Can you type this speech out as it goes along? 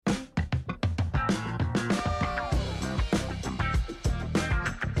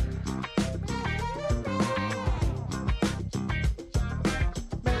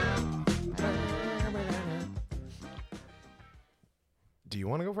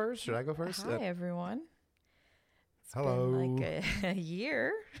want to go first? Should I go first? Hi, everyone. It's Hello. been like a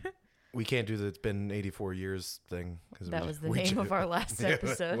year. We can't do the "it's been 84 years" thing. That was the name of our last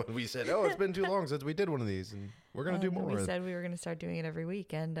episode. When we said, "Oh, it's been too long since we did one of these, and we're gonna do more." We said we were going to start doing it every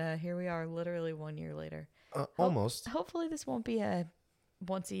week, and here we are, literally 1 year later. Almost. Hopefully, this won't be a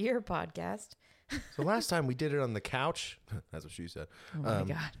once a year podcast. So last time we did it on the couch. That's what she said. Oh my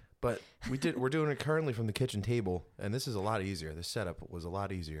god! But we're doing it currently from the kitchen table, and this is a lot easier. The setup was a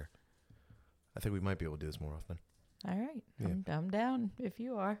lot easier. I think we might be able to do this more often. All right, Yeah. I'm down if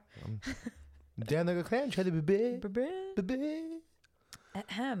you are. Down the clan, try to be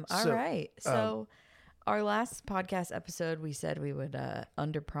Ahem. All right. So, our last podcast episode, we said we would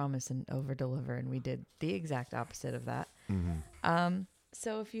under promise and over deliver, and we did the exact opposite of that. Mm-hmm.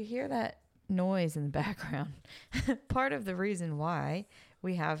 So if you hear that noise in the background, part of the reason why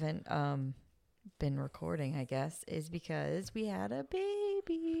we haven't been recording, I guess, is because we had a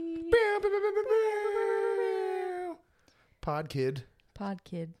baby. Podkid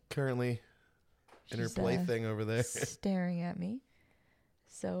currently in her She's, plaything over there. staring at me.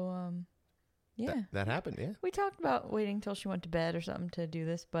 So, yeah. That happened, yeah. We talked about waiting till she went to bed or something to do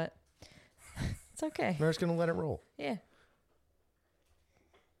this, but it's okay. We're just going to let it roll. Yeah.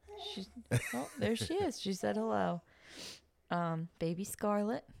 There she is. She said hello. Baby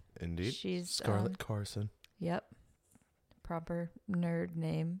Scarlett. Indeed. She's Scarlett Carson. Yep. Proper nerd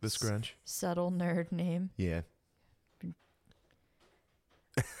name. The Scrunch. Subtle nerd name. Yeah.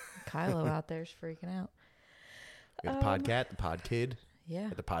 Kylo out there's freaking out. We got the Podcat, the Podkid. Yeah.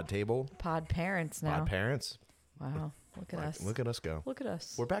 At the pod table. Pod parents now. Pod parents. Wow. Look at us. Look at us go. Look at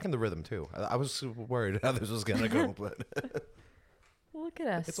us. We're back in the rhythm, too. I was worried how this was going to go, but Look at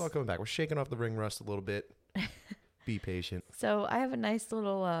us. it's all coming back. We're shaking off the ring rust a little bit. Be patient. So I have a nice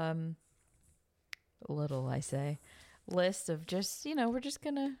little, list of just, we're just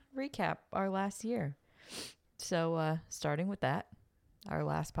going to recap our last year. So starting with that, our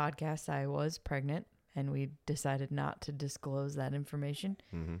last podcast, I was pregnant, and we decided not to disclose that information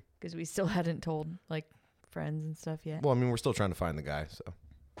because we still hadn't told, friends and stuff yet. Well, I mean, we're still trying to find the guy, so.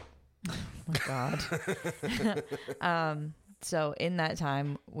 Oh, my God. So in that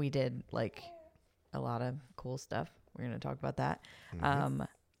time, we did, a lot of cool stuff. We're going to talk about that.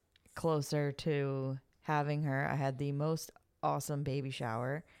 Closer to having her, I had the most awesome baby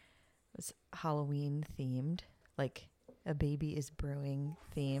shower. It was Halloween themed, a baby is brewing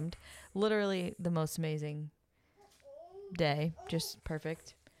themed. Literally the most amazing day, just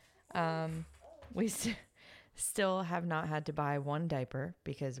perfect. We still have not had to buy one diaper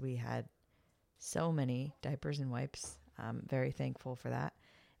because we had so many diapers and wipes. I'm very thankful for that.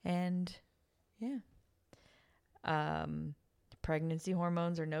 And yeah. Pregnancy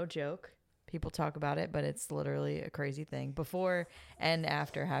hormones are no joke. People talk about it, but it's literally a crazy thing. Before and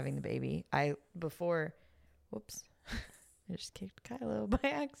after having the baby, whoops, I just kicked Kylo by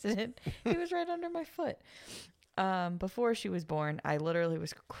accident. He was right under my foot. Before she was born, I literally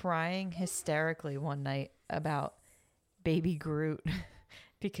was crying hysterically one night about baby Groot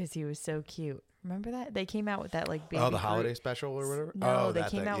because he was so cute. Remember that? They came out with that baby the Groot. holiday special or whatever? No, they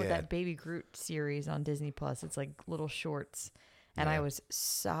came out with that Baby Groot series on Disney Plus. It's little shorts. And I was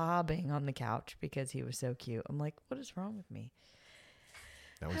sobbing on the couch because he was so cute. I'm like, what is wrong with me?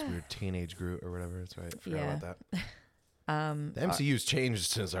 That was weird. Teenage Groot or whatever. That's right. I forgot about that. The MCU's changed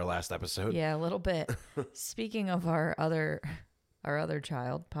since our last episode. Yeah, a little bit. Speaking of our other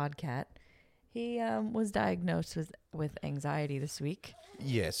child, Podcat, he was diagnosed with anxiety this week.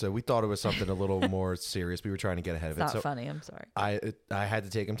 Yeah, so we thought it was something a little more serious. We were trying to get ahead of it. It's not funny. I'm sorry. I had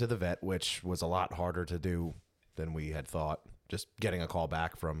to take him to the vet, which was a lot harder to do than we had thought. Just getting a call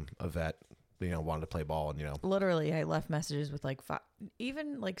back from a vet, wanted to play ball and, Literally, I left messages with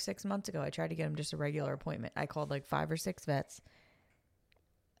even 6 months ago, I tried to get him just a regular appointment. I called 5 or 6 vets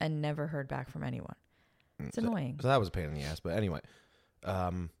and never heard back from anyone. It's annoying. So that was a pain in the ass. But anyway,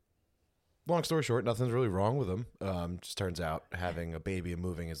 long story short, nothing's really wrong with him. Just turns out having a baby and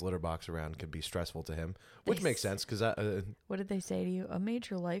moving his litter box around can be stressful to him, which makes sense because what did they say to you? A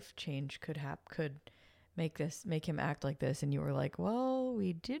major life change could make him act like this, and you were like, well,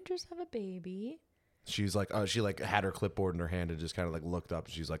 we did just have a baby. She's like, she had her clipboard in her hand and just kind of looked up,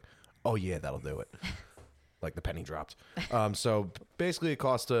 and she's like, oh yeah, that'll do it. The penny dropped. So basically it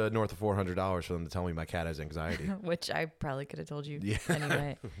cost north of $400 for them to tell me my cat has anxiety. Which I probably could have told you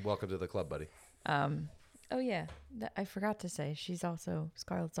anyway. Welcome to the club, buddy. Oh yeah, I forgot to say,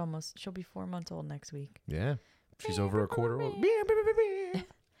 Scarlett's she'll be 4 months old next week. Yeah. She's over a quarter old.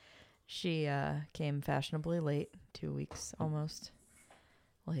 She came fashionably late, 2 weeks almost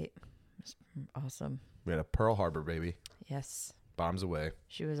late. It was awesome. We had a Pearl Harbor baby. Yes. bombs away.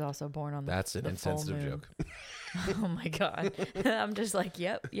 She was also born on That's an the full insensitive moon. joke. Oh my God. I'm just like,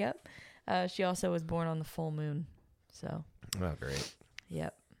 yep. She also was born on the full moon. So. Oh, great.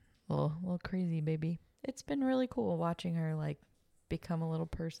 Yep. Little crazy baby. It's been really cool watching her like become a little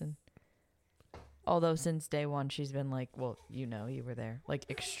person. Although since day one, she's been like, well, you were there, like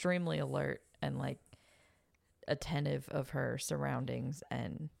extremely alert and like attentive of her surroundings.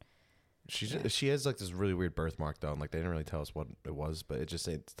 And she has like this really weird birthmark though. And like they didn't really tell us what it was, but it's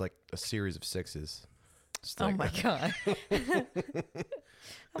like a series of 6s. Oh my God.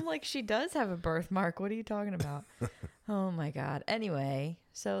 I'm like, she does have a birthmark. What are you talking about? Oh my God. Anyway,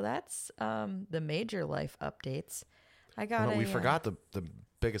 so that's the major life updates. I got we forgot the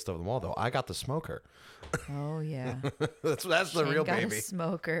biggest of them all though. I got the smoker. Oh yeah. that's the Shane real got baby. A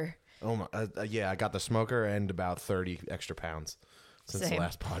smoker. Oh my, yeah, I got the smoker and about 30 extra pounds since the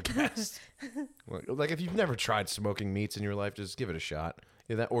last podcast. Like if you've never tried smoking meats in your life, just give it a shot.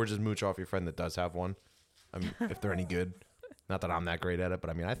 Or just mooch off your friend that does have one. I mean, if they're any good. Not that I'm that great at it, but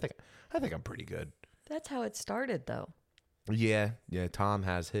I mean, I think I'm pretty good. That's how it started, though. Yeah. Tom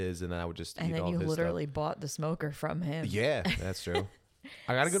has his, and I would just eat all his stuff. And then you literally bought the smoker from him. Yeah, that's true.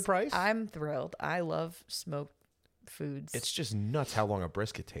 I got a good price. I'm thrilled. I love smoked foods. It's just nuts how long a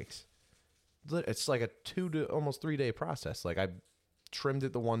brisket takes. It's like a 2 to almost 3 day process. Like I trimmed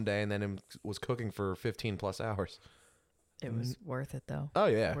it the one day, and then it was cooking for 15 plus hours. It was worth it, though. Oh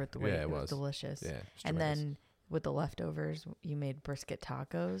yeah, Worth the wait. Yeah, it was delicious. Yeah, and then with the leftovers, you made brisket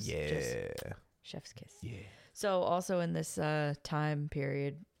tacos. Yeah, just chef's kiss. Yeah. So also in this time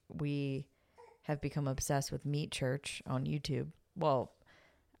period, we have become obsessed with Meat Church on YouTube. Well,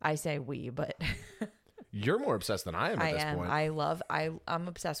 I say we, but you're more obsessed than I am at this point. I'm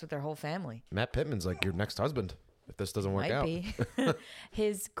obsessed with their whole family. Matt Pittman's like your next husband if this doesn't work out. Be.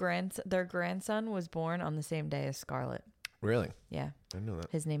 Their grandson was born on the same day as Scarlett. Really? Yeah. I didn't know that.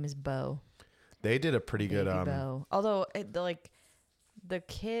 His name is Bo. They did a pretty good Bo. Although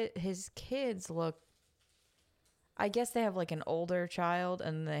his kids look, I guess they have like an older child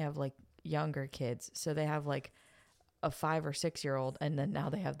and they have like younger kids. So they have like a 5 or 6 year old, and then now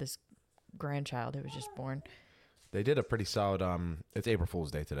they have this grandchild who was just born. They did a pretty solid. It's April Fool's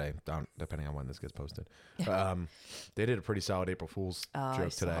Day today, depending on when this gets posted. They did a pretty solid April Fool's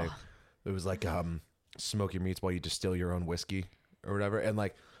joke today. It was like smoke your meats while you distill your own whiskey or whatever, and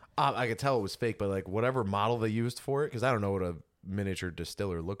like I could tell it was fake, but like whatever model they used for it, because I don't know what a miniature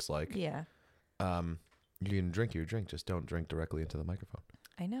distiller looks like. Yeah. You can drink your drink, just don't drink directly into the microphone.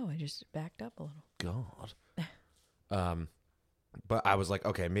 I know. I just backed up a little. God. But I was like,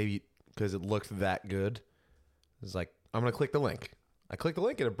 okay, maybe because it looked that good. It's like, I'm going to click the link. I click the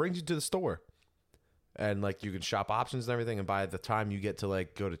link and it brings you to the store. And like you can shop options and everything. And by the time you get to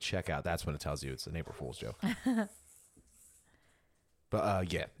like go to checkout, that's when it tells you it's an April Fool's joke.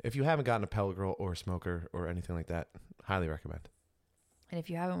 But yeah, if you haven't gotten a Pellet Grill or a smoker or anything like that, highly recommend. And if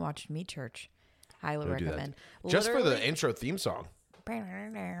you haven't watched Meat Church, highly recommend. Just for the intro theme song.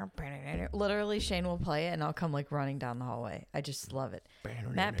 Literally, Shane will play it and I'll come like running down the hallway. I just love it.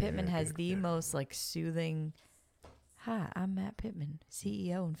 Matt Pittman has the most like soothing. Hi, I'm Matt Pittman,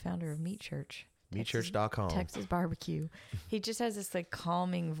 CEO and founder of Meat Church. Meatchurch.com. Texas barbecue. He just has this like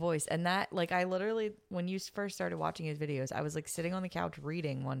calming voice. And that, like, I literally, when you first started watching his videos, I was like sitting on the couch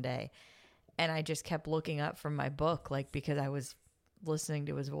reading one day and I just kept looking up from my book, like, because I was listening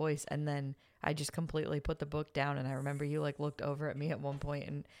to his voice. And then I just completely put the book down. And I remember you like looked over at me at one point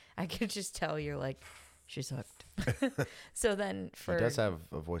and I could just tell you're like, she's hooked. So then he does have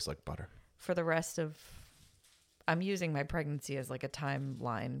a voice like butter. For the rest of, I'm using my pregnancy as like a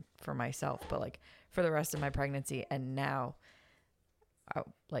timeline for myself, but like for the rest of my pregnancy and now,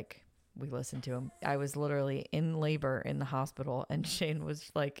 we listened to him. I was literally in labor in the hospital and Shane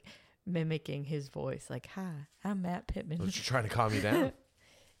was like mimicking his voice, like, hi, I'm Matt Pittman. Was you trying to calm you down?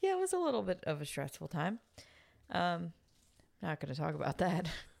 Yeah, it was a little bit of a stressful time. Not going to talk about that,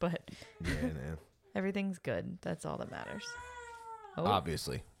 but everything's good. That's all that matters. Oh,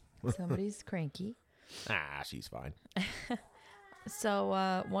 obviously. Somebody's cranky. She's fine.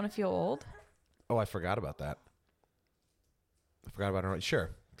 So, want to feel old? Oh, I forgot about that. I forgot about her. Sure.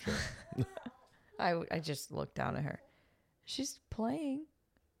 I just looked down at her. She's playing.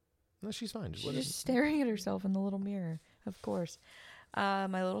 No, she's fine. She's just staring at herself in the little mirror, of course.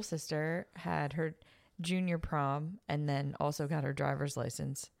 My little sister had her junior prom and then also got her driver's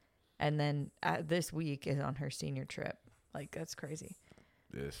license. And then this week is on her senior trip. Like, that's crazy.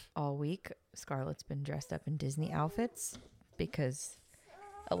 Yes. All week, Scarlett's been dressed up in Disney outfits because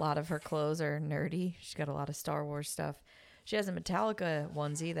a lot of her clothes are nerdy. She's got a lot of Star Wars stuff. She has a Metallica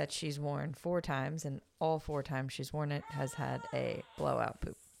onesie that she's worn 4 times, and all 4 times she's worn it has had a blowout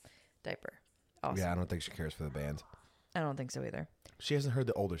poop diaper. Awesome. Yeah, I don't think she cares for the band. I don't think so either. She hasn't heard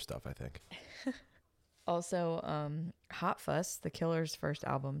the older stuff, I think. Also, Hot Fuss, the Killer's first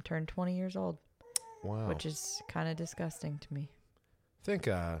album, turned 20 years old. Wow. Which is kind of disgusting to me. I think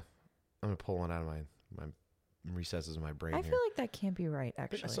I'm going to pull one out of my recesses of my brain I here. feel like that can't be right, I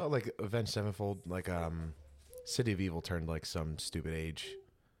actually. saw like Avenged Sevenfold, like City of Evil turned like some stupid age,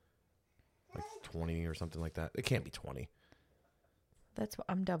 like 20 or something like that. It can't be 20. That's what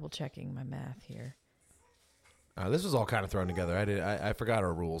I'm double checking my math here. This was all kind of thrown together. I forgot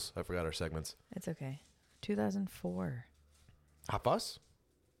our rules. I forgot our segments. It's okay. 2004. Hot Fuss?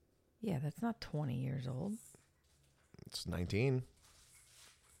 Yeah, that's not 20 years old. It's 19.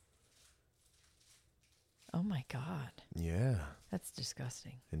 Oh my God. Yeah. That's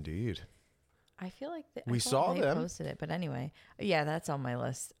disgusting. Indeed. I feel like We saw they them. posted it, but anyway, yeah, that's on my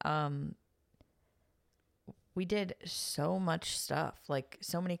list. We did so much stuff, like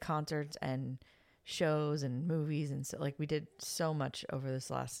so many concerts and shows and movies, and so like we did so much over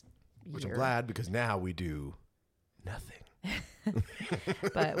this last Which year. I'm glad, because now we do nothing.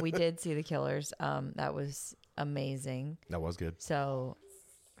 But we did see the Killers. That was amazing. That was good. So,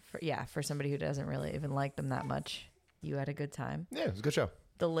 for somebody who doesn't really even like them that much, you had a good time. Yeah, it was a good show.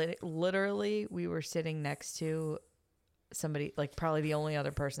 Literally, we were sitting next to somebody, like probably the only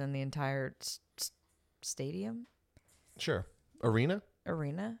other person in the entire stadium. Sure. Arena?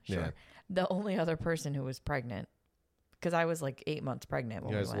 Sure. Yeah. The only other person who was pregnant, because I was like 8 months pregnant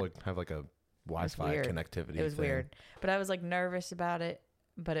when You we guys went. have like a Wi-Fi weird. connectivity. It was thing. weird, but I was like nervous about it.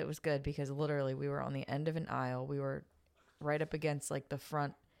 But it was good because literally we were on the end of an aisle. We were right up against like the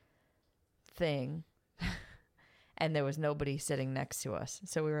front thing, and there was nobody sitting next to us.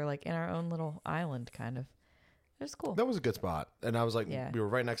 So we were like in our own little island, kind of. It was cool. That was a good spot. And I was like, Yeah. we were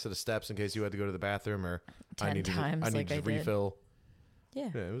right next to the steps in case you had to go to the bathroom or 10 times I like needed I to did. refill. Yeah.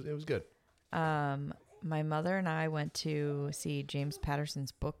 Yeah, it was good. My mother and I went to see James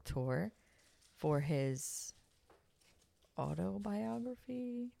Patterson's book tour for his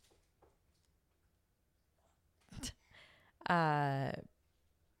autobiography.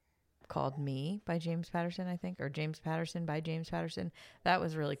 Called Me by James Patterson, I think, or James Patterson by James Patterson. That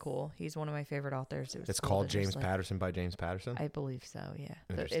was really cool. He's one of my favorite authors. It's cool called to just, James Patterson by James Patterson? I believe so, yeah.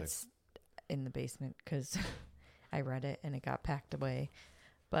 Interesting. It's in the basement because I read it and it got packed away.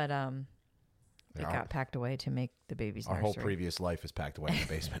 But it got packed away to make the baby's Our nursery. whole previous life is packed away in the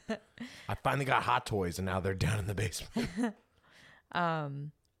basement. I finally got Hot Toys, and now they're down in the basement.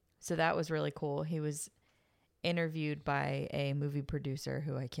 So that was really cool. He was interviewed by a movie producer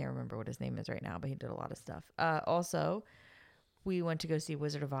who I can't remember what his name is right now, but he did a lot of stuff. Also, we went to go see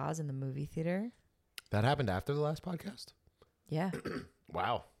Wizard of Oz in the movie theater. That happened after the last podcast? Yeah.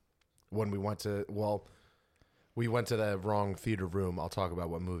 Wow. When we went to the wrong theater room. I'll talk about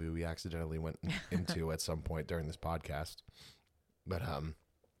what movie we accidentally went into at some point during this podcast. But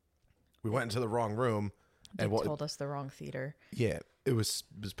we went into the wrong room. They told us the wrong theater. Yeah, it was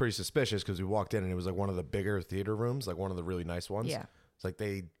pretty suspicious because we walked in and it was like one of the bigger theater rooms, like one of the really nice ones. Yeah. It's like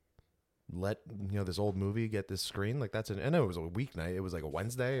they let this old movie get this screen. Like I know it was a weeknight. It was like a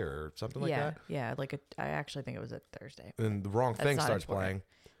Wednesday or something like that. Yeah, I actually think it was a Thursday. And the wrong thing not starts important.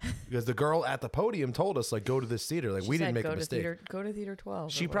 playing because the girl at the podium told us like go to this theater. Like She we said, didn't make a go to mistake. Go to theater 12.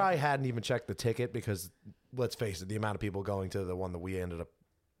 She probably hadn't even checked the ticket because let's face it, the amount of people going to the one that we ended up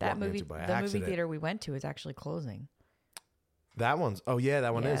that walking movie. into by The accident. movie theater we went to is actually closing. That one's that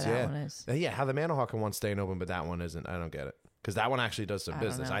one is. That one is. Yeah, how the Manahawkin one's staying open, but that one isn't. I don't get it because that one actually does some I don't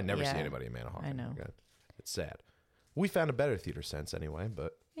business. know. I never see Yeah. anybody in Manahawkin. I know. Again. It's sad. We found a better theater sense anyway,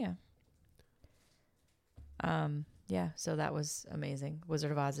 but Yeah. Yeah, so that was amazing.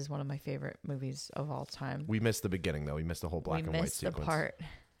 Wizard of Oz is one of my favorite movies of all time. we missed the beginning though. We missed the whole black and white missed the sequence. part.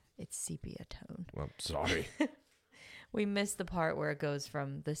 It's sepia tone. Well, sorry. We missed the part where it goes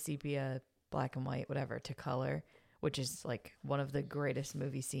from the sepia, black and white, whatever, to color, which is like one of the greatest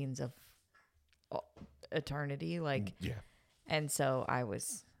movie scenes of eternity. Like, Yeah. and so I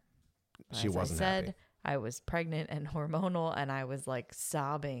was. She as wasn't I said, happy. I was pregnant and hormonal, and I was like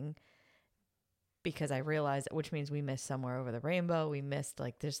sobbing because I realized, which means we missed Somewhere Over the Rainbow. We missed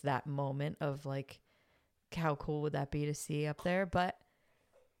like just that moment of like, how cool would that be to see up there? But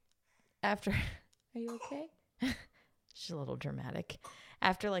after, are you okay? She's a little dramatic.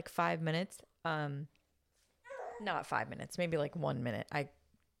 After like 5 minutes, not 5 minutes, maybe like 1 minute, I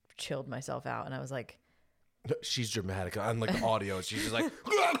chilled myself out and I was like, She's dramatic on like the audio. She's just like,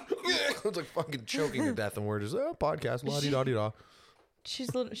 it's like fucking choking to death, and we're just podcast la di da di da. she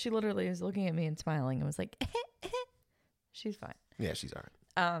literally was looking at me and smiling and was like, She's fine. Yeah, she's all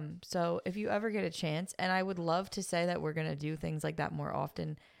right. So if you ever get a chance, and I would love to say that we're gonna do things like that more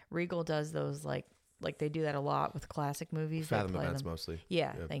often. Regal does those like they do that a lot with classic movies. Fathom Events mostly.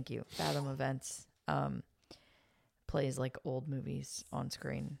 Yeah, thank you. Fathom Events plays like old movies on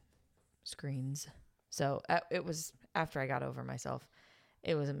screens. So it was after I got over myself.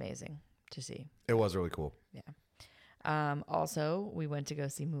 It was amazing to see. It was really cool. Yeah. Also, we went to go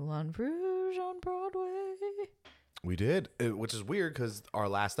see Moulin Rouge on Broadway. We did, which is weird because our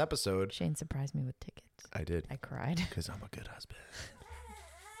last episode... Shane surprised me with tickets. I did. I cried. Because I'm a good husband.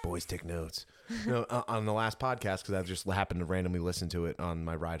 Boys take notes. No, on the last podcast, because I just happened to randomly listen to it on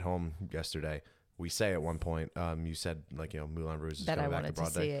my ride home yesterday, we say at one point, you said, like, Moulin Rouge is coming back to Broadway. That I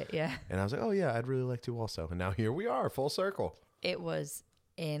wanted to see it, yeah. And I was like, oh, yeah, I'd really like to also. And now here we are, full circle. It was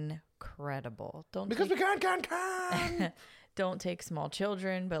incredible. We can. Don't take small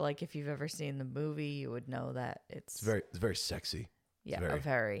children, but like if you've ever seen the movie, you would know that it's very sexy. Yeah, it's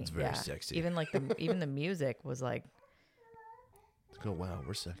very yeah. sexy. Even like even the music was like, oh wow,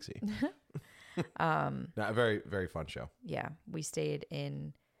 we're sexy. A very very fun show. Yeah, we stayed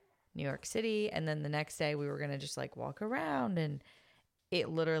in New York City, and then the next day we were gonna just like walk around, and it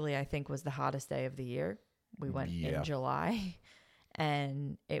literally I think was the hottest day of the year. We went in July.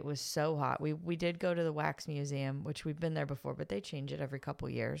 And it was so hot. We did go to the Wax Museum, which we've been there before, but they change it every couple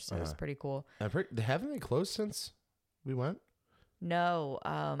years, so it was pretty cool. Haven't they closed since we went? No,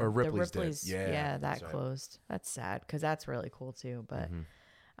 or Ripley's did. Yeah, that closed. That's sad because that's really cool too. But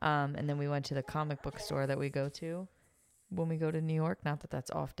and then we went to the comic book store that we go to when we go to New York. Not that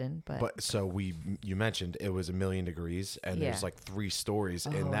that's often, but so you mentioned it was 1,000,000 degrees, and there's like 3 stories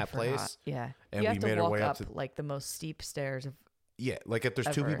in that place. Yeah, and you have we to made our walk way up to like the most steep stairs of. Yeah, like if there's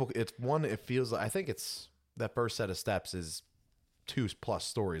ever. 2 people, it's one. It feels like I think it's that first set of steps is 2+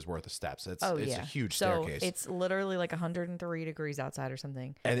 stories worth of steps. It's a huge staircase. It's literally like 103 degrees outside or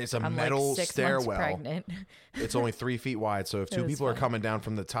something. And it's a metal stairwell. It's only 3 feet wide. So if 2 people are coming down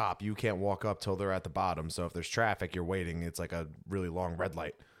from the top, you can't walk up till they're at the bottom. So if there's traffic, you're waiting. It's like a really long red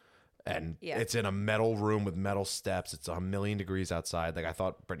light. And it's in a metal room with metal steps. It's 1,000,000 degrees outside. Like I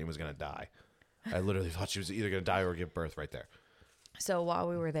thought Brittany was going to die. I literally thought she was either going to die or give birth right there. So while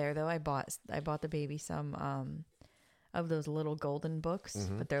we were there, though, I bought the baby some of those little golden books,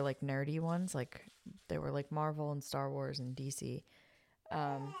 but they're like nerdy ones. Like they were like Marvel and Star Wars and DC.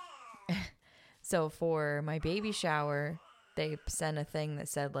 So for my baby shower, they sent a thing that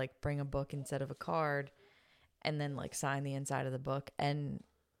said like bring a book instead of a card, and then like sign the inside of the book. And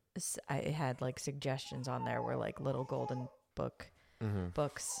I had like suggestions on there were like little golden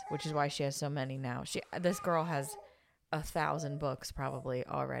books, which is why she has so many now. This girl has 1,000 books probably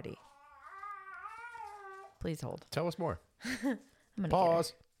already. Please hold. Tell us more. I'm gonna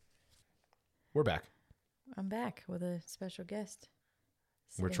Pause. We're back. I'm back with a special guest.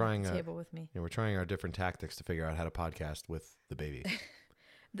 We're trying at the table with me. Yeah, we're trying our different tactics to figure out how to podcast with the baby.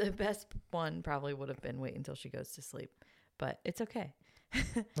 The best one probably would have been wait until she goes to sleep, but it's okay.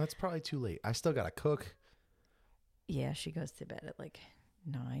 That's probably too late. I still gotta cook. Yeah, she goes to bed at like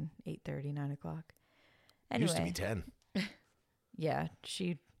 8:30, 9 o'clock. Anyway, used to be 10. Yeah,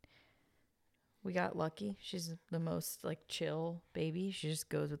 we got lucky. She's the most like chill baby. She just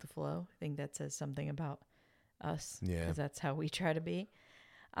goes with the flow. I think that says something about us. Yeah, because that's how we try to be.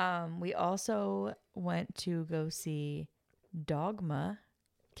 We also went to go see Dogma.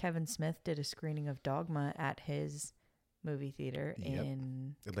 Kevin Smith did a screening of Dogma at his movie theater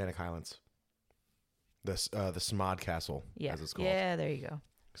in Atlantic Highlands. The Smod Castle, as it's called. Yeah, there you go.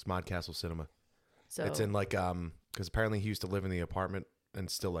 Smod Castle Cinema. So it's in like because apparently he used to live in the apartment and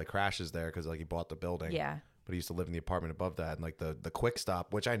still like crashes there because like he bought the building. Yeah. But he used to live in the apartment above that, and like the quick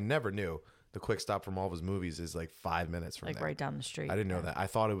stop, which I never knew, the quick stop from all of his movies is like 5 minutes from like there. right down the street. I didn't know that. I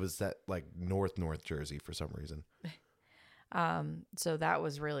thought it was that like North Jersey for some reason. So that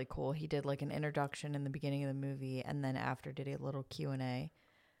was really cool. He did like an introduction in the beginning of the movie, and then after did a little Q&A.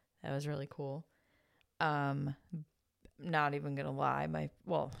 That was really cool. Not even gonna lie,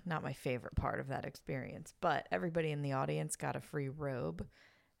 not my favorite part of that experience, but everybody in the audience got a free robe,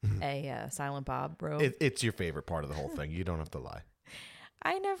 a Silent Bob robe. It's your favorite part of the whole thing. You don't have to lie.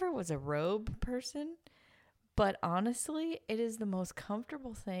 I never was a robe person, but honestly, it is the most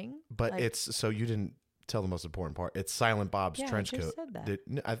comfortable thing. But like, so you didn't tell the most important part. It's Silent Bob's trench coat. Said that.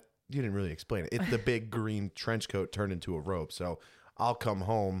 You didn't really explain it. It's the big green trench coat turned into a robe. So I'll come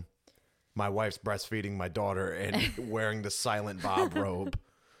home. My wife's breastfeeding my daughter and wearing the Silent Bob robe.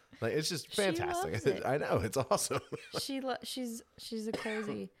 Like it's just fantastic. I know, it's awesome. She's a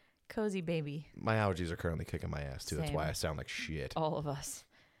cozy baby. My allergies are currently kicking my ass too. Same. That's why I sound like shit. All of us.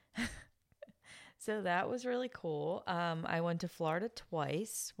 So that was really cool. I went to Florida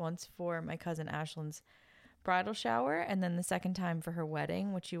twice, once for my cousin Ashlyn's bridal shower, and then the second time for her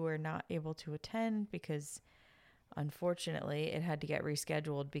wedding, which you were not able to attend because unfortunately it had to get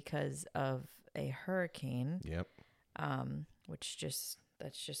rescheduled because of a hurricane. Yep.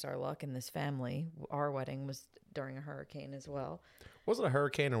 That's just our luck in this family. Our wedding was during a hurricane as well. Was it a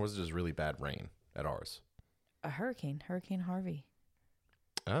hurricane or was it just really bad rain at ours? A hurricane, Hurricane Harvey.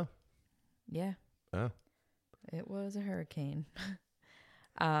 Oh. Yeah. Oh. It was a hurricane.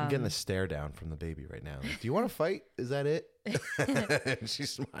 I'm getting a stare down from the baby right now. Like, do you want to fight? Is that it? And she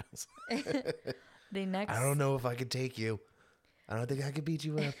smiles. I don't know if I could take you. I don't think I could beat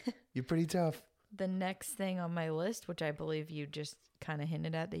you up. You're pretty tough. The next thing on my list, which I believe you just kind of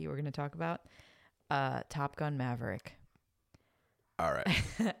hinted at that you were going to talk about, Top Gun Maverick. All right.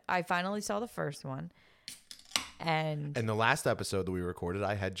 I finally saw the first one. And the last episode that we recorded,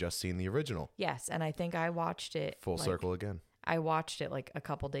 I had just seen the original. Yes, and I think I watched it. Full circle again. I watched it like a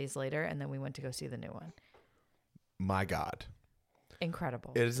couple days later, and then we went to go see the new one. My God.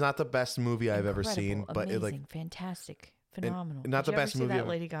 Incredible. It is not the best movie I've ever seen, but amazing, fantastic, phenomenal. Not Did the best you ever movie. See that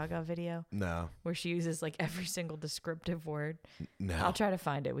Lady Gaga video? No. Where she uses like every single descriptive word. No. I'll try to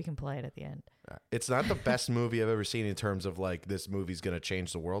find it. We can play it at the end. It's not the best movie I've ever seen in terms of like this movie's gonna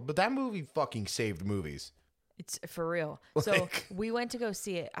change the world, but that movie fucking saved movies. It's for real. So we went to go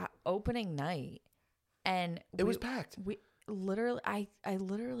see it opening night, and it was packed. We literally, I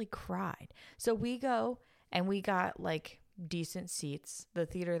literally cried. So we go and we got like decent seats. The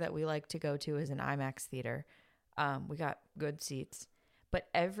theater that we like to go to is an IMAX theater. We got good seats, but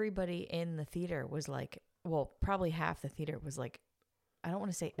everybody in the theater was like, well, probably half the theater was like, I don't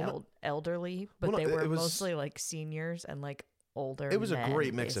want to say elderly, but they were mostly like seniors and like older. It was men, a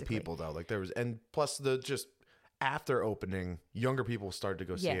great mix basically. of people though. Like there was, and plus the just after opening, younger people started to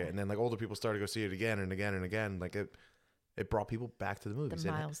go see it, and then like older people started to go see it again and again and again. Like it brought people back to the movies.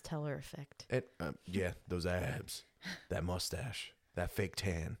 The Miles Teller effect. Yeah, those abs, that mustache, that fake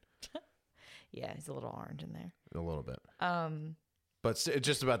tan. Yeah, he's a little orange in there. A little bit. But it's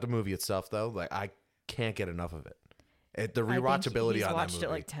just about the movie itself, though. Like I can't get enough of it. The rewatchability on that movie. Watched it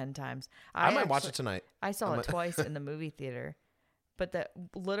like 10 times. I might watch it tonight. I saw it twice in the movie theater, but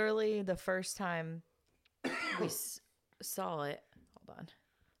literally the first time we saw it. Hold on, I'm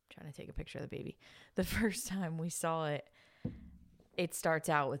trying to take a picture of the baby. The first time we saw it, it starts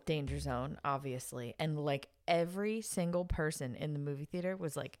out with Danger Zone, obviously, and like every single person in the movie theater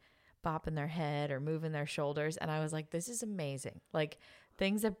was like bopping their head or moving their shoulders, and I was like, this is amazing. Like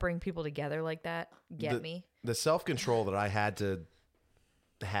things that bring people together like that get me. The self-control that I had to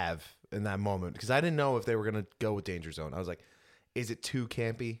have in that moment, because I didn't know if they were going to go with Danger Zone. I was like, is it too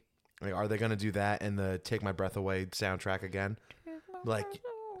campy? Like, are they going to do that and the Take My Breath Away soundtrack again? Like,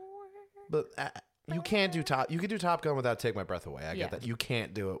 but you can't do you could do Top Gun without Take My Breath Away. I get that. You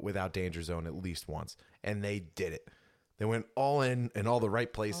can't do it without Danger Zone at least once. And they did it. They went all in all the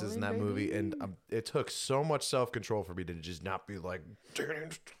right places in that movie. And it took so much self-control for me to just not be like...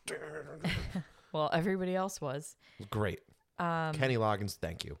 Well, everybody else was. Great. Kenny Loggins,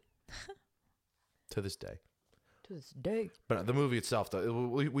 thank you. To this day. To this day. But the movie itself, though,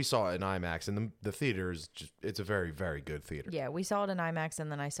 we saw it in IMAX. And the theater is just... It's a very, very good theater. Yeah, we saw it in IMAX,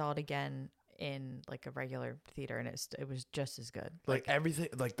 and then I saw it again in like a regular theater, and it was just as good. Like everything...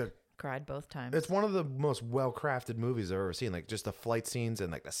 Like the... Cried both times. It's one of the most well-crafted movies I've ever seen. Like just the flight scenes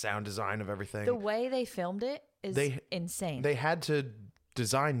and like the sound design of everything. The way they filmed it is insane. They had to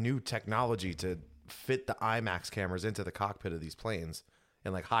design new technology to fit the IMAX cameras into the cockpit of these planes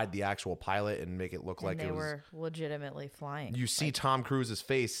and like hide the actual pilot and make it look like they were legitimately flying. You see Tom Cruise's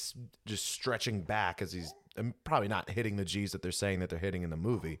face just stretching back as he's probably not hitting the G's that they're saying that they're hitting in the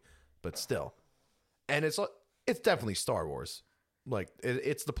movie, but still. And it's definitely Star Wars. Like,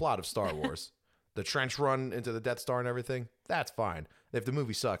 it's the plot of Star Wars. The trench run into the Death Star and everything, that's fine. If the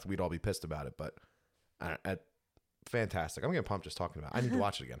movie sucked, we'd all be pissed about it, but fantastic. I'm getting pumped just talking about it. I need to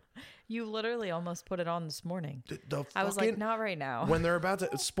watch it again. You literally almost put it on this morning. I was like, not right now. When they're about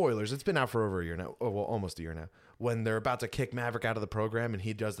to... Spoilers, it's been out for over a year now. Oh, well, almost a year now. When they're about to kick Maverick out of the program and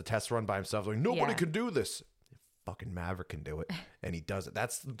he does the test run by himself, like, nobody can do this. Fucking Maverick can do it, and he does it.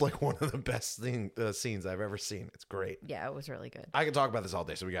 That's like one of the best scenes I've ever seen. It's great. Yeah, it was really good. I can talk about this all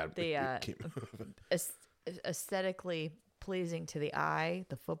day, so we got the keep moving. Aesthetically pleasing to the eye.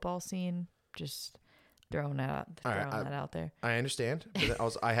 The football scene, just throwing that out there. I understand.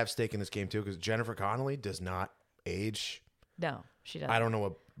 But I have stake in this game too because Jennifer Connelly does not age. No, she doesn't. I don't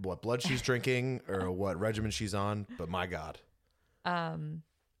know what blood she's drinking or what regimen she's on, but my God.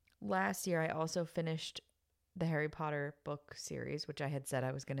 Last year I also finished the Harry Potter book series, which I had said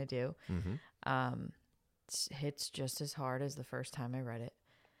I was going to do. Mm-hmm. It hits just as hard as the first time I read it.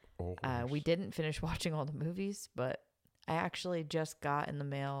 Oh, We didn't finish watching all the movies, but I actually just got in the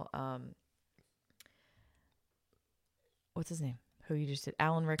mail. What's his name? Who you just did?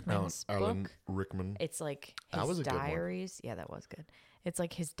 Alan Rickman's Alan book. Rickman. It's like That was his a good one. diaries. Yeah, that was good. It's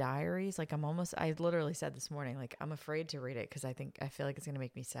like his diaries. Like I literally said this morning, like I'm afraid to read it because I feel like it's gonna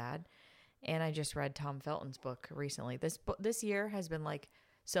make me sad. And I just read Tom Felton's book recently. This year has been like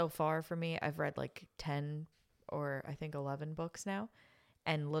so far for me. I've read like 10 or I think 11 books now,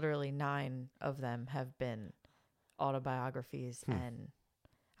 and literally 9 of them have been autobiographies. And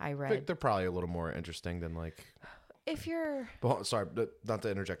I I read think they're probably a little more interesting than like. if you're Well, sorry, not to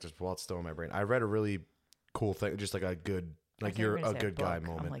interject this, but while it's still in my brain, I read a really cool thing, just like a good, I like thought you're you were a gonna say good guy book.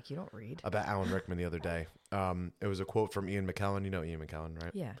 moment I'm like, you don't read. about Alan Rickman the other day. It was a quote from Ian McKellen. You know Ian McKellen,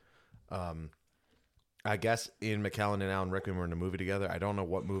 right? Yeah. I guess Ian McKellen and Alan Rickman were in a movie together. I don't know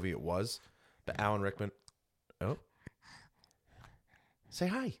what movie it was, but Alan Rickman. Oh, say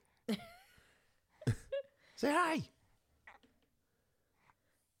hi. Say hi.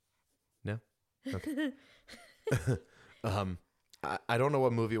 No. Okay. I don't know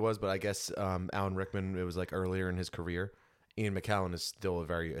what movie it was, but I guess Alan Rickman, it was like earlier in his career. Ian McKellen is still a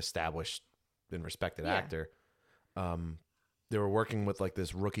very established and respected Yeah. actor. They were working with like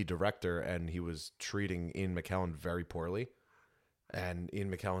this rookie director, and he was treating Ian McKellen very poorly. And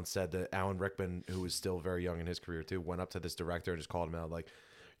Ian McKellen said that Alan Rickman, who was still very young in his career too, went up to this director and just called him out like,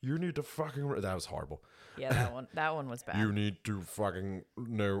 "You need to fucking..." That was horrible. Yeah, that one was bad. "You need to fucking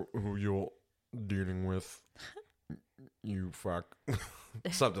know who you're dealing with. You fuck."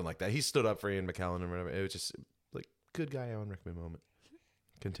 Something like that. He stood up for Ian McKellen and whatever. It was just like good guy Alan Rickman moment.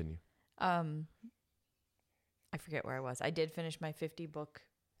 Continue. I forget where I was. I did finish my 50 book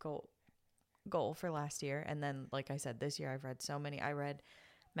goal for last year, and then like I said, this year I've read so many. I read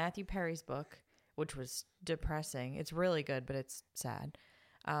Matthew Perry's book, which was depressing. It's really good, but it's sad.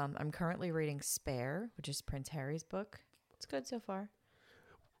 I'm currently reading Spare, which is Prince Harry's book. It's good so far.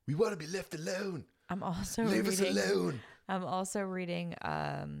 We want to be left alone. I'm also Leave us alone. I'm also reading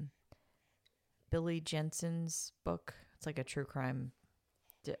Billy Jensen's book. It's like a true crime.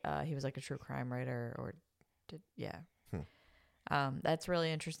 He was like a true crime writer, yeah. That's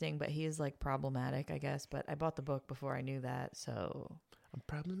really interesting, but he's like problematic, I guess. But I bought the book before I knew that, so I'm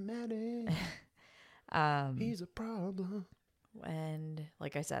problematic. He's a problem. And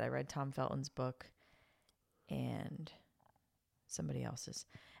like I said, I read Tom Felton's book and somebody else's.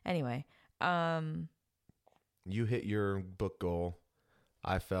 Anyway, You hit your book goal.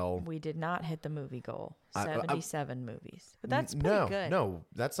 I fell. we did not hit the movie goal. 77 movies. But that's pretty no, good. No,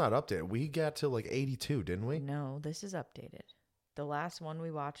 that's not updated. We got to like 82, didn't we? No, this is updated. The last one we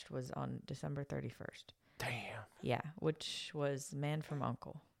watched was on December 31st. Damn. Yeah, which was Man from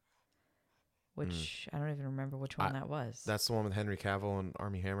U.N.C.L.E. Which I don't even remember which one that was. That's the one with Henry Cavill and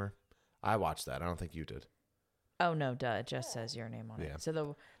Armie Hammer. I watched that. I don't think you did. Oh, no, duh. It just says your name on Yeah. it.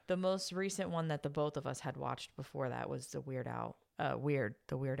 So the most recent one that the both of us had watched before that was the Weird Al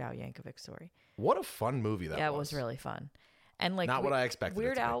Yankovic story. What a fun movie that was. Yeah, it was really fun. And like Not what I expected it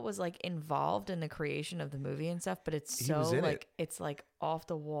Weird to be. Al was like involved in the creation of the movie and stuff, but it's He was in like it. it's like off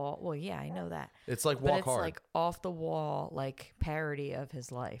the wall. Well, yeah, I know that. It's like But Walk it's Hard. like off the wall, like parody of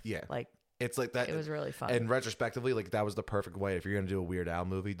his life. Yeah. Like It's like that. it was really fun. And retrospectively, like that was the perfect way. If you're gonna do a Weird Al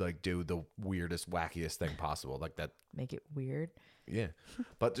movie, like do the weirdest, wackiest thing possible, like that. Make it weird. Yeah,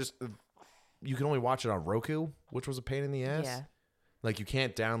 but just you can only watch it on Roku, which was a pain in the ass. Yeah. Like you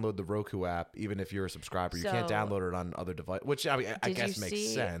can't download the Roku app, even if you're a subscriber. You can't So- download it on other devices, which I mean, I Did guess you makes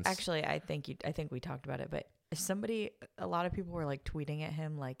see, sense. Actually, I think we talked about it, but a lot of people were like tweeting at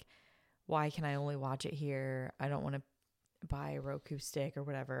him like, "Why can I only watch it here? I don't want to buy a Roku stick or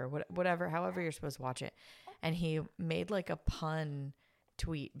whatever, however you're supposed to watch it." And he made like a pun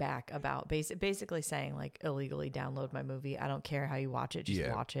tweet back about basically saying like, illegally download my movie. I don't care how you watch it, just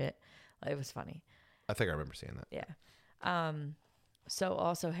watch it. It was funny. I think I remember seeing that. Yeah. So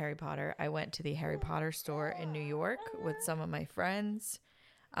also Harry Potter. I went to the Harry Potter store in New York with some of my friends.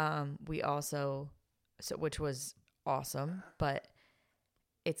 Which was awesome, but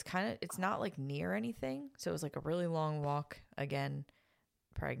it's not like near anything. So it was like a really long walk. Again,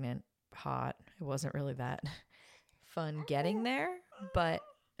 pregnant, hot. It wasn't really that fun getting there, but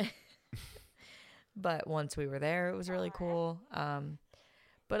once we were there, it was really cool.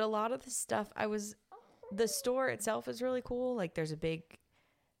 But a lot of the stuff the store itself is really cool. Like there's a big,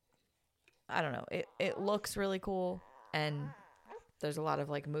 I don't know, it looks really cool, and there's a lot of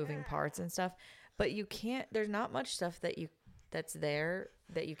like moving parts and stuff, but there's not much stuff that's there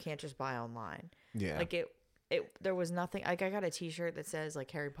that you can't just buy online. Yeah. Like there was nothing. Like I got a T-shirt that says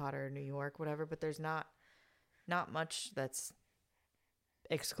like Harry Potter, New York, whatever. But there's not much that's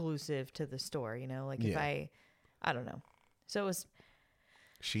exclusive to the store. You know, like if I don't know. So it was.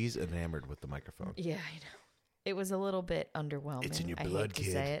 She's enamored with the microphone. Yeah, I know. It was a little bit underwhelming. It's in your I blood, hate to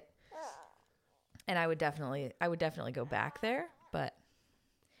kid. say it. And I would definitely go back there, but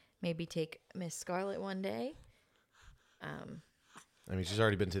maybe take Miss Scarlet one day. I mean, she's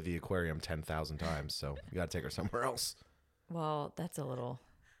already been to the aquarium 10,000 times, so you got to take her somewhere else. Well, that's a little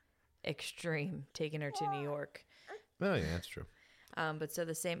extreme, taking her to New York. Oh, yeah, that's true.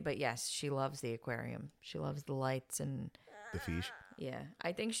 But yes, she loves the aquarium. She loves the lights and The fish. yeah.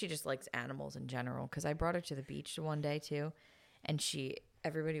 I think she just likes animals in general because I brought her to the beach one day too, and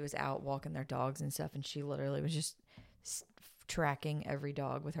everybody was out walking their dogs and stuff, and she literally was just tracking every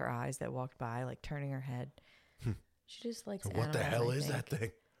dog with her eyes that walked by, like turning her head. She just likes animals. What the hell I is think. that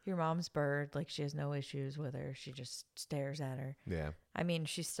thing? Your mom's bird, like she has no issues with her. She just stares at her. Yeah. I mean,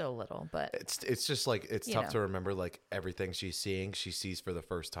 she's still little, but It's just like, it's You tough know. to remember like everything she's seeing, she sees for the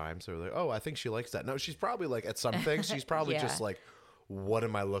first time. So we're like, oh, I think she likes that. No, she's probably like at some things, she's probably Yeah. just like, what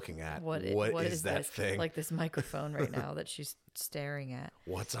am I looking at? what is that this? thing? Like this microphone right now that she's staring at.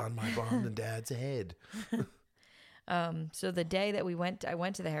 What's on my mom and dad's head? So the day that I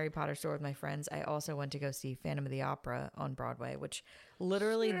went to the Harry Potter store with my friends. I also went to go see Phantom of the Opera on Broadway, which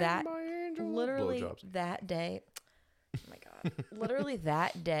literally Blowjobs. that day, oh my God, literally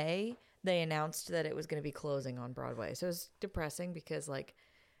that day they announced that it was going to be closing on Broadway. So it was depressing because like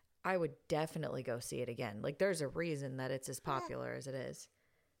I would definitely go see it again. Like there's a reason that it's as popular as it is.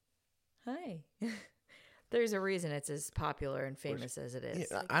 Hi. There's a reason it's as popular and famous as it is.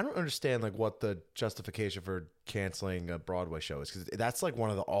 Yeah, Like, I don't understand like what the justification for canceling a Broadway show is, because that's like one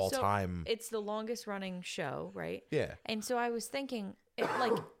of the all-time. it's the longest running show, right? Yeah. And so I was thinking,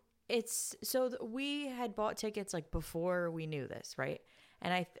 we had bought tickets like before we knew this, right?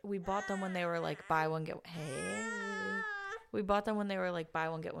 And we bought them when they were like buy one get we bought them when they were like buy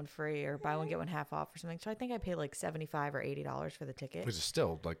one get one free or buy one get one half off or something. So I think I paid like $75 or $80 for the ticket. Which is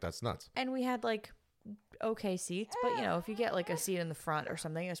still like, that's nuts. And we had like okay seats, but you know, if you get like a seat in the front or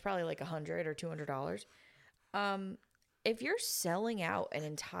something, it's probably like $100 or $200. If you're selling out an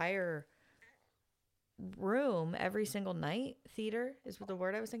entire room every single night, theater is the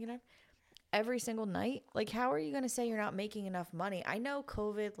word I was thinking of, every single night, like how are you going to say you're not making enough money? I know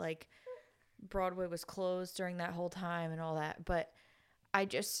COVID, like Broadway was closed during that whole time and all that, but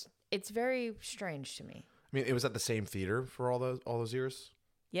it's very strange to me. I mean, it was at the same theater for all those years.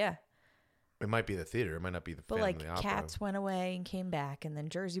 Yeah. It might be the theater. It might not be the But Phantom like of the Opera. Cats went away and came back, and then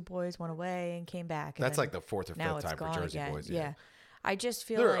Jersey Boys went away and came back. And That's then like the fourth or now fifth it's time for gone Jersey again. Boys. Yeah. I just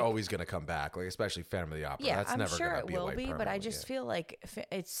feel They're like always going to come back, like especially Phantom of the Opera. yeah, That's I'm never sure going it to be will like be, but I permanently, just feel like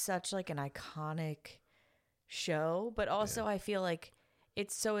it's such like an iconic show. But also, I feel like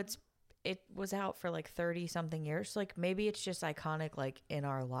it was out for like 30 something years. So like maybe it's just iconic like in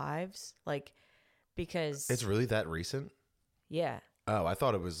our lives, like because It's really that recent? yeah. Oh, I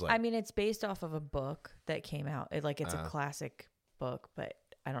thought it was like. I mean, it's based off of a book that came out. It's a classic book, but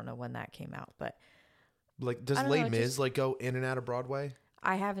I don't know when that came out. But like, does I don't Les know, it Mis just- like go in and out of Broadway?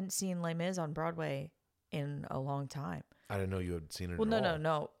 I haven't seen Les Mis on Broadway in a long time. I didn't know you had seen it. Well, at all.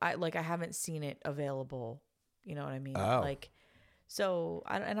 no. I haven't seen it available. You know what I mean? Oh. Like, so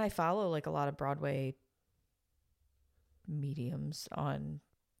I follow like a lot of Broadway mediums on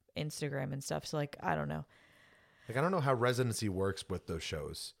Instagram and stuff. So like, I don't know. Like, I don't know how residency works with those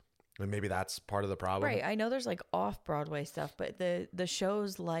shows. And maybe that's part of the problem. Right. I know there's like off Broadway stuff, but the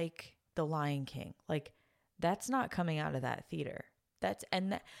shows like The Lion King, like that's not coming out of that theater. That's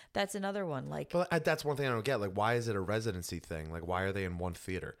another one. Like, But that's one thing I don't get. Like, why is it a residency thing? Like, why are they in one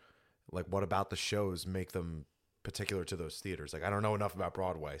theater? Like, what about the shows make them particular to those theaters? Like, I don't know enough about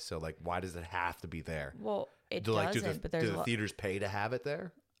Broadway, so like, why does it have to be there? well, it do doesn't. But there's do the theaters pay to have it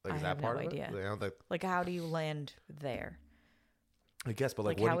there? Like, I is that have no part of idea. it? You know, like how do you land there? I guess, but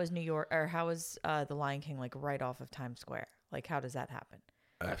Like, what how is New York or how is The Lion King like right off of Times Square? Like, how does that happen?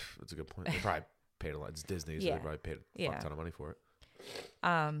 that's a good point. They probably paid a lot. It's Disney, so Yeah. they probably paid a fuck ton of money for it.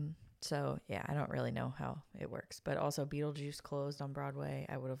 So yeah, I don't really know how it works. But also Beetlejuice closed on Broadway.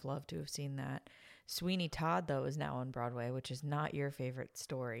 I would have loved to have seen that. Sweeney Todd though is now on Broadway, which is not your favorite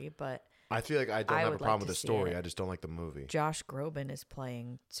story, but I feel like I don't have a would problem like with to the see story. it. I just don't like the movie. Josh Groban is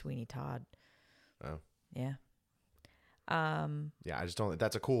playing Sweeney Todd. Oh. Yeah. Yeah, I just don't.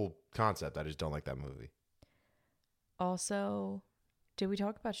 That's a cool concept. I just don't like that movie. Also, did we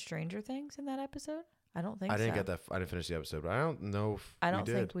talk about Stranger Things in that episode? I don't think I didn't so. get that. I didn't finish the episode, but I don't know if I don't we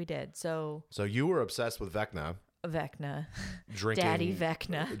did. think we did. So So you were obsessed with Vecna. Vecna, drinking Daddy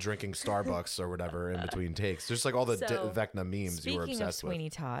Vecna. drinking Starbucks or whatever in between takes. Just like all the Vecna memes you were obsessed speaking of Sweeney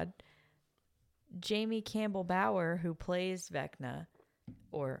with. Todd, Jamie Campbell Bower, who plays Vecna,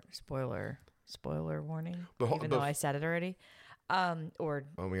 or spoiler warning, even though I said it already. Or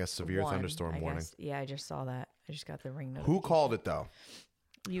we got severe thunderstorm warning. Yeah, I just saw that. I just got the ring notification. Who called it though?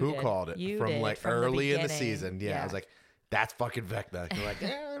 Who called it from early in the season? Yeah, I was like, that's fucking Vecna. You're like,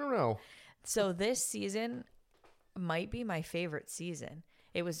 I don't know. So this season might be my favorite season.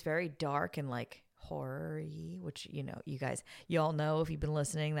 It was very dark and like horror-y, which you all know if you've been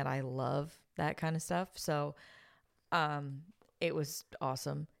listening that I love that kind of stuff. So, it was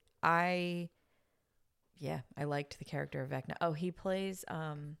awesome. I liked the character of Vecna. Oh, he plays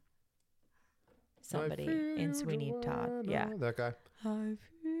somebody in Sweeney Todd. Yeah, that guy.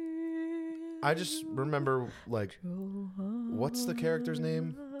 I just remember like, what's the character's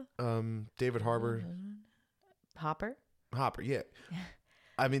name? David Harbour. Hopper. Yeah.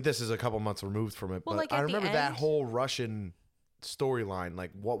 I mean, this is a couple months removed from it, Well, but like, I remember that whole Russian storyline.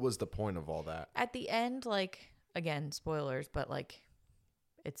 Like, what was the point of all that? At the end, like, again, spoilers, but like,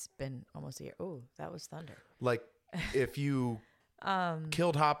 it's been almost a year. Oh, that was thunder. Like, if you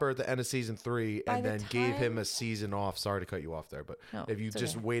killed Hopper at the end of season 3 and then gave him a season off. Sorry to cut you off there, but if you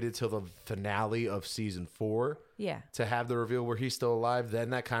just waited till the finale of season 4 to have the reveal where he's still alive,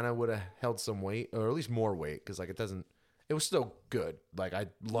 then that kind of would have held some weight, or at least more weight, because like it was still good. Like, I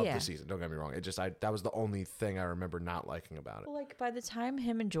loved the season, don't get me wrong. It just that was the only thing I remember not liking about it. Well, like, by the time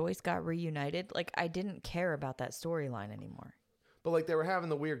him and Joyce got reunited, like, I didn't care about that storyline anymore. But like, they were having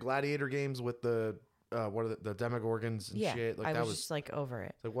the weird gladiator games with the what are the Demogorgons and shit. Like, I was just like over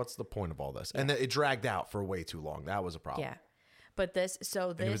it. Like, what's the point of all this? And it dragged out for way too long. That was a problem. Yeah, but it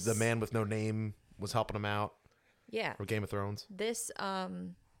was the man with no name was helping him out. Yeah, for Game of Thrones. This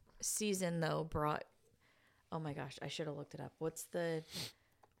season though brought. Oh my gosh, I should have looked it up. What's the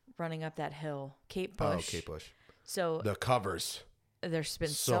running up that hill? Kate Bush. Oh, Kate Bush. So the covers. There's been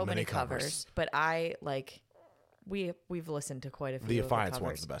so many covers, but I like. We've listened to quite a few. The of Defiance the covers,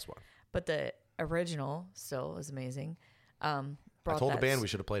 one's the best one. But the original still is amazing. I told the band we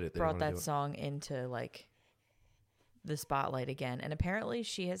should have played it. They brought that song into like the spotlight again, and apparently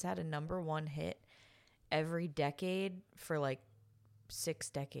she has had a #1 hit every decade for like 6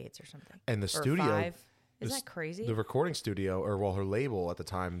 decades or something. And the studio, 5. Isn't that crazy? The recording studio, or her label at the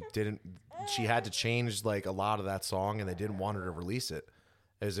time she had to change like a lot of that song, and they didn't want her to release it.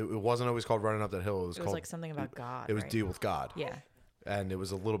 It wasn't always called Running Up That Hill. It was called like something about God. It was right? Deal with God. Yeah. And it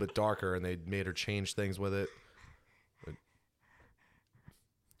was a little bit darker, and they made her change things with it.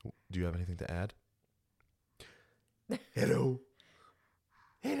 Do you have anything to add? Hello.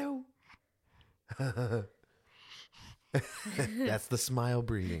 That's the smile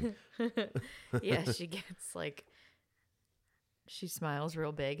breathing. Yeah, she gets like, she smiles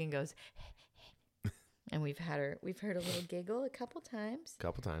real big and goes, and we've heard a little giggle a couple times.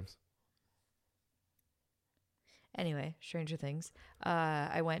 Anyway, Stranger Things.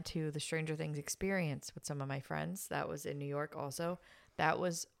 I went to the Stranger Things experience with some of my friends. That was in New York also. That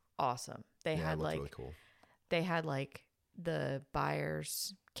was awesome. They had like really cool. They had like the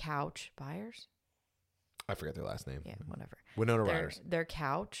Byers couch. Byers? I forget their last name. Yeah, whatever. Winona Ryder. Their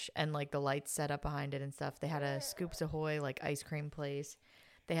couch and like the lights set up behind it and stuff. They had a Scoops Ahoy like ice cream place.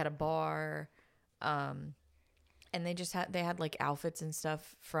 They had a bar. And they had like outfits and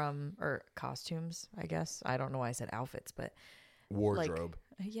stuff or costumes, I guess. I don't know why I said outfits, but wardrobe.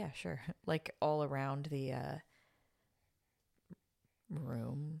 Like, yeah, sure. Like all around the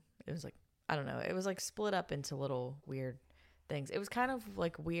room. It was like, I don't know. It was like split up into little weird things. It was kind of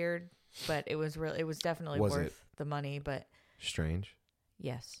like weird, but it was definitely worth the money, but strange.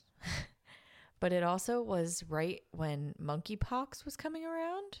 Yes. But it also was right when monkeypox was coming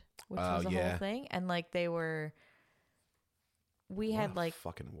around, which was a whole thing. And like we had like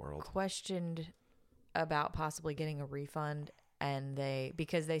fucking world questioned about possibly getting a refund, and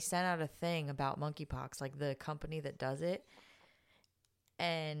because they sent out a thing about monkeypox, like the company that does it,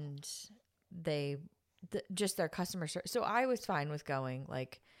 and just their customer service. So I was fine with going,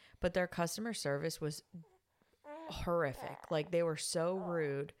 like, but their customer service was horrific. Like, they were so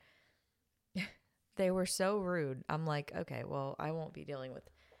rude. I'm like, okay, well, I won't be dealing with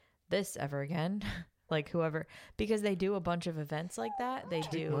this ever again. Like, whoever, because they do a bunch of events like that. They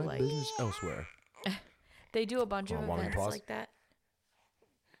Take do my like business elsewhere. They do a bunch of events like that.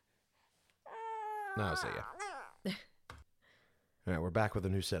 No, I'll see ya. All right, we're back with a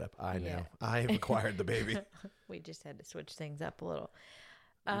new setup. I know. I've acquired the baby. We just had to switch things up a little.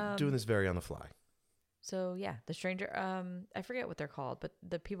 Doing this very on the fly. So yeah, the Stranger, I forget what they're called, but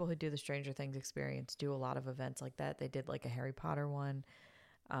the people who do the Stranger Things experience do a lot of events like that. They did like a Harry Potter one.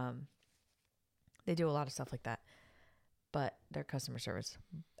 They do a lot of stuff like that, but their customer service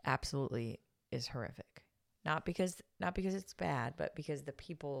absolutely is horrific. Not because it's bad, but because the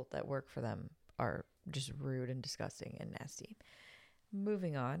people that work for them are just rude and disgusting and nasty.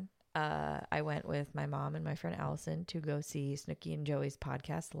 Moving on, I went with my mom and my friend Allison to go see Snooki and Joey's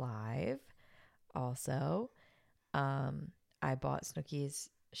podcast live. Also, I bought Snooki's.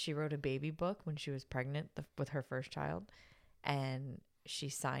 She wrote a baby book when she was pregnant with her first child, and she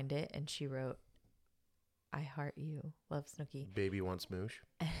signed it and she wrote, "I heart you, love Snooki." Baby wants moosh.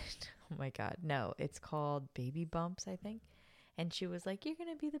 And, oh my God, no! It's called Baby Bumps, I think. And she was like, "You're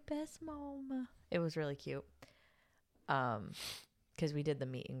gonna be the best mom." It was really cute. Because we did the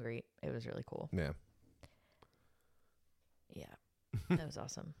meet and greet. It was really cool. Yeah. Yeah, that was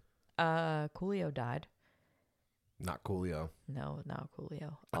awesome. Coolio died. Not Coolio. No, not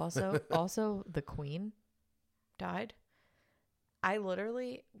Coolio. Also, the Queen died. I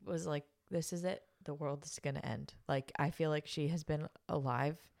literally was like, "This is it. The world is gonna end." Like, I feel like she has been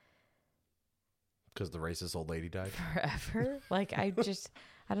alive Because the racist old lady died. forever. Like, I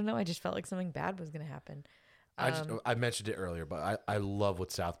don't know. I just felt like something bad was gonna happen. I mentioned it earlier, but I love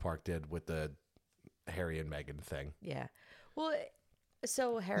what South Park did with the Harry and Meghan thing. Yeah. Well,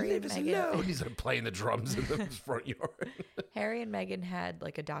 so Harry and Meghan. No, he's like playing the drums in the front yard. Harry and Meghan had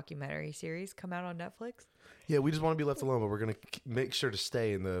like a documentary series come out on Netflix. Yeah, we just want to be left alone, but we're gonna make sure to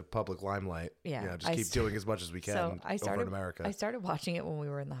stay in the public limelight. Yeah, you know, just keep doing as much as we can over in America. I started watching it when we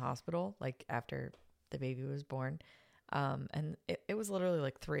were in the hospital, like after the baby was born. And it was literally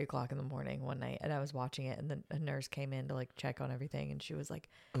like 3:00 in the morning one night, and I was watching it, and then a nurse came in to like check on everything, and she was like,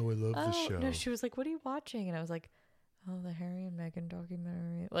 "Oh, I love this show." No, she was like, "What are you watching?" And I was like, "Oh, the Harry and Meghan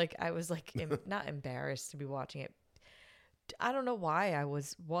documentary." Like, I was like, not embarrassed to be watching it. I don't know why I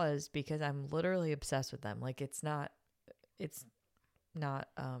was because I'm literally obsessed with them. Like, it's not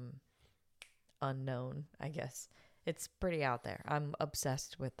unknown, I guess. It's pretty out there. I'm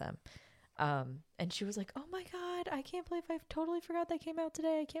obsessed with them. And she was like, "Oh my God, I can't believe I totally forgot they came out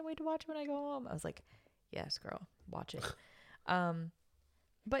today. I can't wait to watch it when I go home." I was like, "Yes, girl, watch it."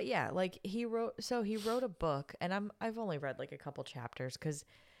 But yeah, like he wrote a book, and I've only read like a couple chapters because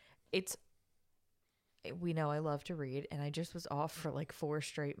we know I love to read, and I just was off for like 4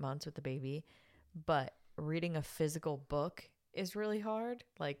 straight months with the baby, but reading a physical book is really hard.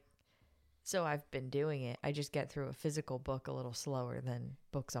 Like, so I've been doing it. I just get through a physical book a little slower than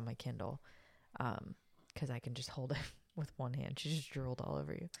books on my Kindle, because I can just hold it with one hand. She just drooled all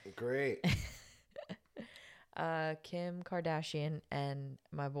over you. Great. Kim Kardashian and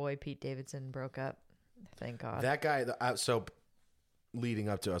my boy Pete Davidson broke up. Thank God. That guy. So leading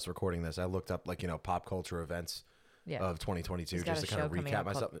up to us recording this, I looked up pop culture events of 2022 just to kind of recap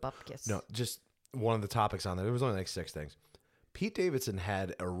myself. No, just one of the topics on there. There was only like 6 things. Pete Davidson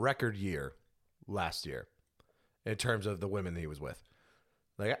had a record year last year in terms of the women that he was with.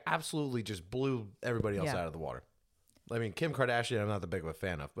 Like, absolutely just blew everybody else out of the water. I mean, Kim Kardashian, I'm not that big of a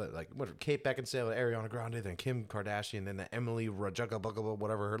fan of, but like Kate Beckinsale, Ariana Grande, then Kim Kardashian, then the Emily Ratajkowski,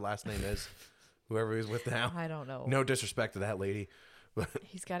 whatever her last name is, whoever he's with now. I don't know. No disrespect to that lady. But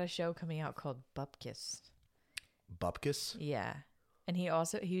he's got a show coming out called Bupkis. Bupkis? Yeah. And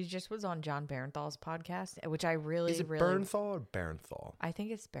he just was on John Barenthal's podcast, which I really, Is it really... Bernthal or Barenthal? I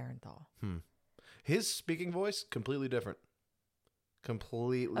think it's Barenthal. His speaking voice, completely different.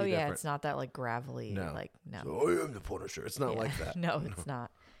 Completely different. Oh, yeah, it's not that like gravelly. No. Like, no. So, I am the Punisher. It's not like that. No, it's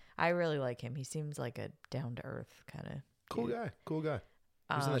not. I really like him. He seems like a down-to-earth kind of Cool guy.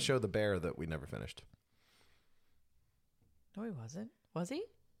 He was in the show The Bear that we never finished. No, he wasn't. Was he?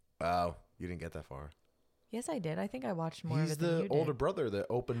 Oh, you didn't get that far. Yes, I did. I think I watched more of it than you did. He's the older brother that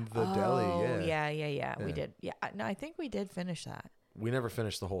opened the deli. Yeah. We did. Yeah, no, I think we did finish that. We never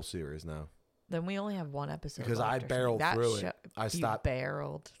finished the whole series, no. Then we only have one episode because left I barreled through it. I stopped. You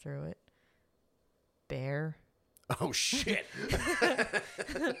barreled through it. Bear. Oh, shit.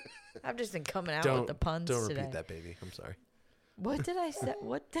 I've just been coming out with the puns today. Don't repeat that, baby. I'm sorry. What did I say?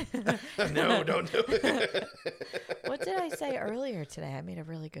 No, don't do it. What did I say earlier today? I made a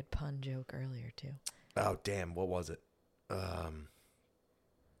really good pun joke earlier, too. Oh, damn. What was it? I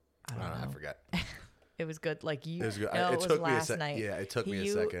don't know. I forgot. It was good. Like you. It was good. No, it was took last me night. Yeah, it took me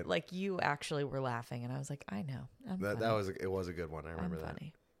a second. Like you actually were laughing, and I was like, I know. It was a good one. I remember that.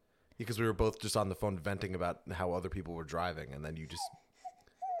 Funny. Because we were both just on the phone venting about how other people were driving, and then you just.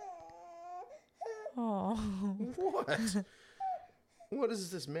 Oh. What? What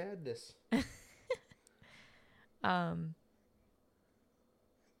is this madness?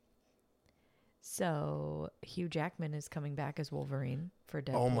 So Hugh Jackman is coming back as Wolverine for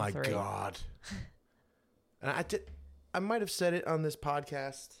Deadpool Oh my 3. God. And I might have said it on this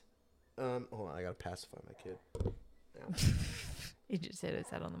podcast. Hold on, I gotta pacify my kid. He just hit his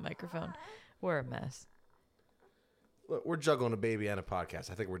head on the microphone. We're a mess. Look, we're juggling a baby and a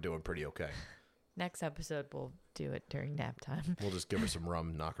podcast. I think we're doing pretty okay. Next episode, we'll do it during nap time. We'll just give her some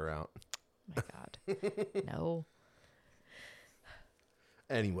rum, knock her out. My God. No.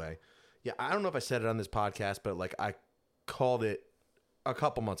 Anyway, yeah, I don't know if I said it on this podcast, but like I called it a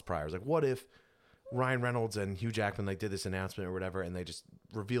couple months prior. I was like, what if Ryan Reynolds and Hugh Jackman like did this announcement or whatever, and they just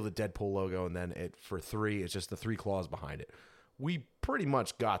reveal the Deadpool logo, and then for 3, it's just the 3 claws behind it. We pretty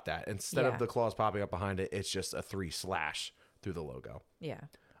much got that. Instead of the claws popping up behind it, it's just a 3 slash through the logo. Yeah.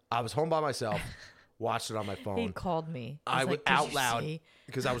 I was home by myself, watched it on my phone. He called me. I was like, out loud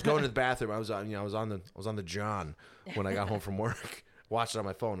because I was going to the bathroom. I was on the John when I got home from work. Watched it on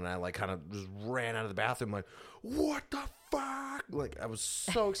my phone, and I like kind of just ran out of the bathroom like, what the fuck? Like I was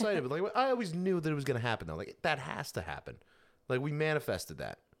so excited, but like I always knew that it was gonna happen though. Like that has to happen. Like we manifested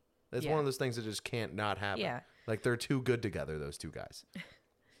that. It's one of those things that just can't not happen. Yeah. Like they're too good together, those two guys.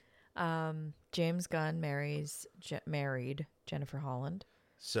 James Gunn married Jennifer Holland.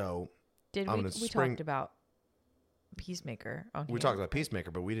 So we talked about Peacemaker on here. We talked about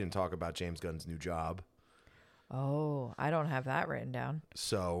Peacemaker, but we didn't talk about James Gunn's new job. Oh, I don't have that written down.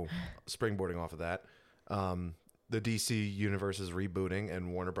 So springboarding off of that, the DC universe is rebooting,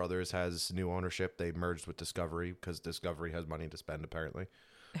 and Warner Brothers has new ownership. They merged with Discovery because Discovery has money to spend, apparently.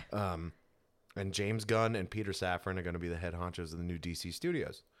 And James Gunn and Peter Safran are going to be the head honchos of the new DC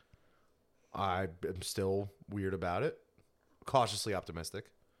studios. I am still weird about it, cautiously optimistic.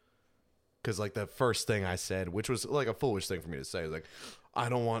 Because like the first thing I said, which was like a foolish thing for me to say, was like, I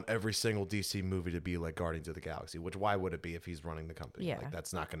don't want every single DC movie to be like Guardians of the Galaxy. Which why would it be if he's running the company? Yeah. Like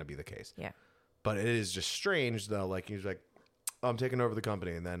that's not going to be the case. Yeah. But it is just strange though. Like he's like, I'm taking over the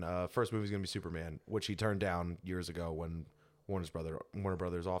company, and then first movie's going to be Superman, which he turned down years ago when Warner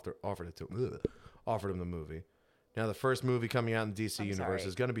Brothers offered him the movie. Now the first movie coming out in the DC universe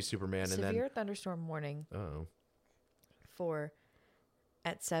is going to be Superman, Severe and then thunderstorm warning. Oh.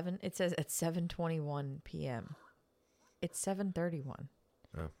 At 7, it says at 7:21 p.m. It's 7:31.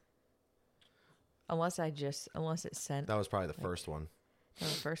 Oh. Unless it sent. That was probably the first one. No,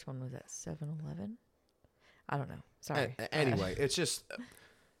 the first one was at 7:11. I don't know. Sorry. Anyway, it's just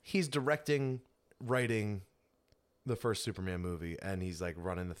he's directing, writing the first Superman movie, and he's like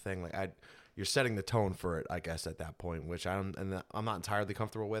running the thing. Like you're setting the tone for it, I guess, at that point, which I'm not entirely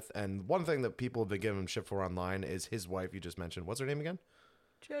comfortable with. And one thing that people have been giving him shit for online is his wife. You just mentioned, what's her name again?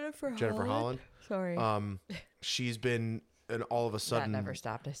 Jennifer Holland. Sorry. She's been an all of a sudden that never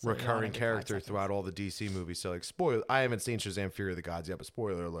stopped us. recurring character throughout all the DC movies. So like spoiler, I haven't seen Shazam: Fury of the Gods yet, but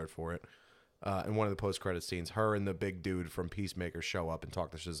spoiler alert for it. In one of the post-credit scenes, her and the big dude from Peacemaker show up and talk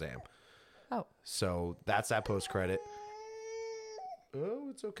to Shazam. Oh. So that's that post-credit. Oh,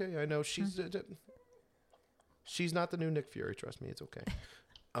 it's okay. I know she's not the new Nick Fury. Trust me, it's okay.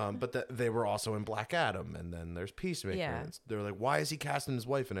 But they were also in Black Adam, and then there's Peacemaker. Yeah. They're like, why is he casting his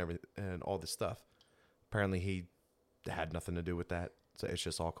wife and everything and all this stuff? Apparently, he had nothing to do with that. So it's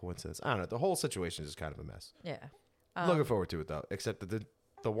just all coincidence. I don't know. The whole situation is just kind of a mess. Yeah. Looking forward to it though, except that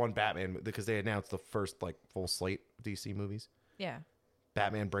the one Batman, because they announced the first like full slate DC movies. Yeah.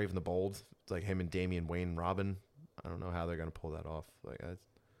 Batman: Brave and the Bold. It's like him and Damian Wayne and Robin. I don't know how they're gonna pull that off. Like, I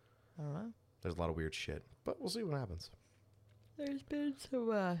don't know. There's a lot of weird shit, but we'll see what happens. There's been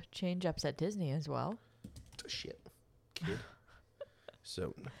some change-ups at Disney as well. Shit, kid.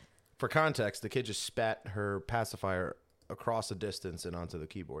 So, for context, the kid just spat her pacifier across a distance and onto the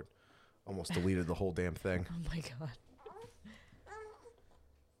keyboard. Almost deleted the whole damn thing. Oh my God.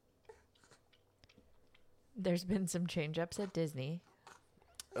 There's been some change-ups at Disney.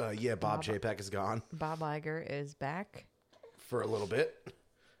 Yeah, Bob Chapek is gone. Bob Iger is back. For a little bit.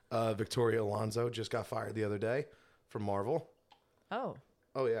 Victoria Alonso just got fired the other day from Marvel. Oh.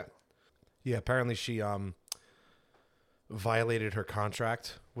 Oh, yeah. Yeah, apparently she violated her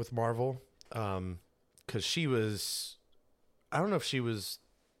contract with Marvel because she was... I don't know if she was...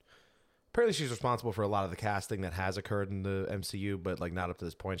 Apparently she's responsible for a lot of the casting that has occurred in the MCU, but like not up to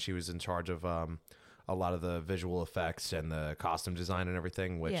this point. She was in charge of a lot of the visual effects and the costume design and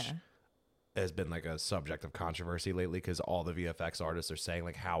everything, which has been like a subject of controversy lately because all the VFX artists are saying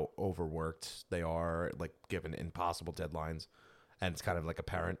like how overworked they are, like given impossible deadlines. And it's kind of like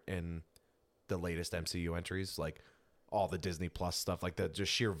apparent in the latest MCU entries, like all the Disney Plus stuff, like the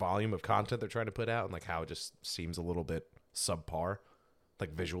just sheer volume of content they're trying to put out and like how it just seems a little bit subpar,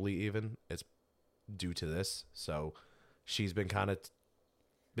 like visually even. It's due to this. So she's been kind of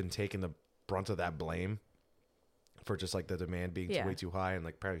been taking the brunt of that blame for just like the demand being Yeah. way too high, and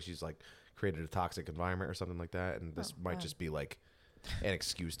like apparently she's like created a toxic environment or something like that, and this might God. just be like an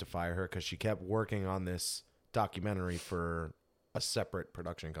excuse to fire her because she kept working on this documentary for a separate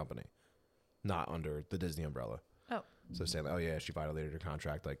production company, not under the Disney umbrella. Oh, So saying, oh yeah, she violated her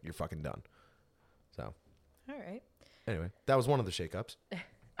contract, like you're fucking done. So all right. anyway, that was one of the shakeups.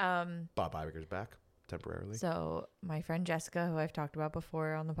 Um, Bob Iger's back temporarily. so my friend Jessica, who I've talked about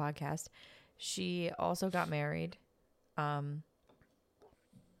before on the podcast, she also got married,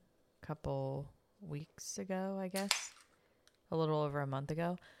 couple weeks ago, I guess, a little over a month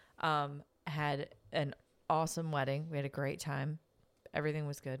ago. Had an awesome wedding. We had a great time. Everything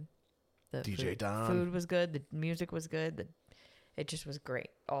was good. The DJ Don. food was good. The music was good. It just was great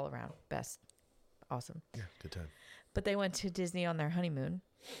all around. Best. Awesome. Yeah, good time. But they went to Disney on their honeymoon.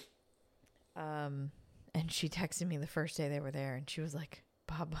 And she texted me the first day they were there, and she was like,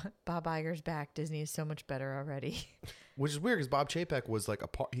 Bob Iger's back. Disney is so much better already. Which is weird because Bob Chapek was like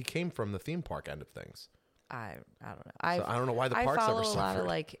he came from the theme park end of things. I don't know. So I don't know why the I parks follow ever a suffered. lot of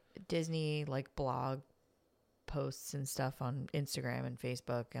like Disney like blog posts and stuff on Instagram and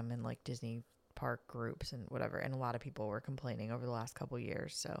Facebook. I'm in like Disney park groups and whatever, and a lot of people were complaining over the last couple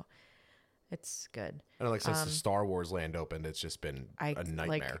years. So it's good. I know, like since the Star Wars land opened, it's just been a nightmare.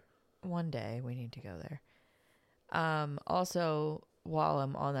 Like, one day we need to go there. Also, while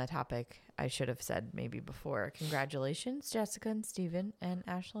I'm on that topic, I should have said maybe before, congratulations, Jessica and Steven and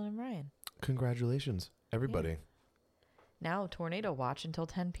Ashlyn and Ryan. Congratulations, everybody. Yeah. Now tornado watch until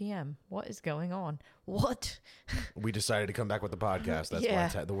 10 p.m. What is going on? What? We decided to come back with the podcast. That's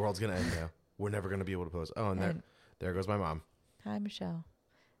Yeah. why the world's going to end now. We're never going to be able to post. Oh, and there goes my mom. Hi, Michelle.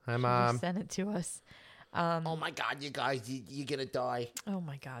 Hi, She Mom. just sent it to us. Oh, my God, you guys, you're going to die. Oh,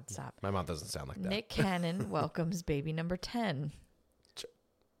 my God, stop. My mom doesn't sound like that. Nick Cannon welcomes baby number 10.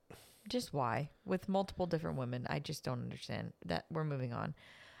 Just why? With multiple different women. I just don't understand that. We're moving on.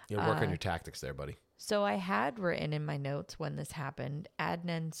 You work on your tactics there, buddy. So I had written in my notes when this happened,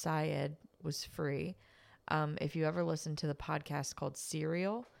 Adnan Syed was free. If you ever listen to the podcast called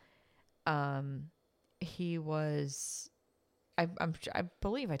Serial, he was, I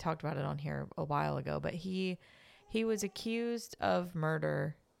believe I talked about it on here a while ago, but he was accused of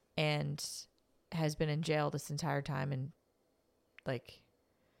murder and has been in jail this entire time. And like,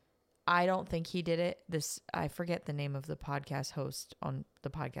 I don't think he did it. I forget the name of the podcast host on the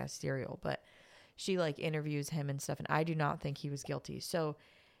podcast Serial, but she like interviews him and stuff. And I do not think he was guilty. So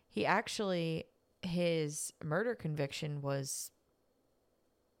he actually, his murder conviction was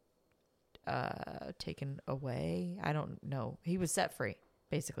taken away. I don't know. He was set free,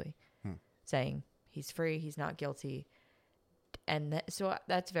 basically, saying he's free. He's not guilty. And so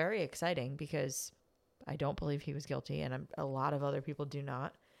that's very exciting because I don't believe he was guilty. And a lot of other people do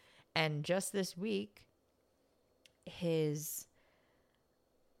not. And just this week, his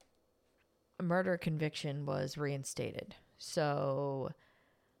murder conviction was reinstated. So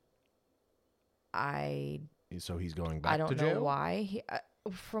he's going back to jail? I don't know why.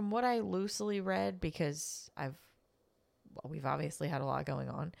 From what I loosely read, because we've obviously had a lot going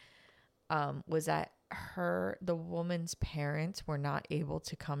on, was that the woman's parents were not able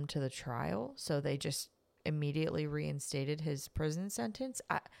to come to the trial, so they just immediately reinstated his prison sentence.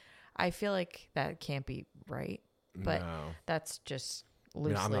 I feel like that can't be right, but that's just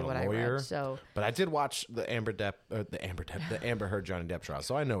loosely what I read. So, but I did watch the Amber Heard Johnny Depp trial,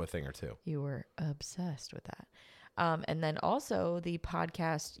 so I know a thing or two. You were obsessed with that. And then also the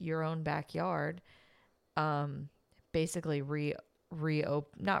podcast Your Own Backyard, basically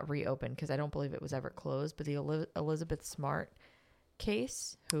not reopened because I don't believe it was ever closed, but the Elizabeth Smart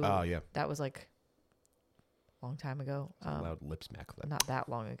case. That was like a long time ago. Loud lip smack. Not that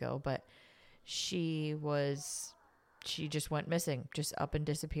long ago, but she just went missing, just up and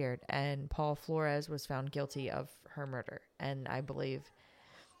disappeared. And Paul Flores was found guilty of her murder. And I believe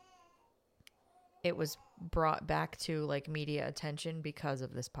it was brought back to like media attention because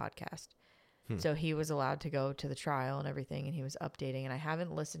of this podcast. So he was allowed to go to the trial and everything, and he was updating. And I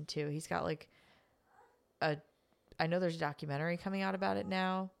haven't listened to, he's got like I know there's a documentary coming out about it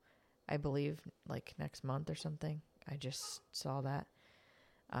now, I believe like next month or something. I just saw that.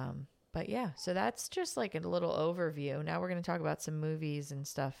 But yeah, so that's just like a little overview. Now we're going to talk about some movies and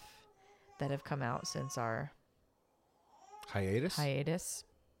stuff that have come out since our hiatus.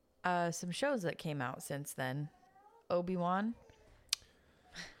 Some shows that came out since then. Obi-Wan.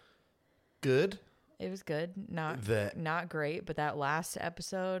 Good. It was good. Not great, but that last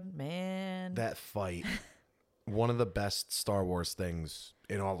episode, man. That fight. One of the best Star Wars things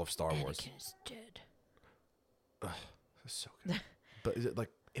in all of Star Wars. Anakin is dead. That's so good. But is it like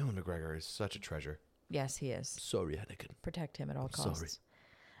Ewan McGregor is such a treasure. Yes, he is. Sorry, Anakin. Protect him at all Sorry. costs.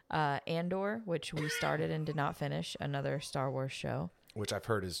 Andor, which we started and did not finish, another Star Wars show. Which I've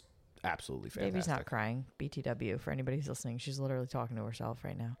heard is absolutely fantastic. Baby's not crying. BTW for anybody who's listening. She's literally talking to herself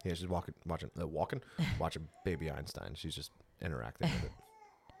right now. Yeah, she's watching Baby Einstein. She's just interacting with it.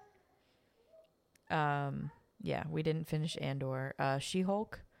 Yeah, we didn't finish Andor.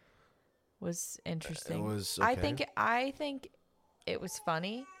 She-Hulk was interesting. It was okay. I think it was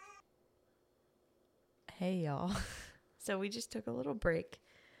funny. Hey y'all. So we just took a little break.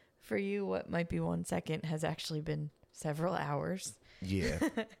 For you, what might be 1 second has actually been several hours. Yeah.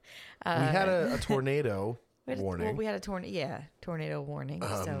 We had a tornado warning. Well, we had a tornado warning.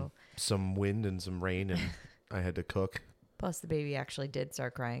 So some wind and some rain, and I had to cook. plus the baby actually did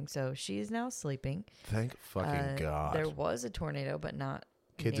start crying, so she is now sleeping. Thank fucking God. There was a tornado, but not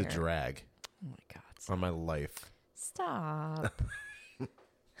Kid's near. a drag. Oh my God. Stop. On my life. Stop.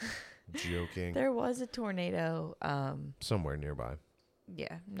 Joking. There was a tornado. Somewhere nearby.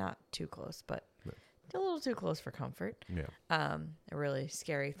 Yeah, not too close, but a little too close for comfort. Yeah. A really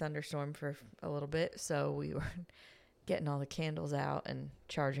scary thunderstorm for a little bit, so we were getting all the candles out and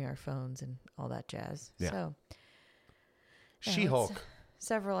charging our phones and all that jazz. Yeah. So She-Hulk.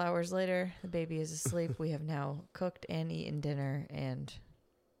 Several hours later, the baby is asleep. We have now cooked and eaten dinner, and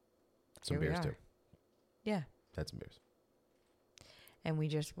Some here we beers are. too. Yeah. Had some beers. And we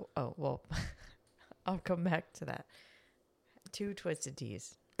just, oh, well, I'll come back to that. 2 twisted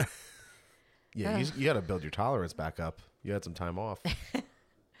teas. Yeah, you got to build your tolerance back up. You had some time off.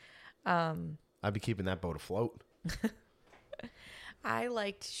 I'd be keeping that boat afloat. I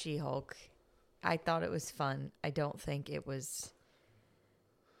liked She-Hulk. I thought it was fun. I don't think it was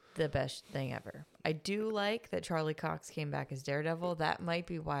the best thing ever. I do like that Charlie Cox came back as Daredevil. That might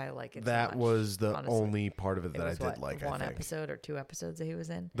be why I like it That so much, was the honestly. only part of it that I was did like, I one think. episode or 2 episodes that he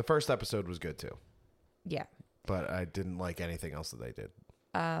was in. The first episode was good too. Yeah. But I didn't like anything else that they did.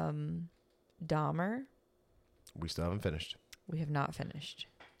 Dahmer, We still haven't finished. we have not finished.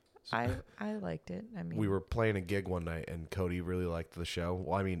 I liked it. I mean, We were playing a gig one night, and Cody really liked the show.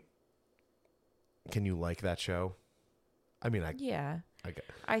 Well, I mean, can you like that show? I mean, yeah. get.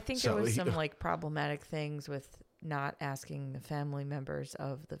 I think So, there was some like problematic things with not asking the family members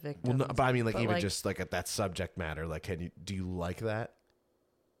of the victims. Well, no, but I mean, like, But, even like- just like at that subject matter, like, do you like that?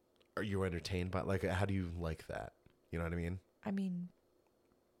 Are you entertained by, like, how do you like that? You know what I mean? I mean,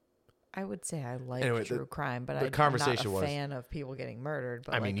 I would say I like Anyway, true crime, but the I'm conversation not a was- fan of people getting murdered.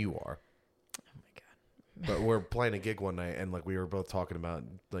 But I mean, you are. oh my God. But we're playing a gig one night, and like we were both talking about,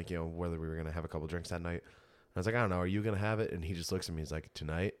 like, you know, whether we were gonna have a couple drinks that night. And I was like, I don't know, are you gonna have it? And he just looks at me. He's like,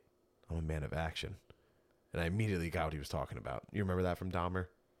 tonight, I'm a man of action. And I immediately got what he was talking about. You remember that from Dahmer?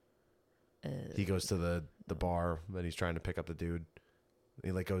 He goes to the bar, and he's trying to pick up the dude. And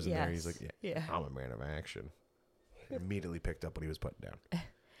he like goes in there. And he's like, yeah. I'm a man of action. He immediately picked up what he was putting down.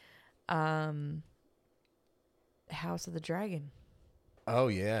 House of the Dragon. Oh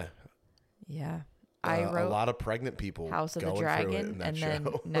yeah, Yeah. I wrote a lot of pregnant people. House of the going through it Dragon, in that and show. then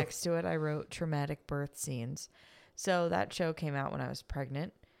next to it, I wrote traumatic birth scenes. So that show came out when I was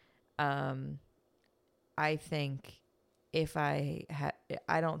pregnant. I think if I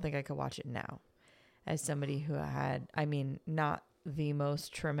don't think I could watch it now. As somebody who had, I mean, not the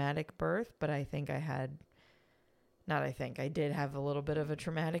most traumatic birth, but I think I had. I did have a little bit of a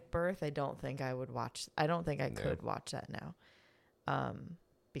traumatic birth. I don't think I would watch. I don't think I could watch that now,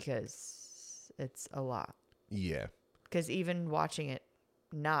 because it's a lot. Yeah. Because even watching it,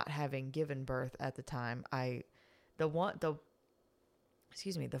 not having given birth at the time, the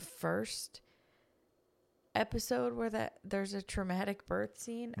first episode where there's a traumatic birth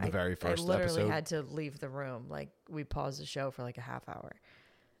scene. The very first I literally episode? had to leave the room. Like, we paused the show for like a half hour.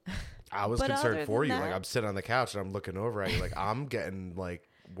 I was But concerned other for than you. Like, that- I'm sitting on the couch and I'm looking over at you. Like, I'm getting like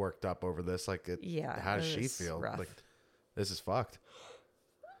worked up over this. Like, how does it she was feel? rough. Like, this is fucked.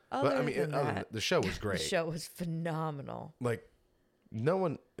 Other But I mean, than that, the show was great. the show was phenomenal. Like, no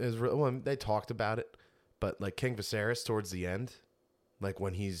one is really. Well, they talked about it, but like King Viserys towards the end, like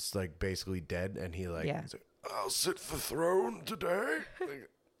when he's like basically dead, and he's like, I'll sit the throne today. Like,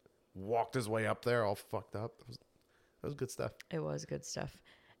 walked his way up there, all fucked up. That was good stuff. It was good stuff.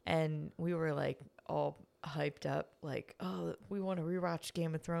 And we were like all hyped up, like, oh, we want to rewatch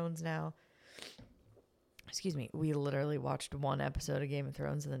Game of Thrones now. Excuse me. We literally watched 1 episode of Game of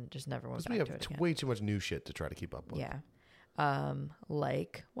Thrones and then just never went back We to have it again. way too much new shit to try to keep up with. Yeah.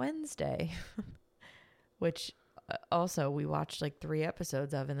 Like Wednesday, which also we watched like 3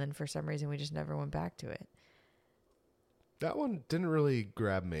 episodes of, and then for some reason we just never went back to it. That one didn't really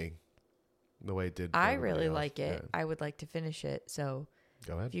grab me the way it did. for I everybody really else. like it. Yeah. I would like to finish it. So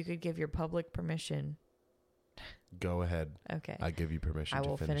Go ahead. If you could give your public permission. Go ahead. Okay. I give you permission I to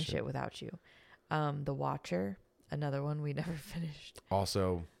will finish finish it without you. The Watcher, another one we never finished.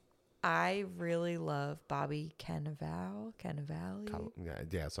 Also, I really love Bobby Cannavale.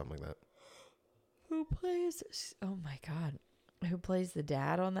 yeah, something like that. Who plays? Oh my God, who plays the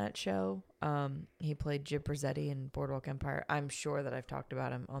dad on that show? He played Jim Brazetti in Boardwalk Empire. I'm sure that I've talked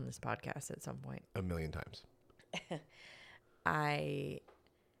about him on this podcast at some point. 1,000,000 times.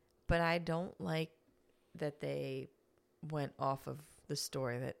 But I don't like that they went off of the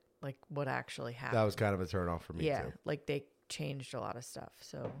story that like what actually happened. That was kind of a turn off for me too. Like they changed a lot of stuff.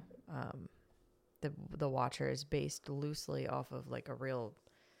 So, the Watcher is based loosely off of like a real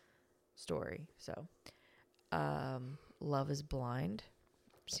story. So, Love is Blind,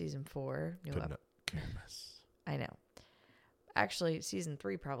 season 4. Could not care less. I know. Actually, season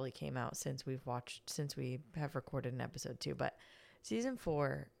 3 probably came out since we have recorded an episode 2. But season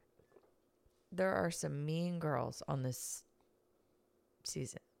 4, there are some mean girls on this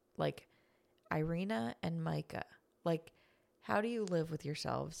season. Like Irina and Micah. Like, how do you live with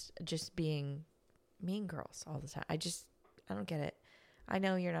yourselves just being mean girls all the time? I don't get it. I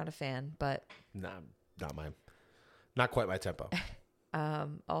know you're not a fan, but Not quite my tempo.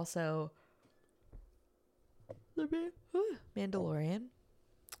 Also, Mandalorian.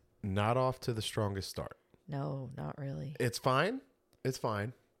 Not off to the strongest start. No, not really. It's fine.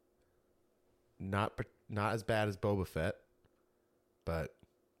 Not as bad as Boba Fett, but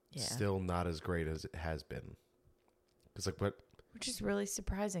still not as great as it has been. Because which is really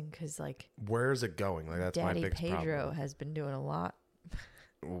surprising because like where is it going? Like that's Daddy my biggest Pedro problem. has been doing a lot.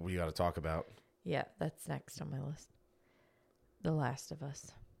 We got to talk about. Yeah, that's next on my list. The Last of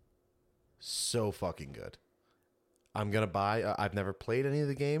Us. So fucking good. I'm gonna buy. I've never played any of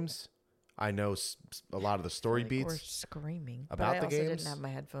the games. I know a lot of the story beats. We're screaming about the but I also games. didn't have my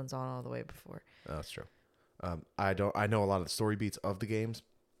headphones on all the way before. Oh, that's true. I know a lot of the story beats of the games.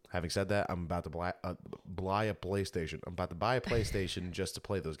 Having said that, I'm about to buy a PlayStation. I'm about to buy a PlayStation just to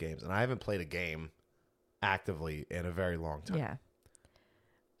play those games, and I haven't played a game actively in a very long time.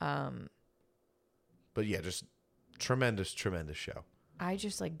 Yeah. But yeah, just tremendous show. I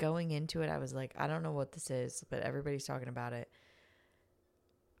just like going into it. I was like, I don't know what this is, but everybody's talking about it.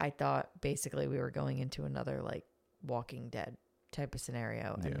 I thought basically we were going into another like Walking Dead type of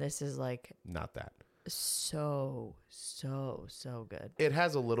scenario, and this is like not that. So good. It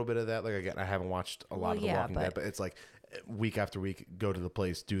has a little bit of that. Like again, I haven't watched a lot of The Walking Dead, but it's like week after week, go to the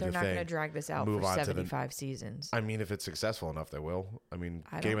place, do the thing. They're not going to drag this out for 75 seasons. I mean, if it's successful enough, they will. I mean,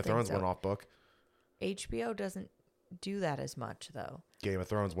 I Game of Thrones went off book. HBO doesn't do that as much, though. Game of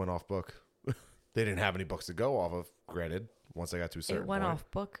Thrones went off book. They didn't have any books to go off of, granted, once they got to a certain point. It went off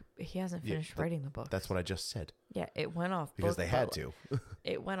book. He hasn't finished writing the book. That's what I just said. Yeah, it went off book. Because they had to.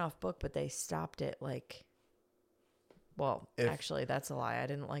 It went off book, but they stopped it like... Well, actually, that's a lie. I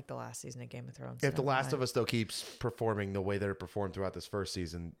didn't like the last season of Game of Thrones. If The Last of Us, though, keeps performing the way that it performed throughout this first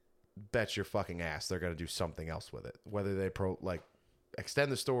season, bet your fucking ass they're going to do something else with it. Whether they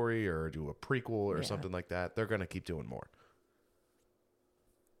extend the story or do a prequel or something like that, they're going to keep doing more.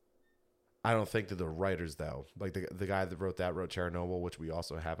 I don't think that the writers, though, like the guy that wrote Chernobyl, which we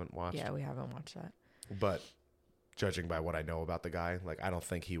also haven't watched. Yeah, we haven't watched that. But judging by what I know about the guy, like I don't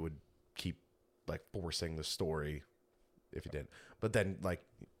think he would keep like forcing the story if he did. But then like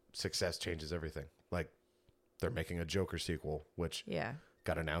success changes everything. Like they're making a Joker sequel, which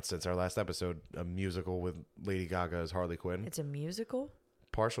got announced since our last episode, a musical with Lady Gaga as Harley Quinn. It's a musical?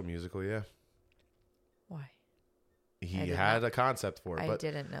 Partial musical, yeah. Why? He had a concept for it, but I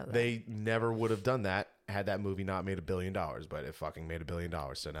didn't know that. They never would have done that had that movie not made $1 billion, but it fucking made $1 billion.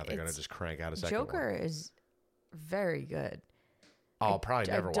 So now they're going to just crank out a second Joker one. is very good. I'll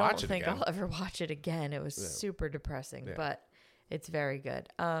probably never watch it again. I don't think I'll ever watch it again. It was super depressing, but it's very good.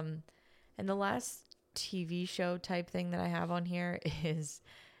 And the last TV show type thing that I have on here is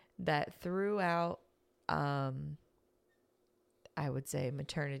that throughout, I would say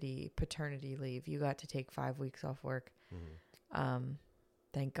paternity leave, you got to take 5 weeks off work. Mm-hmm.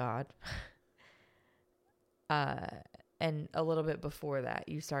 Thank God. And a little bit before that,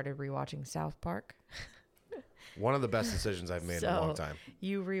 you started rewatching South Park. One of the best decisions I've made in a long time.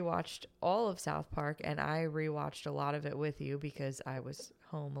 You rewatched all of South Park, and I rewatched a lot of it with you because I was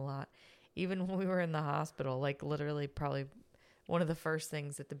home a lot. Even when we were in the hospital, like literally probably one of the first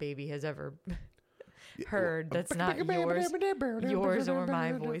things that the baby has ever heard that's not yours or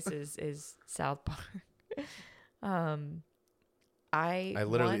my voices is South Park. I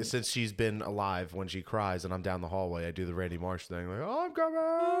literally, since she's been alive, when she cries and I'm down the hallway, I do the Randy Marsh thing, like, oh,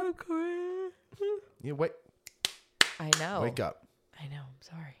 I'm coming. You wait. I know. Wake up. I know. I'm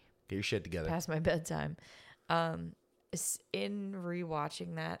sorry. Get your shit together. Past my bedtime. In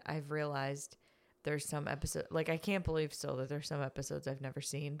rewatching that, I've realized there's some episode, like I can't believe still that there's some episodes I've never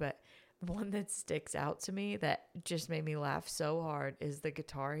seen, but one that sticks out to me that just made me laugh so hard is the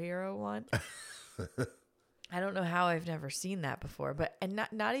Guitar Hero one. I don't know how I've never seen that before, but and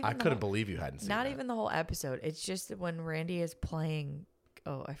not even I couldn't believe you hadn't seen not that. even the whole episode. It's just that when Randy is playing.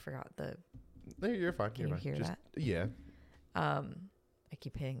 Oh, I forgot the. No, you're fine. Can You're you fine. hear Just, that? Yeah. I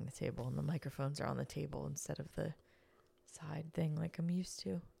keep hitting the table, and the microphones are on the table instead of the side thing like I'm used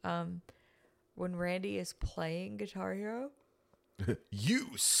to. When Randy is playing Guitar Hero, You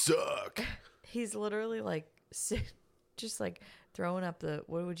suck. he's literally like just like throwing up the,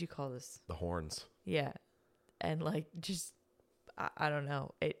 what would you call this? The horns. Yeah. And like just I don't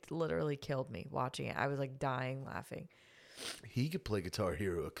know. It literally killed me watching it. I was like dying laughing. He could play Guitar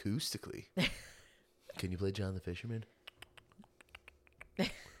Hero acoustically. Can you play John the Fisherman?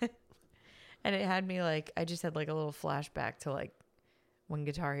 And it had me like, I just had like a little flashback to like when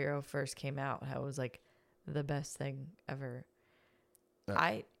Guitar Hero first came out. How it was like the best thing ever.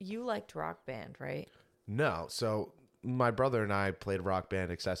 You liked Rock Band, right? No. So my brother and I played Rock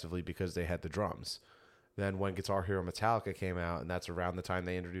Band excessively because they had the drums. Then when Guitar Hero Metallica came out, and that's around the time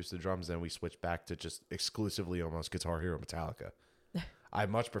they introduced the drums, then we switched back to just exclusively almost Guitar Hero Metallica. I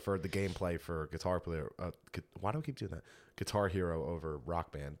much preferred the gameplay for Guitar Player. Why do I keep doing that? Guitar Hero over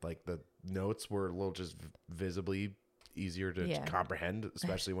Rock Band. Like the notes were a little just visibly easier to comprehend,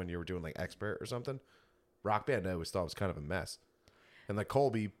 especially when you were doing like expert or something. Rock Band I always thought was kind of a mess. And like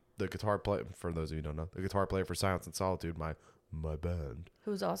Colby, the guitar player, for those of you who don't know, the guitar player for Silence and Solitude, my band.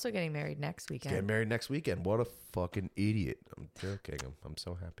 Who's also getting married next weekend. Getting married next weekend. What a fucking idiot. I'm joking. I'm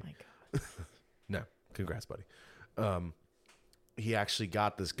so happy. My God. No, congrats, buddy. He actually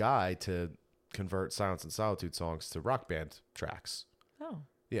got this guy to convert Silence and Solitude songs to Rock Band tracks. Oh.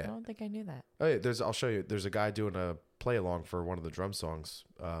 Yeah. I don't think I knew that. Oh yeah, I'll show you. There's a guy doing a play along for one of the drum songs,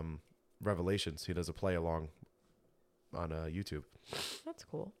 Revelations. He does a play along on YouTube. That's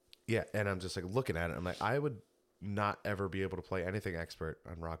cool. Yeah, and I'm just like looking at it. I'm like, I would not ever be able to play anything expert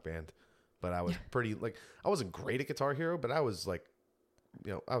on Rock Band, but I was pretty like, I wasn't great at Guitar Hero, but I was like,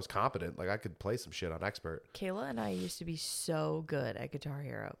 you know, I was competent. Like I could play some shit on expert. Kayla and I used to be so good at Guitar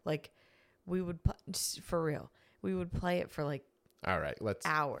Hero. Like we would, for real, we would play it for like All right, let's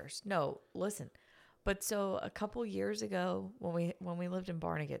hours. No, listen. But so a couple years ago when we lived in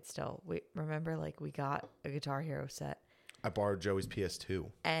Barnegat still, we remember like we got a Guitar Hero set. I borrowed Joey's PS2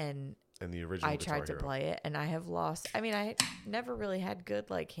 and the original I Guitar tried to Hero. play it and I have lost. I mean, I never really had good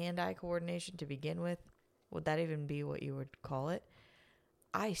like hand-eye coordination to begin with. Would that even be what you would call it?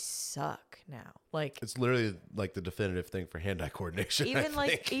 I suck now. Like It's literally like the definitive thing for hand-eye coordination. even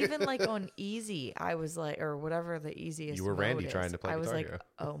like on easy, I was like, or whatever the easiest. You were mode Randy is, trying to play I was Guitar like, Hero.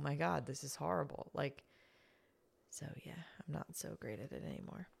 oh my God, this is horrible. Like, so yeah, I'm not so great at it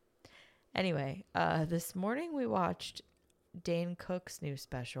anymore. Anyway, this morning we watched Dane Cook's new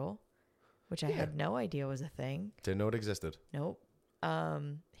special, which I had no idea was a thing. Didn't know it existed. Nope.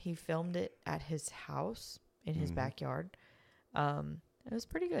 He filmed it at his house in his backyard. It was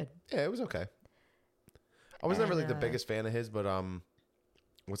pretty good. Yeah, it was okay. I was never like the biggest fan of his, but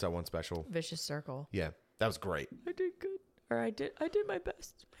what's that one special? Vicious Circle. Yeah, that was great. I did good. Or I did my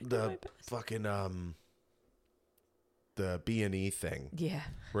best. The fucking the B&E thing. Yeah.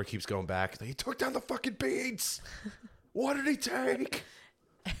 Where it keeps going back. He took down the fucking beads. What did he take?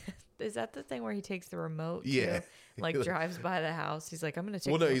 Is that the thing where he takes the remote? Yeah. Too? Like drives by the house. He's like, I'm gonna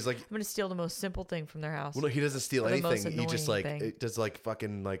take. Well, no, he's like, I'm gonna steal the most simple thing from their house. well, no, he doesn't steal Or the most anything. He just annoying like thing. it does like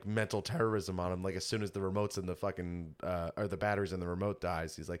fucking like mental terrorism on him. Like as soon as the remotes and the fucking or the batteries in the remote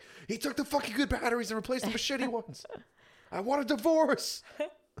dies, he's like, he took the fucking good batteries and replaced them with shitty ones. I want a divorce.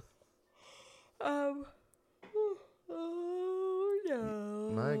 Oh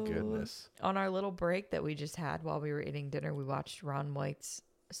no! My goodness. On our little break that we just had while we were eating dinner, we watched Ron White's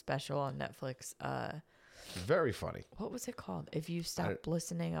special on Netflix. Very funny. What was it called? If you stop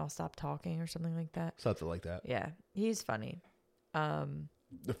listening, I'll stop talking, or something like that. Something like that. Yeah, he's funny.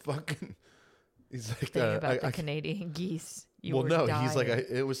 The fucking. He's like Thing about the Canadian geese. You well, were no, dying. he's like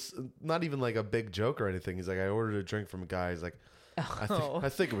it was not even like a big joke or anything. He's like, I ordered a drink from a guy. He's like, I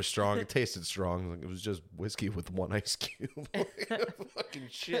think it was strong. It tasted strong. Like, it was just whiskey with one ice cube. Fucking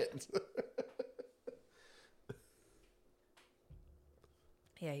shit.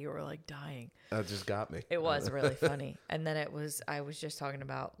 Yeah, you were like dying. That just got me. It was really funny. And then I was just talking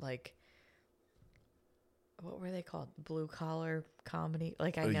about like, what were they called? Blue collar comedy.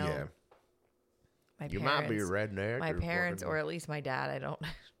 Like I know Yeah. my You parents, might be a redneck. my or parents, fucking- or at least my dad, I don't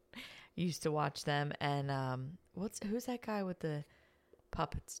used to watch them. And who's that guy with the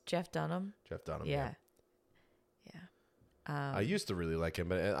Puppets. Jeff Dunham. Jeff Dunham. Yeah. I used to really like him,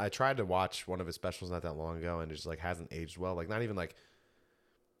 but I tried to watch one of his specials not that long ago, and it just like hasn't aged well. Like not even like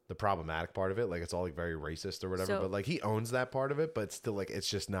the problematic part of it, like it's all like very racist or whatever. So- but like he owns that part of it, but still like it's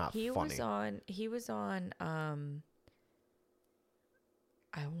just not He funny. was on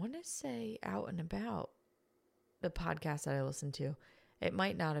I want to say Out and About, the podcast that I listened to. It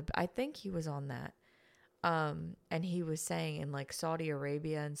might not have, I think he was on that. And he was saying in like Saudi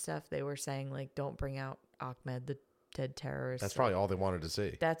Arabia and stuff, they were saying like, don't bring out Ahmed, the dead terrorist. That's probably all they wanted to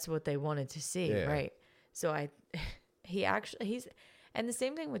see. That's what they wanted to see. Yeah. Right. So he's, and the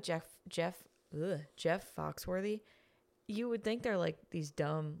same thing with Jeff Foxworthy. You would think they're like these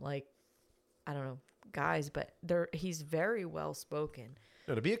dumb, like, I don't know, guys, but he's very well spoken.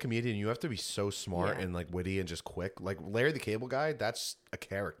 No, to be a comedian, you have to be so smart Yeah. and like witty and just quick. Like Larry the Cable Guy, that's a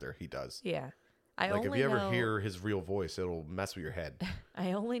character he does. Yeah. Like if you ever hear his real voice, it'll mess with your head.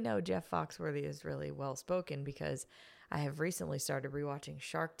 I only know Jeff Foxworthy is really well spoken because I have recently started rewatching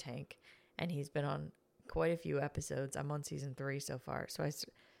Shark Tank, and he's been on quite a few episodes. I'm on season 3 so far. So I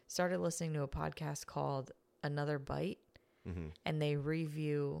started listening to a podcast called Another Bite, and they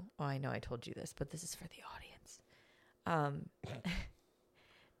review. Oh, I know I told you this, but this is for the audience.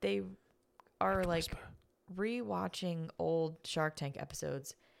 They are like rewatching old Shark Tank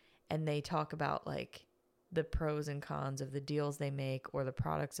episodes, and they talk about like the pros and cons of the deals they make or the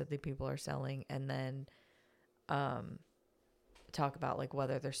products that the people are selling, and then talk about like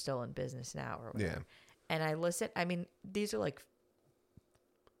whether they're still in business now or whatever. Yeah. And I listen. I mean, these are like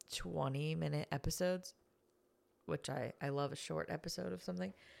 20-minute episodes, which I love a short episode of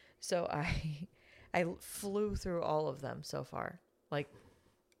something. So I flew through all of them so far, like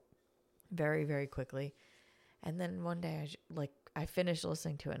very, very quickly. And then one day I finished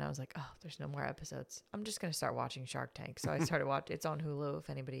listening to it and I was like, oh, there's no more episodes. I'm just going to start watching Shark Tank. So I started watching. It's on Hulu if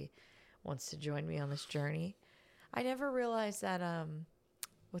anybody wants to join me on this journey. I never realized that,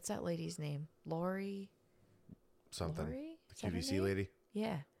 what's that lady's name? Lori? Something. Lori? The QVC lady?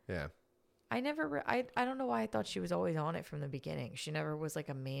 Yeah. Yeah. I never, I don't know why I thought she was always on it from the beginning. She never was like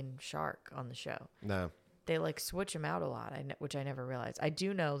a main shark on the show. No. They like switch them out a lot, which I never realized. I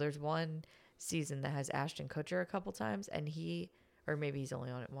do know there's one season that has Ashton Kutcher a couple times, and or maybe he's only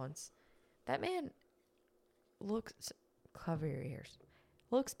on it once. That man looks, cover your ears,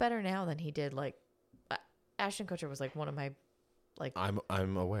 looks better now than he did. Like Ashton Kutcher was like one of my like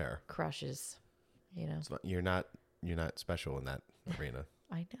I'm aware. crushes, you know. It's not, you're not special in that arena.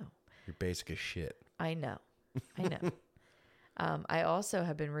 I know. You're basic as shit. I know. I also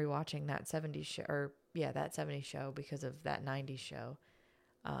have been rewatching that 70s show, that 70s show because of that 90s show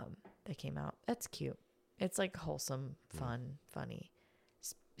that came out. That's cute. It's like wholesome, fun, funny.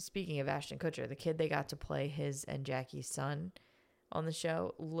 Speaking of Ashton Kutcher, the kid they got to play his and Jackie's son on the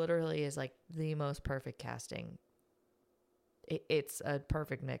show literally is like the most perfect casting. It's a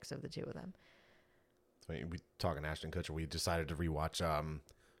perfect mix of the two of them. So we talking Ashton Kutcher. We decided to rewatch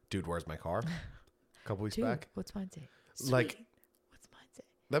Dude, Where's My Car? A couple weeks back. What's mine say? Like, Sweet. What's mine say?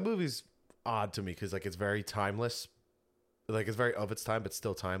 that movie's odd to me because like it's very timeless. Like it's very of its time, but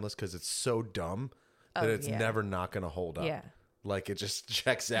still timeless because it's so dumb that it's never not going to hold up. Yeah. Like it just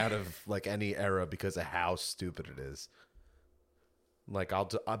checks out of like any era because of how stupid it is. Like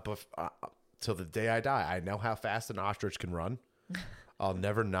till the day I die, I know how fast an ostrich can run. I'll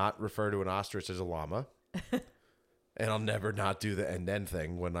never not refer to an ostrich as a llama. And I'll never not do the and then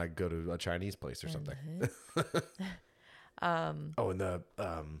thing when I go to a Chinese place or something. And the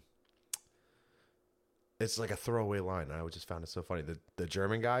it's like a throwaway line. I just found it so funny. The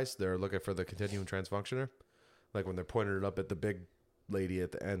German guys, they're looking for the continuum transfunctioner. Like when they're pointing it up at the big lady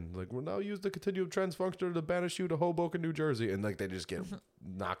at the end, like we'll now use the continuum transfunctioner to banish you to Hoboken, New Jersey, and like they just get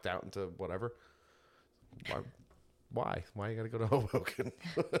knocked out into whatever. Why you gotta go to Hoboken?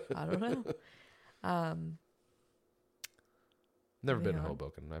 I don't know. Never been to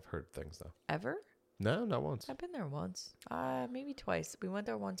Hoboken. I've heard things though. Ever? No, not once. I've been there once. Maybe twice. We went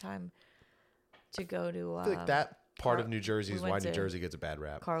there one time to go to I feel like that part of New Jersey is we why went New to Jersey gets a bad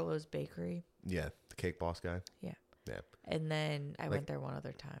rap. Carlo's Bakery. Yeah, the cake boss guy. Yeah. Yeah. And then I went there one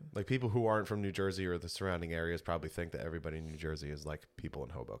other time. Like people who aren't from New Jersey or the surrounding areas probably think that everybody in New Jersey is like people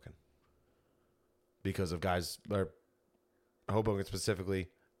in Hoboken. Because of guys, or Hoboken specifically,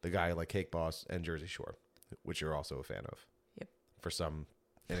 the guy like Cake Boss and Jersey Shore, which you're also a fan of. Yep. For some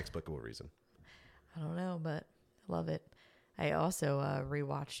inexplicable reason. I don't know, but I love it. I also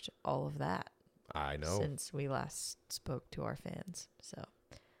rewatched all of that. I know. Since we last spoke to our fans. So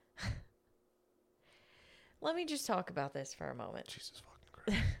let me just talk about this for a moment. Jesus fucking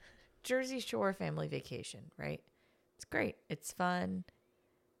Christ. Jersey Shore family vacation, right? It's great. It's fun.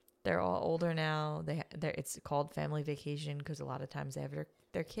 they're all older now. It's called family vacation because a lot of times they have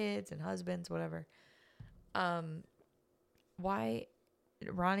their kids and husbands, whatever. Why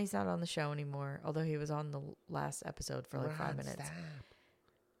Ronnie's not on the show anymore, although he was on the last episode for like 5 minutes. Stop.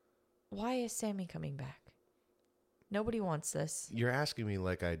 Why is Sammy coming back? Nobody wants this. You're asking me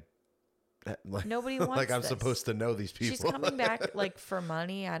like Nobody wants like I'm this. supposed to know these people. She's coming back like for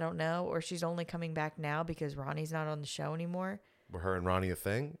money, I don't know, or she's only coming back now because Ronnie's not on the show anymore. Were her and Ronnie a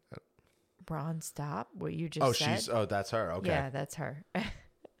thing? Ron, stop what you just said. That's her. Okay. Yeah, that's her.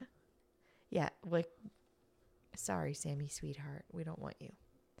 Yeah, like, sorry, Sammy, sweetheart, we don't want you.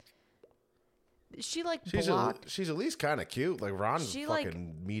 She like blocked. She's at least kind of cute. Like Ron's She,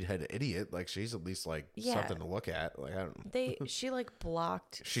 fucking meathead idiot. Like she's at least like something to look at. Like I don't. She like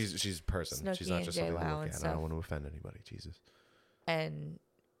blocked. She's a person. Snooki She's not just something to and look at. stuff. I don't want to offend anybody. Jesus. And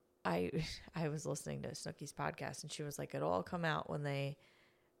I was listening to Snooki's podcast, and she was like, it'll all come out when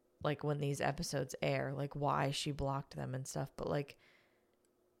when these episodes air, like why she blocked them and stuff. But like,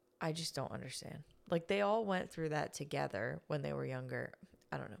 I just don't understand. Like they all went through that together when they were younger.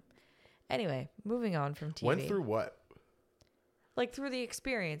 I don't know. Anyway, moving on from TV. Went through what? Like through the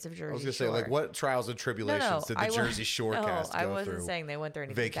experience of Jersey Shore. I was gonna say, like, what trials and tribulations did the Jersey Shore cast go through? I wasn't saying they went through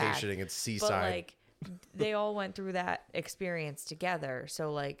anything vacationing bad, at Seaside. but like they all went through that experience together.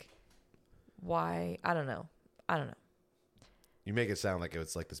 So like, why? I don't know. You make it sound like it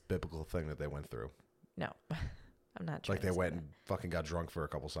was like this biblical thing that they went through. No, I'm not. Trying Like they to say went that. and fucking got drunk for a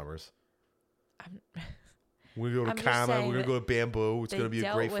couple summers. I'm, We're gonna go I'm to just Kama. saying We're gonna go to Bamboo. It's they gonna be a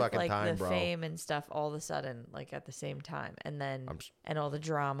dealt great with, fucking like, time, the bro. fame and stuff all of a sudden, like at the same time, and then and all the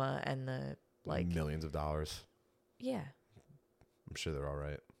drama and the like millions of dollars. Yeah, I'm sure they're all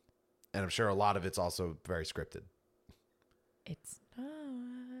right, and I'm sure a lot of it's also very scripted. it's not.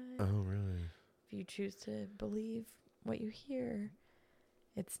 Oh, really? If you choose to believe what you hear,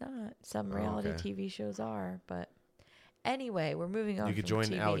 it's not. Some reality TV shows are, but anyway, we're moving on. You could from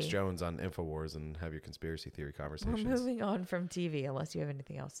join TV. Alex Jones on Infowars and have your conspiracy theory conversations. We're moving on from TV, unless you have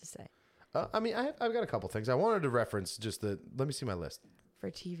anything else to say I mean, I've got a couple things I wanted to reference. Just the let me see my list.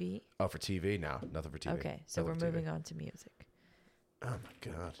 for TV. Oh, for TV? No, nothing for TV. Okay, so Nothing we're for TV. moving on to music. Oh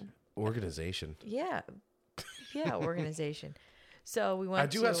my god, organization. Yeah, organization. So we went. I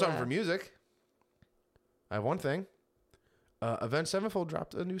do have something for music. I have one thing. Avenged Sevenfold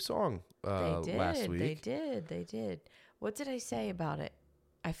dropped a new song last week. They did. What did I say about it?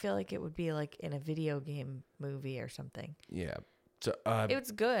 I feel like it would be like in a video game movie or something. Yeah. So It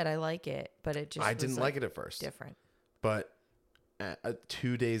was good. I like it, but it just I didn't like it at first. Different. But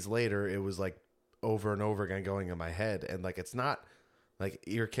 2 days later, it was like over and over again going in my head, and like it's not like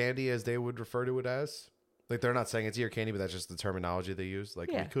ear candy as they would refer to it as. Like they're not saying it's ear candy, but that's just the terminology they use.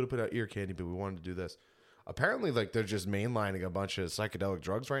 Like we could have put out ear candy, but we wanted to do this. Apparently, like they're just mainlining a bunch of psychedelic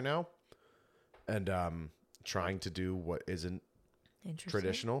drugs right now, and trying to do what isn't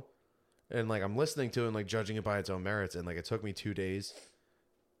traditional. And like I'm listening to it and like judging it by its own merits, and like it took me 2 days,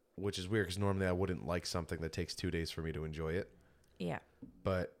 which is weird because normally I wouldn't like something that takes 2 days for me to enjoy it. Yeah.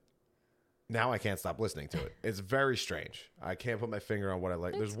 But now I can't stop listening to it. It's very strange. I can't put my finger on what I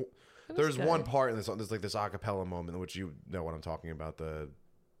like. There's one part in this song. There's like this acapella moment in which you know what I'm talking about. The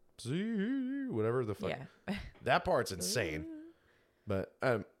whatever the fuck. Yeah. That part's insane. But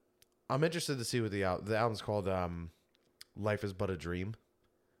I'm interested to see what the album's called. Life is But a Dream,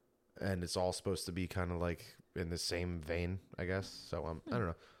 and it's all supposed to be kind of like in the same vein, I guess. So I don't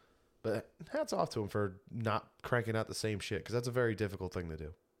know. But hats off to him for not cranking out the same shit, because that's a very difficult thing to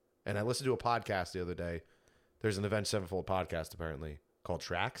do. And I listened to a podcast the other day. There's an Avenged Sevenfold podcast apparently called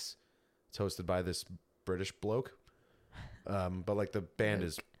Tracks. It's hosted by this British bloke. But like the band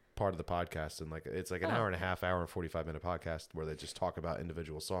is part of the podcast, and like it's like an hour and a half, hour and 45-minute podcast where they just talk about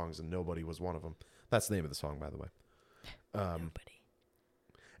individual songs, and Nobody was one of them. That's the name of the song, by the way. Nobody.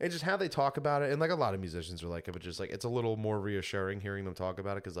 And just how they talk about it, and like a lot of musicians are like it, but just like it's a little more reassuring hearing them talk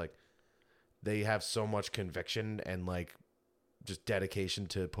about it, because like they have so much conviction and like just dedication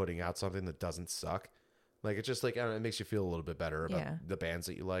to putting out something that doesn't suck. Like it's just like, I don't know, it makes you feel a little bit better about the bands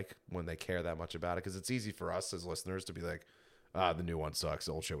that you like when they care that much about it, because it's easy for us as listeners to be like, the new one sucks,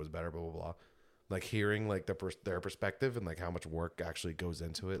 the old shit was better, blah blah blah. Like hearing like their perspective and like how much work actually goes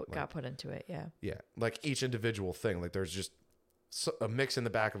into it, Got put into it. yeah, like each individual thing, like there's just a mix in the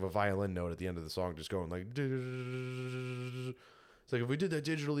back of a violin note at the end of the song just going like, it's like if we did that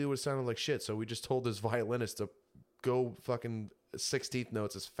digitally it would sound like shit, so we just told this violinist to go fucking 16th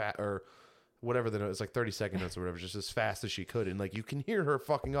notes as fast, or whatever the note, it's like 32nd notes or whatever, just as fast as she could, and like you can hear her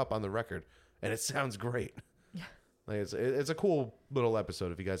fucking up on the record and it sounds great. Yeah. Like it's a cool little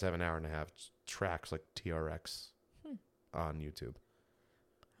episode if you guys have an hour and a half. Tracks like TRX on YouTube.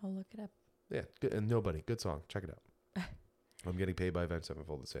 I'll look it up. Yeah, good, and Nobody, good song. Check it out. I'm getting paid by Avenged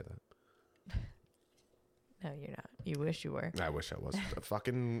Sevenfold to say that. No, you're not. You wish you were. I wish I was.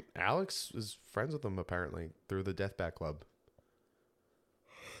 Fucking Alex is friends with them apparently through the Death Bat Club.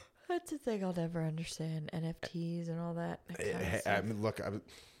 That's the thing I'll never understand. NFTs and all that. I mean, look,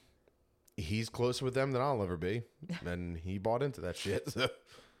 he's closer with them than I'll ever be, and he bought into that shit. So.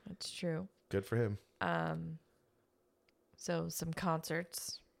 That's true. Good for him. So some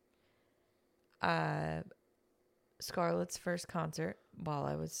concerts. Scarlett's first concert while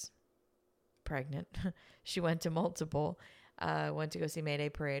I was pregnant. She went to multiple. Went to go see Mayday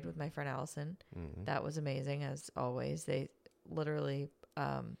Parade with my friend Allison. Mm-hmm. That was amazing as always. They literally,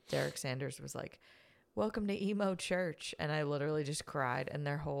 Derek Sanders was like, "Welcome to emo church," and I literally just cried. And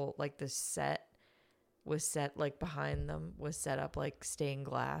their whole the set was set behind them was set up like stained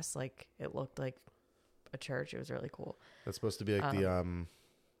glass, like it looked like a church. It was really cool. That's supposed to be like the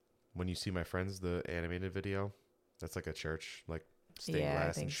When You See My Friends, the animated video. That's like a church, like stained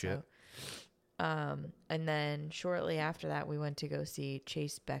glass and shit. So. And then shortly after that, we went to go see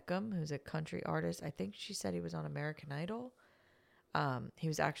Chase Beckham, who's a country artist. I think she said he was on American Idol.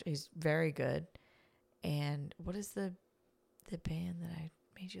 He's very good. And what is the band that I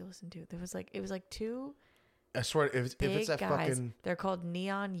made you listen to? It was like two. I swear, if it's that guys, fucking... They're called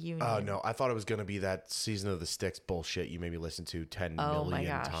Neon Union. Oh, no. I thought it was going to be that Season of the Sticks bullshit you made me listen to 10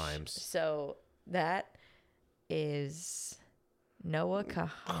 million times. So that is Noah Kahan.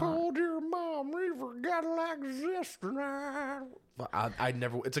 Oh, dear mom, we forgot like this tonight. I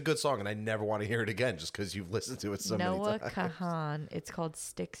never... It's a good song, and I never want to hear it again just because you've listened to it so many times. Noah Kahan. It's called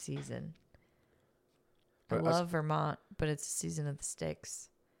Stick Season. I love Vermont, but it's the season of the sticks.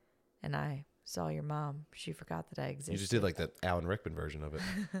 And I saw your mom. She forgot that I existed. You just did like the Alan Rickman version of it.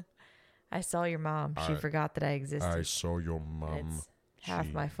 I saw your mom. She forgot that I existed. I saw your mom. It's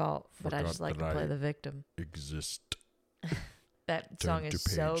half my fault, but I just like to play the victim. Exist. That song is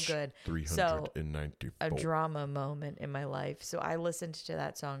so good. So a drama moment in my life. So I listened to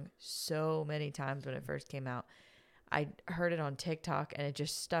that song so many times when it first came out. I heard it on TikTok and it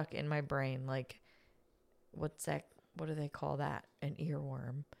just stuck in my brain. Like, what's that? What do they call that? An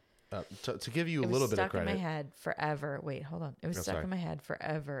earworm. To give you a little bit of credit. It was stuck in my head forever. Wait, hold on. It was stuck in my head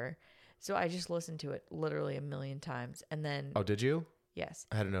forever. So I just listened to it literally a million times. And then... Oh, did you? Yes.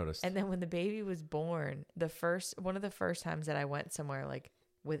 I hadn't noticed. And then when the baby was born, one of the first times that I went somewhere like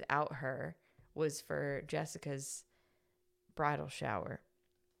without her was for Jessica's bridal shower.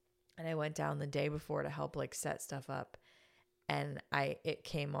 And I went down the day before to help like set stuff up. And it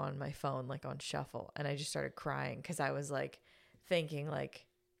came on my phone like on shuffle. And I just started crying because I was like thinking like,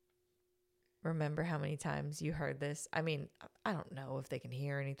 remember how many times you heard this? I mean, I don't know if they can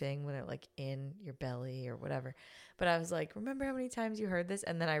hear anything when they're like in your belly or whatever. But I was like, remember how many times you heard this?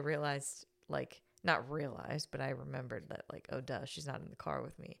 And then I realized, like, not realized, but I remembered that, like, oh, duh, she's not in the car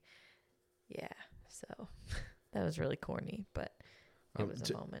with me. Yeah. So that was really corny, but it was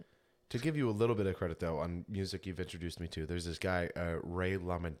a moment. To give you a little bit of credit, though, on music you've introduced me to, there's this guy, Ray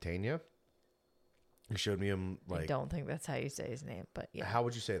LaMontagne. You showed me him, like... I don't think that's how you say his name, but yeah. How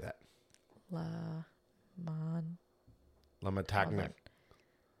would you say that? LaMontagne.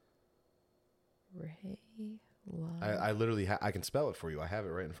 I literally I can spell it for you. I have it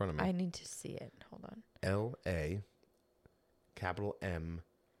right in front of me. I need to see it. Hold on. L-A capital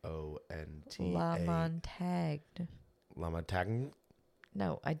M-O-N-T-A. LaMontagne.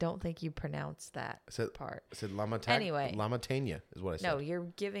 No, I don't think you pronounced that part. I said LaMontagne. Anyway. LaMontagne is what I said. No, you're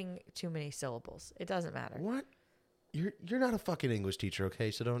giving too many syllables. It doesn't matter. What? You're not a fucking English teacher, okay?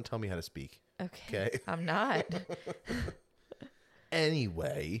 So don't tell me how to speak. Okay. I'm not.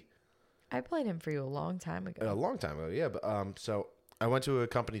 Anyway. I played him for you a long time ago. A long time ago, yeah. But so I went to a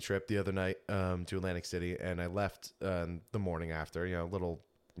company trip the other night to Atlantic City, and I left the morning after, a little,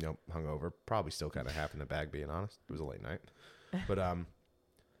 hungover. Probably still kind of half in the bag, being honest. It was a late night. But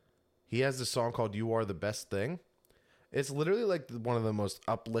he has this song called You Are the Best Thing. It's literally like one of the most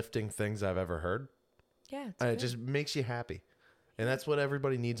uplifting things I've ever heard. Yeah, and it just makes you happy. And that's what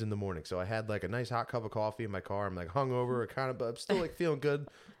everybody needs in the morning. So I had like a nice hot cup of coffee in my car. I'm like hungover, but I'm still like feeling good.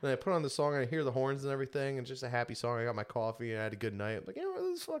 Then I put on the song and I hear the horns and everything. And just a happy song. I got my coffee and I had a good night. I'm like,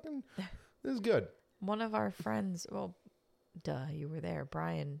 this is good. One of our friends, well, duh, you were there.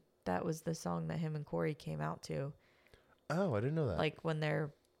 Brian, that was the song that him and Corey came out to. Oh, I didn't know that. Like when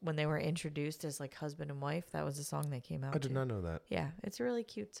they were introduced as like husband and wife, that was the song they came out to. I did not know that. Yeah, it's a really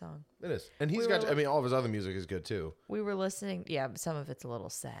cute song. It is. And all of his other music is good too. We were listening. Yeah, but some of it's a little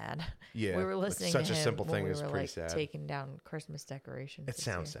sad. Yeah. We were listening such to a him simple thing when is we were pretty like sad. taking down Christmas decorations. It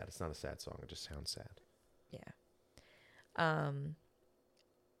sounds sad. It's not a sad song. It just sounds sad. Yeah.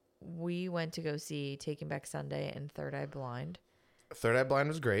 we went to go see Taking Back Sunday and Third Eye Blind. Third Eye Blind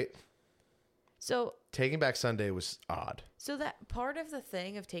was great. So Taking Back Sunday was odd. So that part of the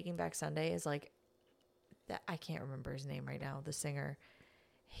thing of Taking Back Sunday is like that. I can't remember his name right now. The singer,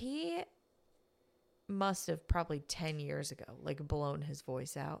 he must have probably 10 years ago, like blown his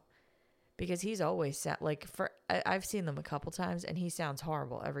voice out because he's always like I've seen them a couple times and he sounds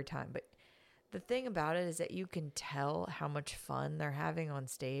horrible every time. But the thing about it is that you can tell how much fun they're having on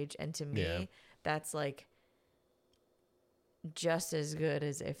stage. And to me, that's like just as good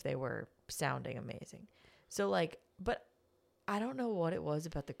as if they were sounding amazing. So like, but I don't know what it was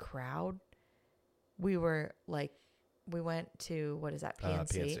about the crowd. We went to, what is that?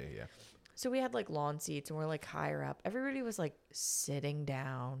 PNC. PNC, yeah. So we had like lawn seats and we're like higher up. Everybody was like sitting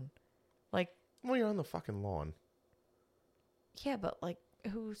down. Like, well, you're on the fucking lawn. Yeah, but like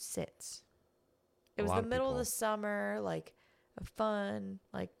who sits? It was the middle of the summer, like fun.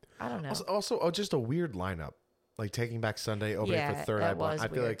 Like, I don't know. Also, just a weird lineup. Like Taking Back Sunday opening for Third Eye Blind. I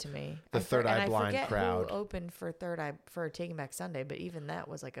feel like to me. The Third Eye Blind crowd who opened for Taking Back Sunday, but even that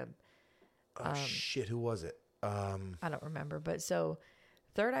was like a. Shit! Who was it? I don't remember, but so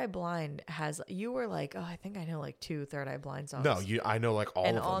Third Eye Blind has. You were like, oh, I think I know like 2 Third Eye Blind songs. No, I know like all of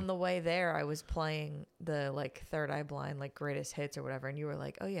them. And on the way there, I was playing the like Third Eye Blind like greatest hits or whatever, and you were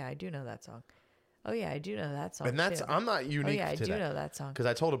like, oh yeah, I do know that song. Oh yeah, I do know that song. And that's too. I'm not unique. Oh yeah, I to do that. know that song. Because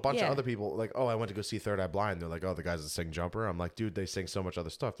I told a bunch of other people like, oh, I went to go see Third Eye Blind. They're like, oh, the guys that sing Jumper. I'm like, dude, they sing so much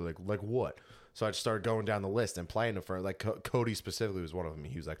other stuff. They're like what? So I just started going down the list and playing them for like Cody specifically was one of them.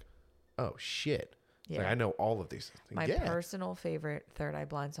 He was like, oh shit. Yeah. Like, I know all of these. My personal favorite Third Eye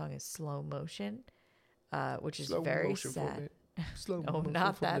Blind song is Slow Motion, which is very sad. Slow oh, motion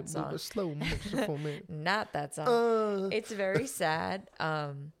not for that me. song. Slow motion for me. Not that song. It's very sad.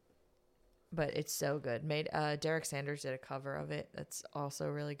 But it's so good. Derek Sanders did a cover of it. That's also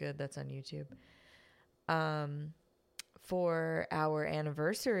really good. That's on YouTube. For our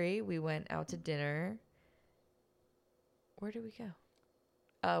anniversary, we went out to dinner. Where did we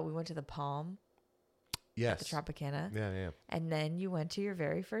go? We went to the Palm. Yes. At the Tropicana. Yeah. And then you went to your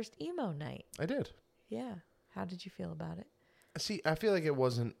very first emo night. I did. Yeah. How did you feel about it? See, I feel like it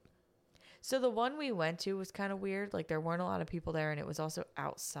wasn't. So the one we went to was kind of weird. Like there weren't a lot of people there, and it was also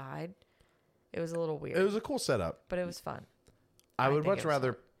outside. It was a little weird. It was a cool setup. But it was fun. I would much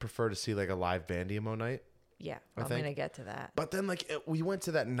rather prefer to see like a live band emo night. Yeah, I'm going to get to that. But then like we went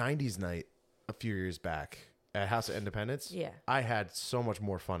to that 90s night a few years back at House of Independence. Yeah. I had so much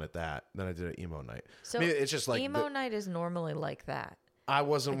more fun at that than I did at emo night. So maybe it's just like emo night is normally like that. I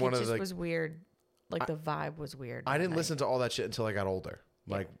wasn't like one of the. It just was weird. Like the vibe was weird. I didn't listen to all that shit until I got older.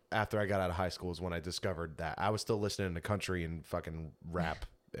 Like after I got out of high school is when I discovered that. I was still listening to country and fucking rap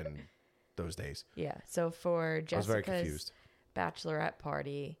and those days. Yeah. So for Jessica's bachelorette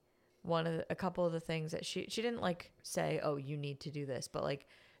party, a couple of the things that she didn't like say, oh, you need to do this, but like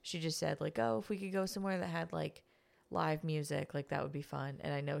she just said like, oh, if we could go somewhere that had like live music, like that would be fun.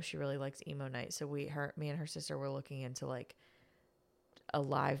 And I know she really likes emo night, so me and her sister were looking into like a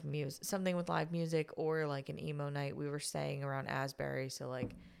live music, something with live music or like an emo night. We were staying around Asbury, so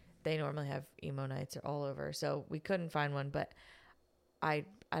like they normally have emo nights all over, so we couldn't find one. But I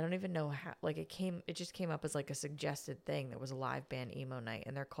don't even know how, like it just came up as like a suggested thing. There was a live band emo night,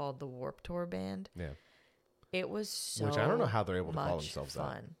 and they're called the Warped Tour Band. Yeah. It was so Which I don't know how they're able to call themselves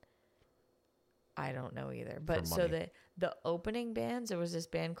fun. that. I don't know either. But so the opening bands, there was this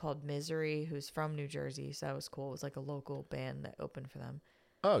band called Misery who's from New Jersey, so that was cool. It was like a local band that opened for them.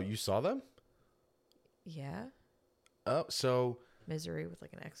 Oh, you saw them? Yeah. Oh, so Misery with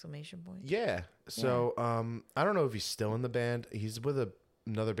like an exclamation point. Yeah. So I don't know if he's still in the band. He's with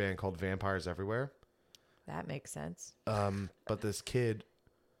another band called Vampires Everywhere. That makes sense. But this kid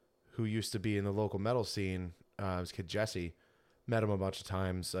who used to be in the local metal scene, this kid Jesse, met him a bunch of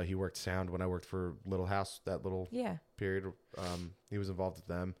times. He worked sound when I worked for Little House, that little period. He was involved with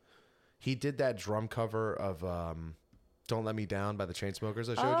them. He did that drum cover of Don't Let Me Down by the Chainsmokers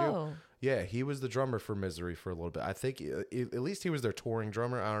I showed you. Yeah, he was the drummer for Misery for a little bit. I think at least he was their touring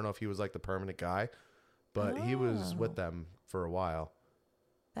drummer. I don't know if he was like the permanent guy, but he was with them for a while.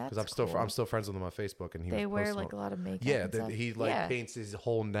 Because I'm still friends with him on Facebook, and they wear like a lot of makeup. Yeah, he like paints his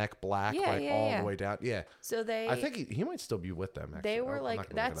whole neck black, all the way down. Yeah. So I think he might still be with them. Actually, they were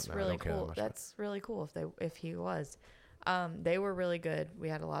like, that's really cool. That's really cool if he was. They were really good. We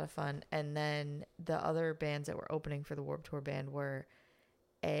had a lot of fun. And then the other bands that were opening for the Warped Tour band were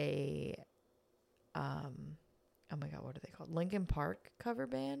oh my God, what are they called? Linkin Park cover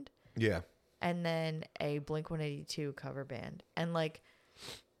band. Yeah. And then a Blink-182 cover band. And like,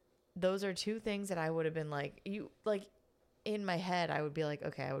 those are two things that I would have been like, in my head, I would be like,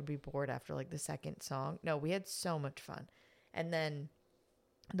 okay, I would be bored after like the second song. No, we had so much fun. And then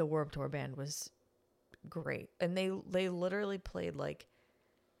the Warped Tour band was great. And they literally played like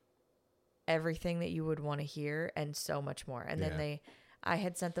everything that you would want to hear and so much more. And then I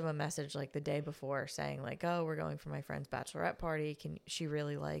had sent them a message like the day before saying like, oh, we're going for my friend's bachelorette party. She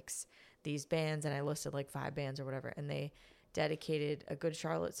really likes these bands. And I listed like 5 bands or whatever. And they dedicated a Good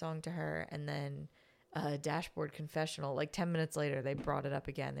Charlotte song to her. And then Dashboard Confessional. Like 10 minutes later, they brought it up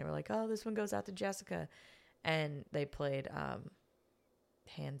again. They were like, oh, this one goes out to Jessica. And they played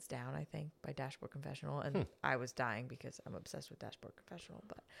Hands Down, I think, by Dashboard Confessional. And I was dying because I'm obsessed with Dashboard Confessional.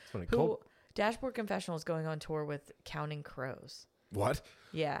 But Dashboard Confessional is going on tour with Counting Crows. What?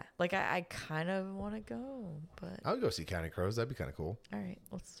 Yeah. Like, I kind of want to go, but... I would go see Counting Crows. That'd be kind of cool. All right,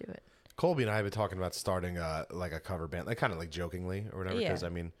 let's do it. Colby and I have been talking about starting like a cover band, like kind of like jokingly or whatever, because, I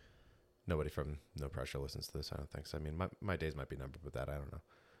mean, nobody from No Pressure listens to this, I don't think. So, I mean, my days might be numbered with that. I don't know.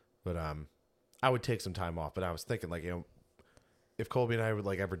 But I would take some time off. But I was thinking, like, you know, if Colby and I would,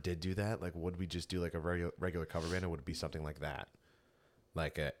 like, ever did do that, like, would we just do, like, a regular cover band, or would it be something like that?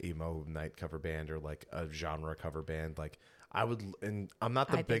 Like a emo night cover band or, like, a genre cover band? Like, I would, and I'm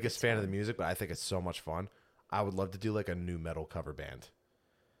not the biggest fan of the music, but I think it's so much fun. I would love to do, like, a new metal cover band.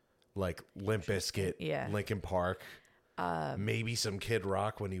 Like, Limp Bizkit, Linkin Park, maybe some Kid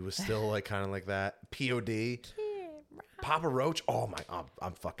Rock when he was still, like, kind of like that. POD. Papa Roach. Oh, my,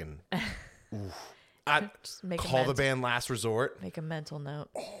 I'm fucking, oof. Call the band Last Resort. Make a mental note.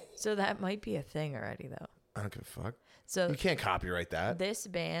 So that might be a thing already, though. I don't give a fuck. So you can't copyright that. This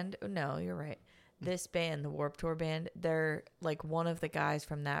band, no, you're right. This band, the Warped Tour band, they're like one of the guys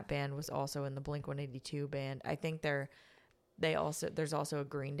from that band was also in the Blink-182 band. I think there's also a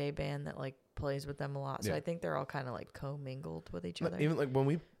Green Day band that like plays with them a lot. So I think they're all kind of like commingled with each other. Even like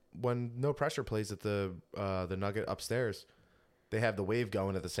when No Pressure plays at the Nugget upstairs, they have the Wave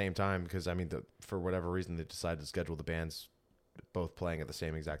going at the same time because I mean for whatever reason they decided to schedule the bands both playing at the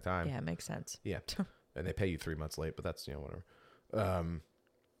same exact time. Yeah, it makes sense. Yeah. And they pay you 3 months late, but that's, you know, whatever.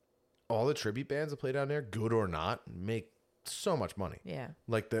 All the tribute bands that play down there, good or not, make so much money. Yeah.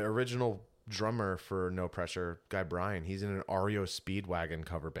 Like the original drummer for No Pressure, Guy Bryan, he's in an REO Speedwagon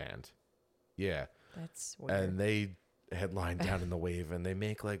cover band. Yeah. That's weird. And they headline down in the Wave and they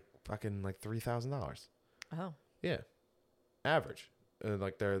make like fucking like $3,000. Oh. Yeah. Average.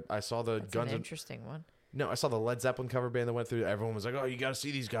 Like I saw the That's Guns an interesting one. No, I saw the Led Zeppelin cover band that went through. Everyone was like, "Oh, you got to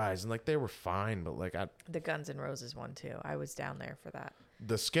see these guys," and like they were fine, but like the Guns N' Roses one too. I was down there for that.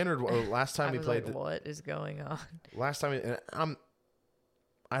 The Skynyrd last time I we was played. Like, what is going on? Last time,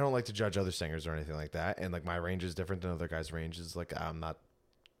 I don't like to judge other singers or anything like that, and like my range is different than other guys' ranges. Like I'm not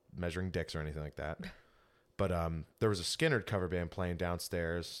measuring dicks or anything like that. But there was a Skynyrd cover band playing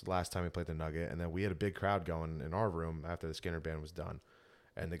downstairs last time we played the Nugget, and then we had a big crowd going in our room after the Skynyrd band was done,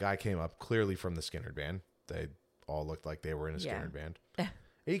 and the guy came up clearly from the Skynyrd band. They all looked like they were in a Skynyrd band.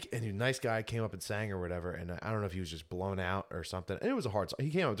 And a nice guy came up and sang or whatever, and I don't know if he was just blown out or something. And it was a hard song.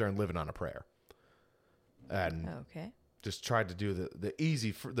 He came up during Living on a Prayer. And just tried to do the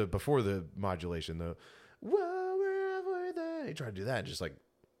easy, before the modulation, the, whoa, wherever there. He tried to do that and just like,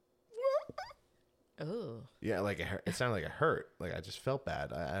 oh. Yeah, like it sounded like it hurt. Like I just felt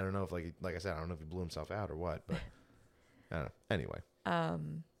bad. I don't know if like I said, I don't know if he blew himself out or what, but I don't know. Anyway.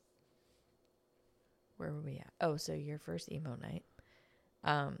 Where were we at? Oh, so your first emo night.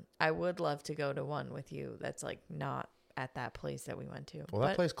 I would love to go to one with you that's like not at that place that we went to. Well,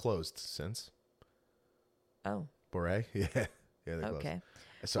 that place closed since. Oh. Beret? Yeah. Yeah, they closed. Okay.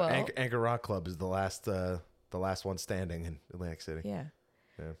 So well, Anchor Rock Club is the last one standing in Atlantic City. Yeah.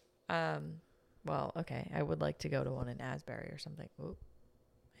 Yeah. Well, okay. I would like to go to one in Asbury or something. Oop.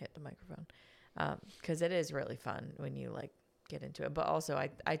 Hit the microphone. Because it is really fun when you like get into it. But also,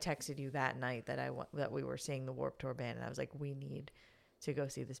 I texted you that night that we were seeing the Warped Tour band, and I was like, we need to go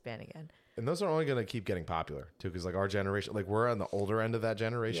see this band again. And those are only going to keep getting popular too, because like our generation, like we're on the older end of that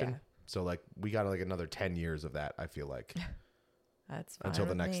generation, so like we got like another 10 years of that. I feel like that's fine until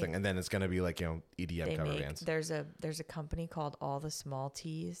the next thing, and then it's going to be like, you know, EDM cover bands. There's a company called All the Small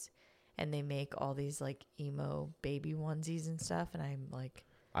Tees, and they make all these like emo baby onesies and stuff, and I'm like,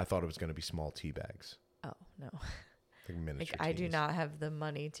 I thought it was going to be small tea bags. Oh no. Like I do not have the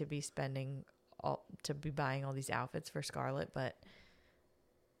money to be buying all these outfits for Scarlett, but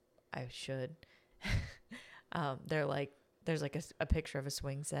I should. They're like, there's like a picture of a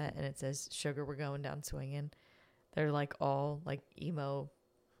swing set, and it says "Sugar, we're going down swinging." They're like all like emo.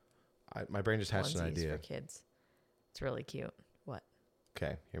 My brain just hatched an idea for kids. It's really cute. What?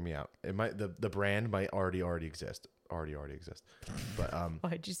 Okay, hear me out. It might the brand might already exist. Already exist. But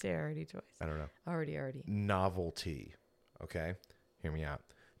why'd you say already twice? I don't know. Already. Novelty. Okay? Hear me out.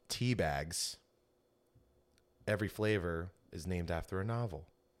 Tea bags. Every flavor is named after a novel.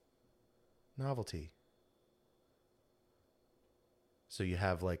 Novelty. So you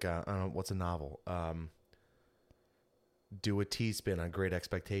have like, I don't know, what's a novel? Do a tea spin on Great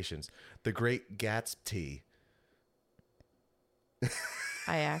Expectations. The Great Gatsby.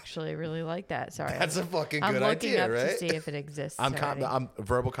 I actually really like that. Sorry. That's a fucking I'm good looking idea, up right? to see if it exists. I'm already.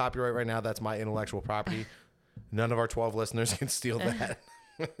 verbal copyright right now. That's my intellectual property. None of our 12 listeners can steal that.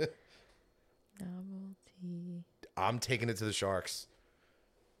 Novelty. I'm taking it to the sharks.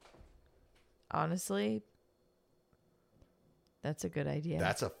 Honestly, that's a good idea.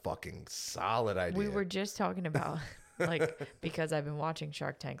 That's a fucking solid idea. We were just talking about, like, because I've been watching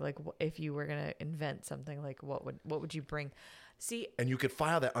Shark Tank, like, if you were going to invent something, like, what would you bring? See, and you could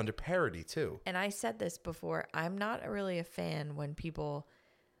file that under parody too. and I said this before, I'm not really a fan when people,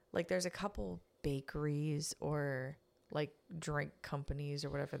 like, there's a couple bakeries or like drink companies or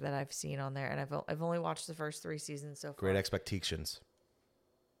whatever that I've seen on there, and I've only watched the first 3 seasons so far. Great Expectations.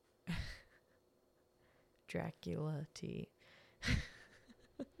 Dracula tea.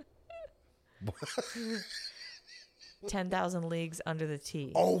 10,000 Leagues Under the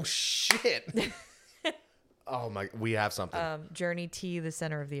Tea. Oh shit. Oh my, we have something. Journey Tea, The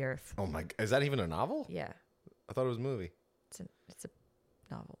Center of the Earth. Oh my, is that even a novel? Yeah, I thought it was a movie. it's a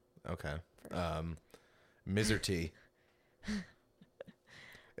novel. Okay. Miser Tea.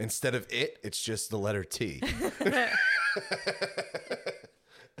 Instead of it, it's just the letter T.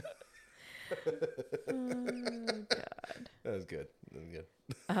 Oh God. That was good. That was good.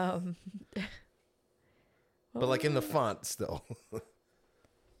 What But like in the was- font still.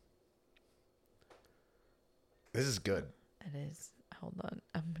 This is good. It is. Hold on.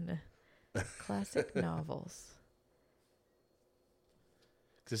 I'm gonna classic novels.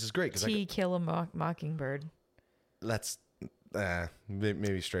 This is great. Tea, Kill a Mockingbird. Let's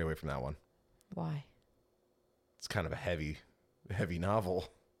maybe stray away from that one. Why? It's kind of a heavy novel.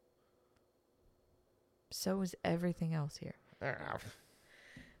 So is everything else here.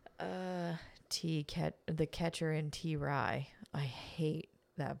 The Catcher in Tea Rye. I hate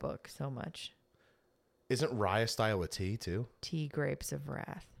that book so much. Isn't rye a style of tea too? Tea Grapes of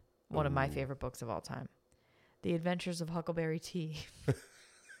Wrath. One of my favorite books of all time. The Adventures of Huckleberry Tea.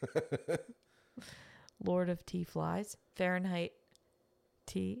 Lord of Tea Flies. Fahrenheit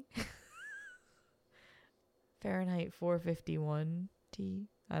Tea. Fahrenheit 451 Tea.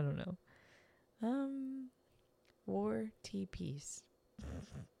 I don't know. War, Tea, Peace.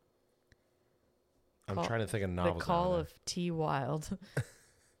 I'm trying to think of novels. The Call of Tea Wild.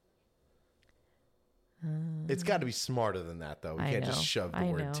 It's got to be smarter than that, though. We can't just shove the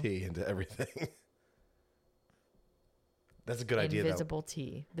word tea into everything. That's a good idea, though. Invisible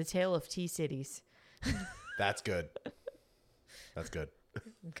Tea. The Tale of Tea Cities. That's good. That's good.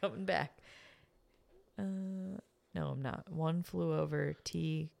 I'm coming back. No, I'm not. One Flew Over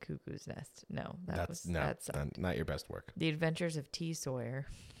Tea Cuckoo's Nest. No, that's not your best work. The Adventures of T. Sawyer.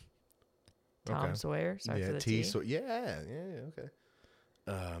 Tom Okay. Sawyer starts with a T. Yeah, okay.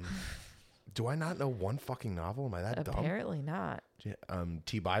 Do I not know one fucking novel? Am I that dumb? Apparently not. Yeah,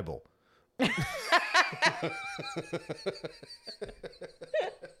 T Bible.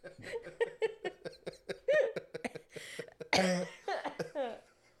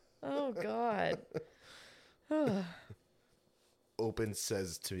 Oh God. Open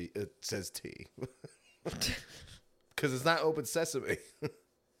says to it says T. Because it's not open sesame.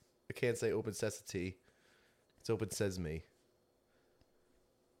 I can't say open sesame. It's open sesame.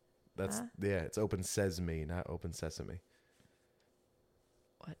 That's it's open sesame, not open sesame.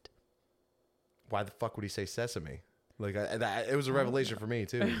 What? Why the fuck would he say sesame? Like it was a revelation for me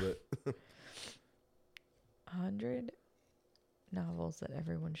too. But 100 novels that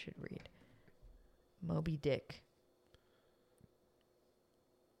everyone should read. Moby Dick.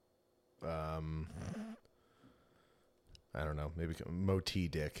 I don't know. Maybe Moti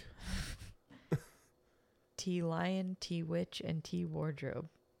Dick. Tea Lion, Tea Witch, and Tea Wardrobe.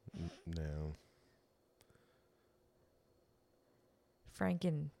 No.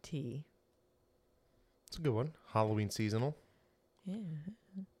 Franken Tea. It's a good one. Halloween seasonal. Yeah.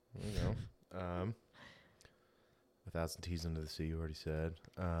 There you go. 1,000 Teas Under the Sea, you already said.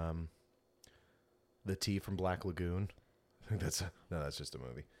 The Tea from Black Lagoon. I think that's just a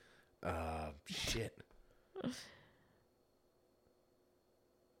movie. Shit.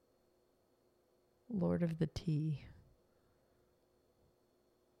 Lord of the Tea.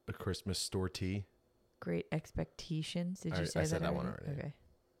 A Christmas Store Tea. Great Expectations. Did you say I that said that already? one already. Okay.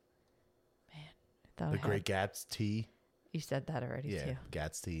 Man, I thought The Great Gatsby Tea. You said that already Yeah, too.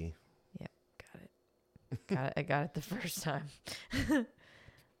 Gatsby. Yep, got it. I got it the first time.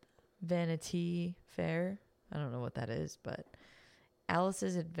 Vanity Fair. I don't know what that is, but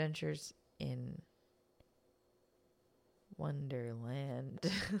Alice's Adventures in Wonderland.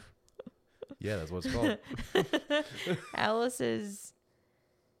 Yeah, that's what it's called. Alice's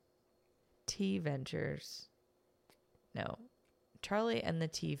Tea Ventures. No. Charlie and the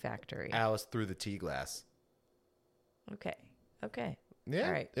Tea Factory. Alice through the tea glass. Okay. Yeah.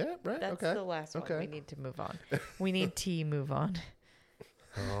 All right. Yeah, right. That's okay. the last one. Okay. We need to move on. We need tea move on.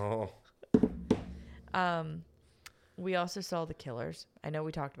 Oh. We also saw The Killers. I know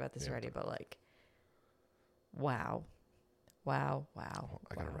we talked about this already, but like, wow. I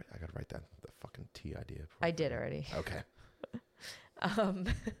gotta write down the fucking tea idea. I did already. Okay.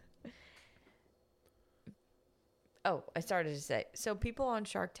 Oh, I started to say, so people on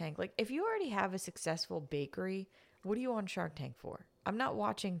Shark Tank, like if you already have a successful bakery, what are you on Shark Tank for? I'm not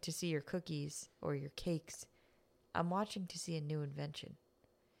watching to see your cookies or your cakes. I'm watching to see a new invention.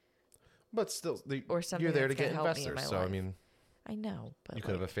 But still, Or something you're there to that's get gonna help me in investors. my So, life. I mean, I know, but you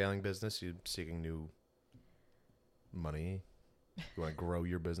could have a failing business. You're seeking new money. You want to grow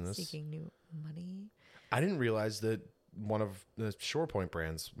your business. seeking new money. I didn't realize that one of the ShorePoint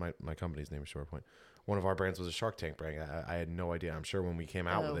brands, my company's name is ShorePoint, one of our brands was a Shark Tank brand. I had no idea. I'm sure when we came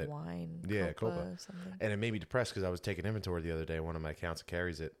out with it. Wine. Yeah, Copa. Copa. Something. And it made me depressed because I was taking inventory the other day. One of my accounts that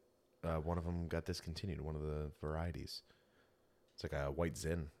carries it, one of them got discontinued, one of the varieties. It's like a white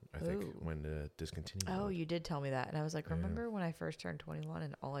Zin, I think, Ooh. when discontinued. Oh, you did tell me that. And I was like, Yeah. remember when I first turned 21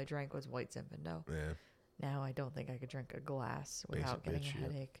 and all I drank was white Zinfandel? Yeah. Now I don't think I could drink a glass without Basic getting bitch, a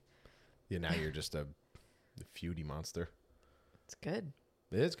yeah. headache. Yeah, now you're just a feudy monster. It's good.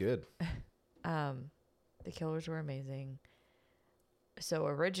 It's good. The Killers were amazing. So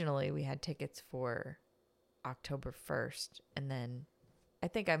originally we had tickets for October 1st, and then I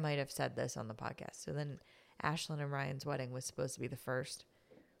think I might have said this on the podcast. So then Ashlyn and Ryan's wedding was supposed to be the 1st.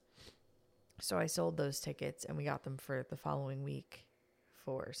 So I sold those tickets and we got them for the following week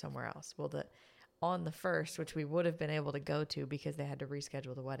for somewhere else. Well, on the 1st, which we would have been able to go to because they had to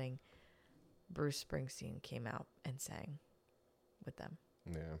reschedule the wedding, Bruce Springsteen came out and sang with them.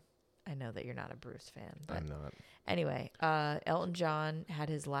 Yeah. I know that you're not a Bruce fan, but I'm not. anyway, Elton John had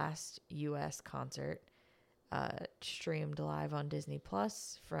his last U.S. concert streamed live on Disney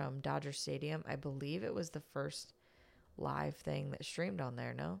Plus from Dodger Stadium. I believe it was the first live thing that streamed on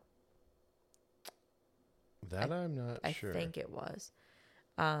there, no? I'm not sure. I think it was.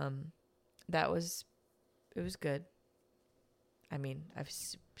 It was good. I mean, I've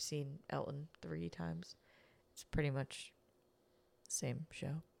seen Elton 3 times. It's pretty much the same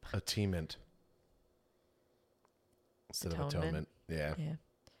show. Attainment. Instead of atonement. Yeah. Yeah.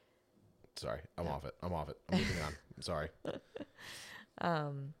 Sorry. I'm off it. I'm moving on. I'm sorry.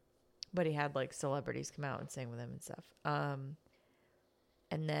 But he had like celebrities come out and sing with him and stuff.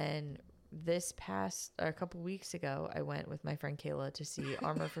 And then a couple weeks ago, I went with my friend Kayla to see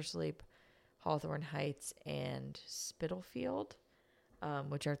Armor for Sleep, Hawthorne Heights, and Spitalfield,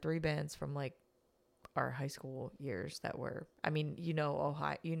 which are 3 bands from like our high school years that were, I mean,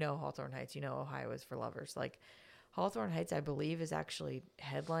 Ohio, Hawthorne Heights, Ohio is for lovers. Like Hawthorne Heights, I believe, is actually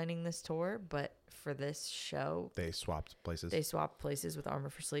headlining this tour, but for this show, They swapped places. they swapped places with Armor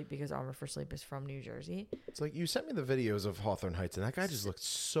for Sleep because Armor for Sleep is from New Jersey. It's like you sent me the videos of Hawthorne Heights, and that guy just looked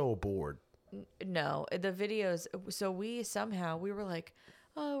so bored. No, the videos. So we were like,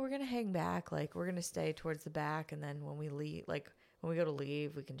 oh, we're going to hang back. Like we're going to stay towards the back. And then when we leave, like when we go to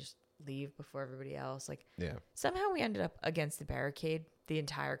leave, we can just leave before everybody else. Like Yeah. somehow we ended up against the barricade the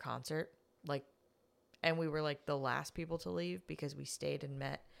entire concert. Like, and we were like the last people to leave because we stayed and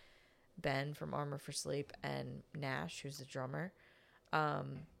met Ben from Armor for Sleep and Nash, who's the drummer,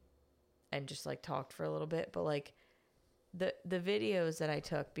 and just like talked for a little bit. But like the videos that I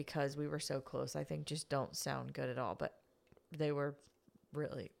took because we were so close, I think just don't sound good at all. But they were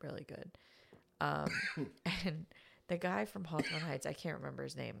really, really good. And the guy from Hawthorne Heights, I can't remember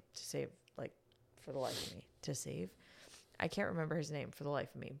his name for the life of me. I can't remember his name for the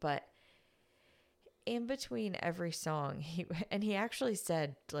life of me, but in between every song, he actually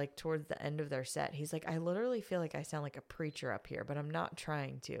said, like, towards the end of their set, he's like, I literally feel like I sound like a preacher up here, but I'm not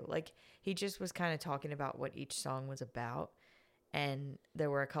trying to. Like, he just was kind of talking about what each song was about. And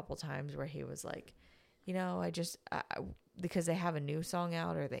there were a couple times where he was like, because they have a new song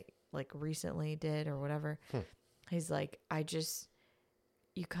out, or they like recently did or whatever. He's like,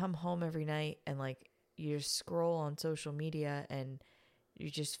 you come home every night and like you just scroll on social media and you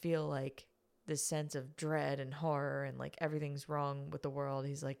just feel like this sense of dread and horror and like everything's wrong with the world.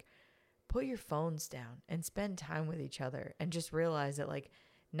 He's like, put your phones down and spend time with each other and just realize that like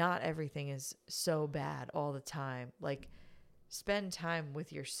not everything is so bad all the time. Like, spend time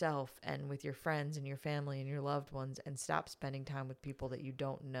with yourself and with your friends and your family and your loved ones, and stop spending time with people that you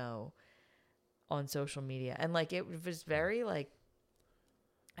don't know on social media. And like, it was very like,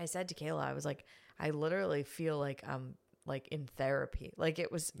 I said to Kayla, I was like, I literally feel like I'm like in therapy. Like,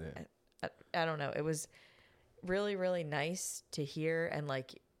 it was, I don't know. It was really, really nice to hear. And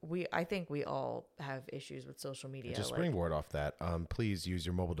like, I think we all have issues with social media. Just like, springboard off that. Please use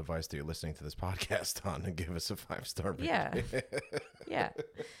your mobile device that you're listening to this podcast on and give us a 5-star rating. Yeah.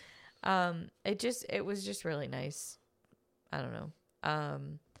 Yeah. It was just really nice. I don't know.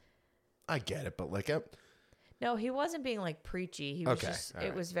 I get it, but like, No, he wasn't being like preachy. He was just,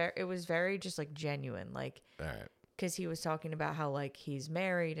 it was very just like genuine. Like, all right. Cause he was talking about how like he's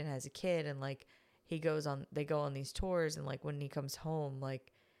married and has a kid, and like they go on these tours, and like when he comes home,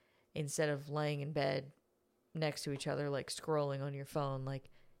 like instead of laying in bed next to each other, like scrolling on your phone, like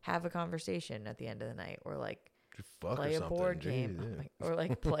have a conversation at the end of the night, or like play a board game, or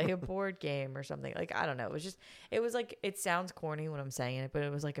like play a board game or something. Like, I don't know. It was like, it sounds corny when I'm saying it, but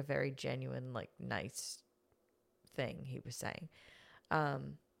it was like a very genuine, like nice thing he was saying.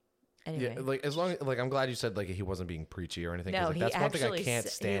 Anyway. Yeah, like as long like I'm glad you said like he wasn't being preachy or anything. No, like, that's one thing I can't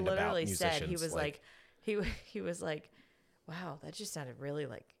stand about musicians. Said, he was like he was like, wow, that just sounded really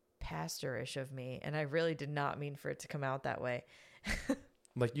like pastor-ish of me, and I really did not mean for it to come out that way.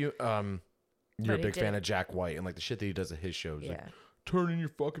 Like you're a big fan of Jack White, and like the shit that he does at his shows. Yeah. Like, turn in your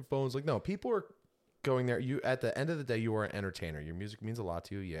fucking phones. Like, no, people are going there. You, at the end of the day, you are an entertainer. Your music means a lot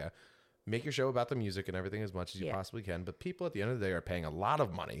to you. Yeah. Make your show about the music and everything as much as you possibly can. But people at the end of the day are paying a lot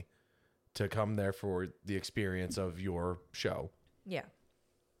of money to come there for the experience of your show. Yeah.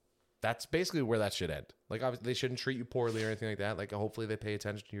 That's basically where that should end. Like, obviously, they shouldn't treat you poorly or anything like that. Like, hopefully they pay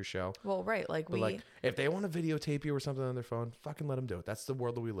attention to your show. Well, right. Like, but like, if they want to videotape you or something on their phone, fucking let them do it. That's the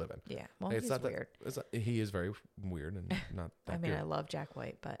world that we live in. Yeah. Well, like, he's weird. He is very weird and not that I mean, good. I love Jack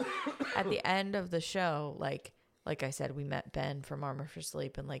White, but at the end of the show, like I said, we met Ben from Armor for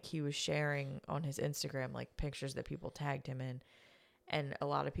Sleep, and like he was sharing on his Instagram like pictures that people tagged him in, and a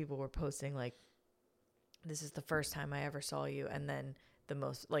lot of people were posting like, this is the first time I ever saw you, and then the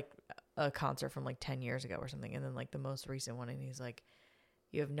most, like a concert from like 10 years ago or something, and then like the most recent one, and he's like,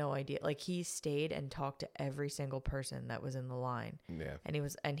 you have no idea. Like, he stayed and talked to every single person that was in the line. Yeah.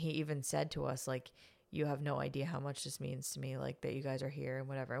 And he even said to us, like, you have no idea how much this means to me, like that you guys are here and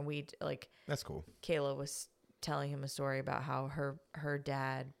whatever. And we like, that's cool. Kayla was telling him a story about how her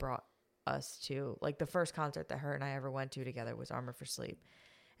dad brought us to, like, the first concert that her and I ever went to together was Armor for Sleep.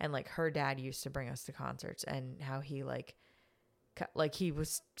 And like her dad used to bring us to concerts, and how he like he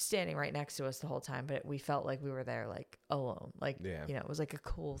was standing right next to us the whole time, but we felt like we were there like alone. Like, yeah. You know, it was like a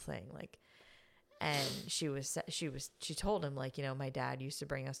cool thing. Like, and she told him, like, you know, my dad used to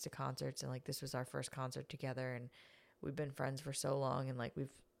bring us to concerts, and like this was our first concert together, and we've been friends for so long, and like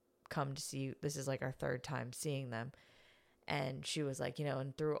we've come to see, this is like our third time seeing them. And she was like, you know,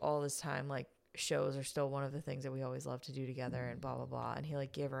 and through all this time, like, shows are still one of the things that we always love to do together, and blah blah blah. And he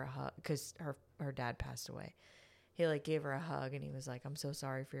like gave her a hug because her dad passed away. He like gave her a hug, and he was like, I'm so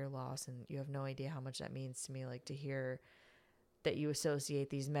sorry for your loss, and you have no idea how much that means to me, like to hear that you associate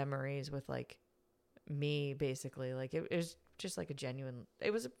these memories with like me, basically. Like, it was just like a genuine,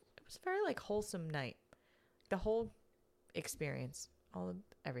 it was a very like wholesome night, the whole experience,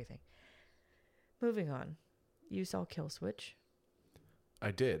 everything. Moving on, you saw Kill Switch?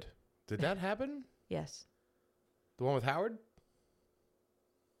 I did that happen? Yes. The one with Howard?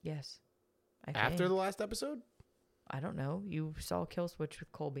 Yes. After the last episode? I don't know. You saw Kill Switch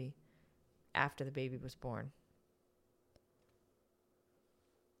with Colby after the baby was born.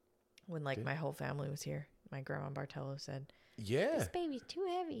 When like my whole family was here. My grandma Bartello said, yeah, this baby's too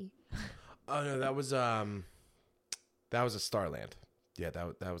heavy. Oh no, that was a Starland. Yeah,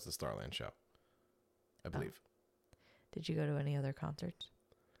 that was the Starland show, I believe. Did you go to any other concerts?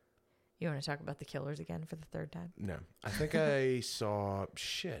 You want to talk about the Killers again for the third time? No. I think I saw...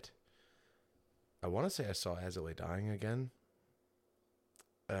 Shit. I want to say I saw As It Lay Dying again.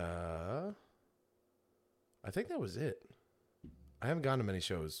 I think that was it. I haven't gone to many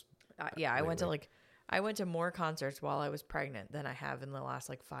shows. Yeah, I went to more concerts while I was pregnant than I have in the last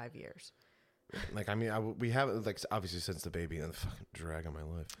like 5 years. Like, I mean, we haven't, like, obviously since the baby and the fucking drag on my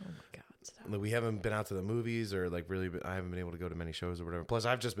life. Oh my God. Stop. Like, we haven't been out to the movies or like really, I haven't been able to go to many shows or whatever. Plus,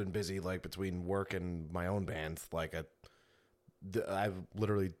 I've just been busy like between work and my own band. Like, I've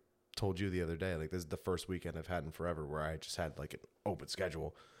literally told you the other day, like, this is the first weekend I've had in forever where I just had like an open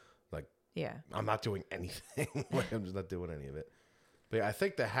schedule. Like, yeah, I'm not doing anything. Like, I'm just not doing any of it. But yeah, I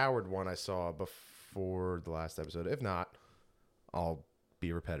think the Howard one I saw before the last episode. If not, I'll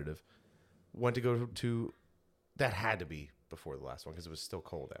be repetitive. Went to go to, that had to be before the last one because it was still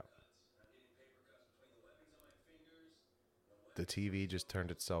cold out. The TV just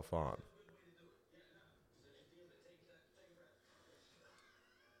turned itself on.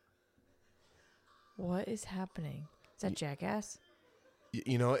 What is happening? Is that Jackass?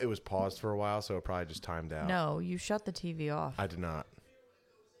 You know, it was paused for a while, so it probably just timed out. No, you shut the TV off. I did not.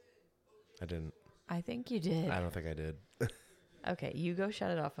 I didn't. I think you did. I don't think I did. Okay, you go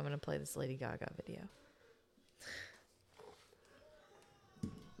shut it off. I'm going to play this Lady Gaga video.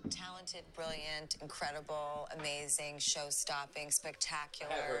 Talented, brilliant, incredible, amazing, show-stopping,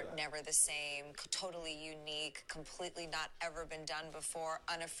 spectacular, never the same, totally unique, completely not ever been done before,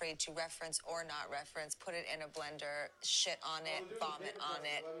 unafraid to reference or not reference, put it in a blender, shit on it, vomit on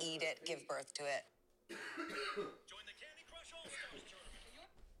it, eat it, give birth to it.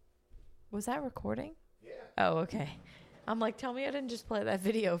 Was that recording? Yeah. Oh, okay. I'm like, tell me I didn't just play that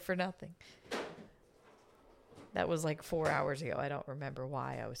video for nothing. That was like 4 hours ago. I don't remember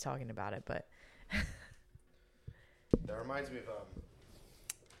why I was talking about it, but That reminds me of hold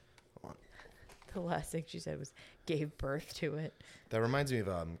on. the last thing she said was gave birth to it. That reminds me of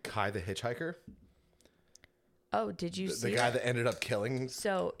Kai the Hitchhiker. Oh, did you see The guy that ended up killing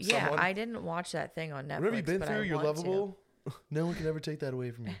So, yeah, someone? I didn't watch that thing on Netflix. What have you been but I through? You're want to. lovable. No one can ever take that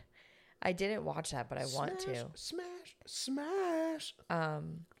away from you. I didn't watch that, but I want to. Smash.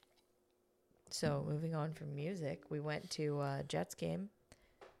 So, moving on from music, we went to Jets game.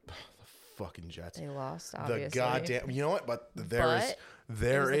 The fucking Jets. They lost, obviously. The goddamn. You know what? But It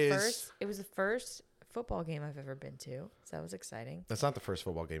is. was the first football game I've ever been to, so that was exciting. That's not the first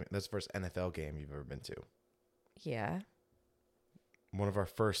football game. That's the first NFL game you've ever been to. Yeah. One of our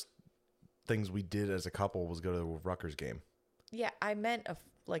first things we did as a couple was go to the Rutgers game. Yeah, I meant a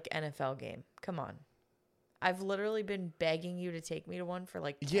NFL game. Come on. I've literally been begging you to take me to one for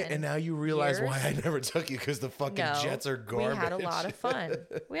like 10 and now you realize years. why I never took you because the fucking Jets are garbage. We had a lot of fun.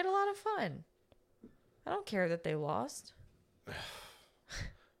 I don't care that they lost.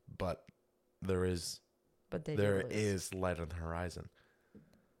 But there is light on the horizon.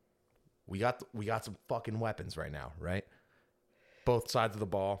 We got some fucking weapons right now, right? Both sides of the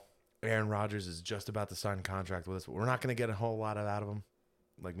ball. Aaron Rodgers is just about to sign a contract with us. We're not going to get a whole lot out of him.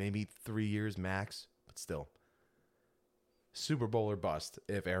 Like maybe 3 years max, but still. Super Bowl or bust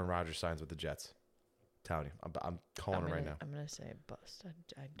if Aaron Rodgers signs with the Jets. I'm telling you, I'm calling it right now. I'm going to say bust.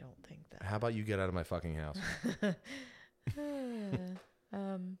 I don't think that. How about you get out of my fucking house?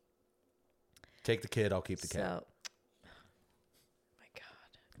 Take the kid, I'll keep the cat. My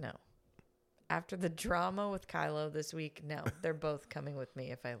God, no. After the drama with Kylo this week, no. They're both coming with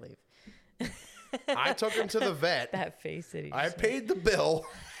me if I leave. I took him to the vet. That face that he I just paid the bill.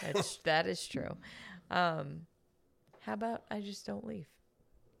 that is true. How about I just don't leave?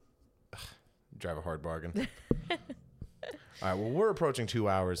 Drive a hard bargain. All right, well, we're approaching 2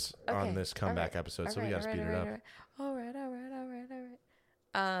 hours on this comeback episode, so we got to speed it up. All right.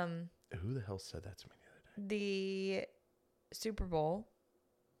 Who the hell said that to me the other day? The Super Bowl.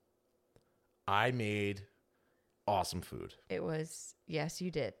 I made awesome food. It was, yes,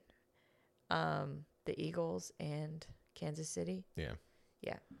 you did. The Eagles and Kansas City. Yeah.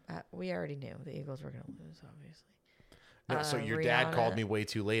 Yeah. We already knew the Eagles were going to lose, obviously. No, so your dad called me way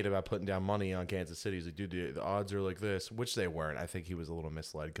too late about putting down money on Kansas City. He's like, dude, the odds are like this, which they weren't. I think he was a little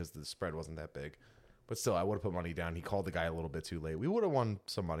misled because the spread wasn't that big. But still, I would have put money down. He called the guy a little bit too late. We would have won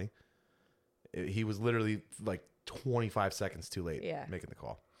some money. He was literally like 25 seconds too late making the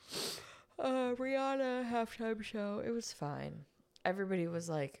call. Rihanna halftime show. It was fine. Everybody was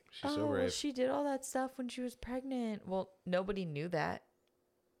like, She's so brave. Well, she did all that stuff when she was pregnant. Well, nobody knew that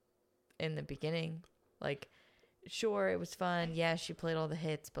in the beginning. Like, sure, it was fun. Yeah, she played all the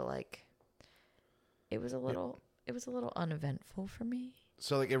hits, but like, it was a little uneventful for me.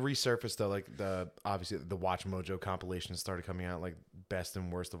 So like it resurfaced though, like obviously the Watch Mojo compilation started coming out, like best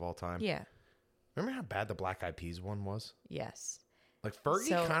and worst of all time. Yeah. Remember how bad the Black Eyed Peas one was? Yes. Like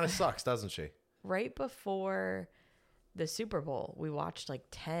Fergie kind of sucks, doesn't she? Right before the Super Bowl, we watched like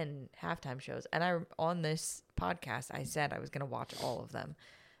 10 halftime shows. And on this podcast, I said I was going to watch all of them.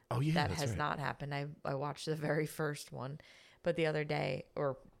 Oh, yeah. That has not happened. I watched the very first one. But the other day,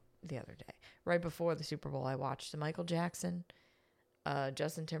 right before the Super Bowl, I watched the Michael Jackson,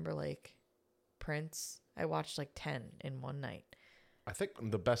 Justin Timberlake, Prince. I watched like 10 in one night. I think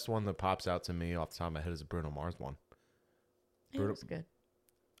the best one that pops out to me off the top of my head is the Bruno Mars one. It was good.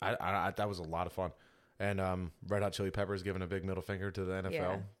 I that was a lot of fun. And Red Hot Chili Peppers giving a big middle finger to the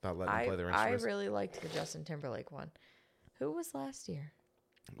NFL, not letting them play their instruments. I really liked the Justin Timberlake one. Who was last year?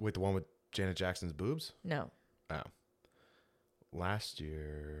 Wait, the one with Janet Jackson's boobs? No. Oh. last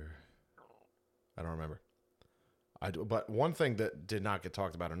year, I don't remember. But one thing that did not get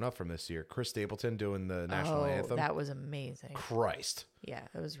talked about enough from this year, Chris Stapleton doing the national anthem. That was amazing. Christ. Yeah,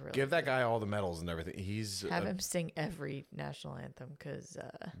 it was really Give that guy all the medals and everything. He's have him sing every national anthem because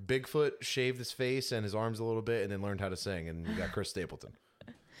Bigfoot shaved his face and his arms a little bit and then learned how to sing, and you got Chris Stapleton.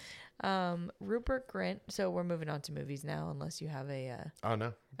 Rupert Grint. So we're moving on to movies now, unless you have a. Oh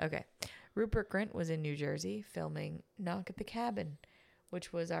no. Okay, Rupert Grint was in New Jersey filming Knock at the Cabin,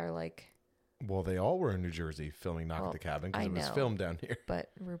 which was our Well, they all were in New Jersey filming Knock at the Cabin because it was filmed down here. But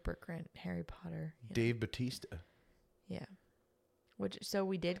Rupert Grint, Harry Potter. Yeah. Dave Bautista. Yeah. So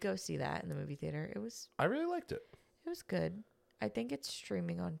we did go see that in the movie theater. I really liked it. It was good. I think it's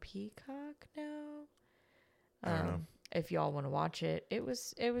streaming on Peacock now. I don't know. If y'all want to watch it, it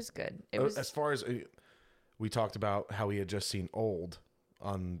was good. It was as far as we talked about how we had just seen Old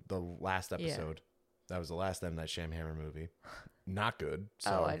on the last episode. That was the last M. Night Shyamalan movie. Not good.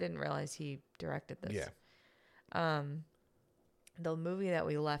 So. Oh, I didn't realize he directed this. Yeah. The movie that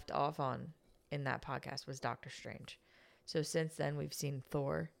we left off on in that podcast was Doctor Strange. So since then, we've seen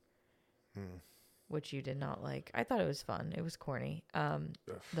Thor, which you did not like. I thought it was fun. It was corny.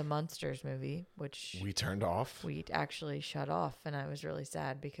 The Monsters movie, which we turned off. We actually shut off, and I was really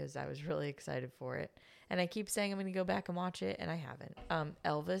sad because I was really excited for it. And I keep saying I'm going to go back and watch it, and I haven't.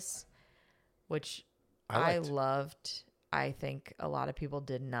 Elvis, which I loved. I think a lot of people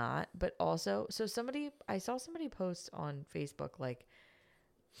did not, but also, I saw somebody post on Facebook,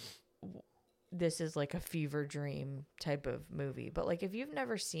 this is like a fever dream type of movie. But if you've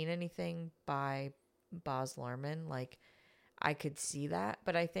never seen anything by Baz Luhrmann, I could see that.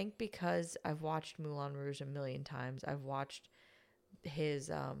 But I think because I've watched Moulin Rouge a million times, I've watched his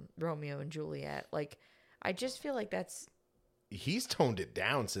Romeo and Juliet. I just feel like he's toned it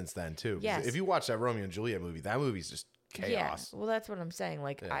down since then too. Yes. If you watch that Romeo and Juliet movie, that movie's just chaos. Yeah, well, that's what I'm saying.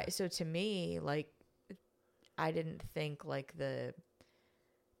 So to me, I didn't think the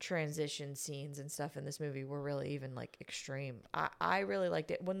transition scenes and stuff in this movie were really even extreme. I really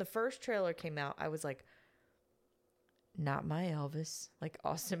liked it. When the first trailer came out, I was like, not my Elvis.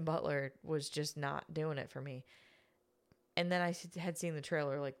 Austin Butler was just not doing it for me. And then I had seen the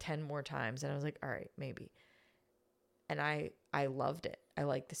trailer 10 more times, and I was like, all right, maybe. And I loved it. I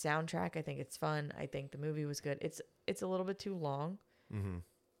like the soundtrack. I think it's fun. I think the movie was good. It's a little bit too long,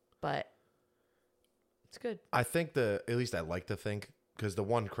 but it's good. I think at least I like to think, because the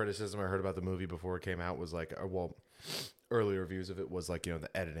one criticism I heard about the movie before it came out was early reviews of it was the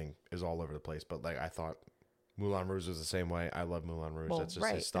editing is all over the place. But I thought Moulin Rouge was the same way. I love Moulin Rouge. That's just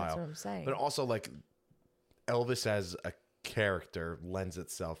his style. That's what I'm saying. But also Elvis as a character lends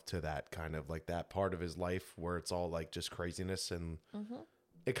itself to that kind of that part of his life where it's all just craziness, and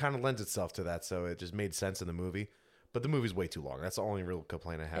it kind of lends itself to that. So it just made sense in the movie. But the movie's way too long. That's the only real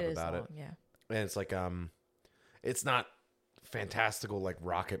complaint I have about it. Yeah. And it's it's not fantastical like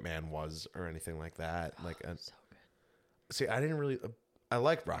Rocket Man was or anything like that. So good. See, I didn't really. I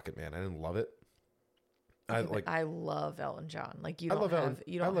liked Rocket Man. I didn't love it. I love Elton John. I love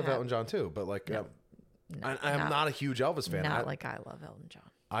Elton John too, but I'm not a huge Elvis fan. Not I love Elton John.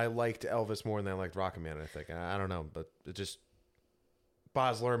 I liked Elvis more than I liked Rocket Man, I think. I don't know, but it just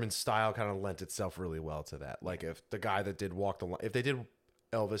Baz Luhrmann's style kind of lent itself really well to that. If the guy that did Walk the Line, if they did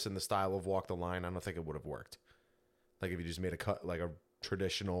Elvis in the style of Walk the Line, I don't think it would have worked. If you just made a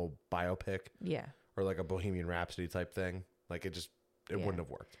traditional biopic, yeah, or a Bohemian Rhapsody type thing, it wouldn't have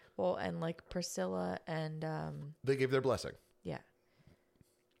worked. Well, and Priscilla and they gave their blessing. Yeah.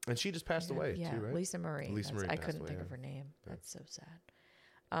 And she just passed away too, right? Lisa Marie. I couldn't think of her name. Yeah. That's so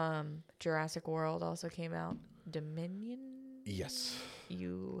sad. Jurassic World also came out. Dominion? Yes.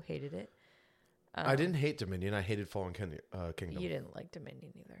 You hated it. I didn't hate Dominion. I hated Fallen Kingdom. You didn't like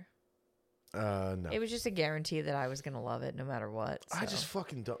Dominion either. No. It was just a guarantee that I was going to love it no matter what. So. I just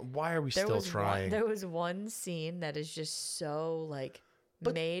fucking don't. Why are we still trying? There was one scene that is just so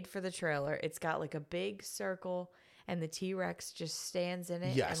made for the trailer. It's got a big circle, and the T-Rex just stands in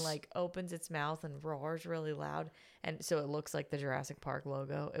it and opens its mouth and roars really loud, and so it looks like the Jurassic Park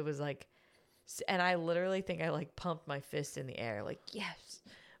logo. It was and I literally think I pumped my fist in the air yes,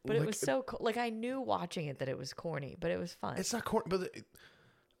 but it was so cool. I knew watching it that it was corny, but it was fun. It's not corny, but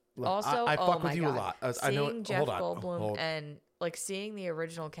also I fuck with you a lot. Seeing I know. Jeff Goldblum and seeing the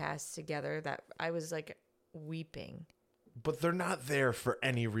original cast together, that I was weeping. But they're not there for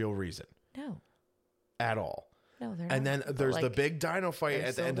any real reason. No. At all. No, they're and not. And then there's the big dino fight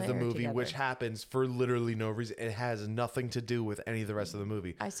at the end of the movie, together. which happens for literally no reason. It has nothing to do with any of the rest of the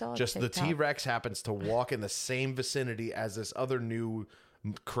movie. I saw just the T-Rex happens to walk in the same vicinity as this other new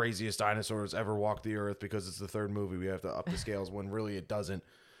craziest dinosaurs ever walked the earth because it's the third movie. We have to up the scales when really it doesn't.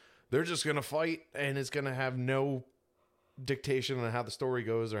 They're just going to fight, and it's going to have no dictation on how the story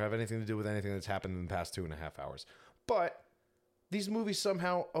goes or have anything to do with anything that's happened in the past 2.5 hours. But these movies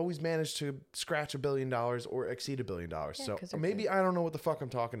somehow always manage to scratch $1 billion or exceed $1 billion. Yeah, So 'cause they're maybe good. I don't know what the fuck I'm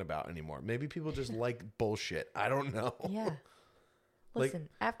talking about anymore. Maybe people just like bullshit. I don't know. Yeah. Like, Listen,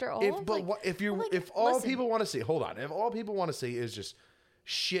 after all, If of, but like, what, if you well, like, if all listen, people want to see, hold on. If all people want to see is just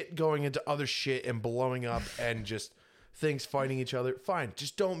shit going into other shit and blowing up and just things fighting each other, fine.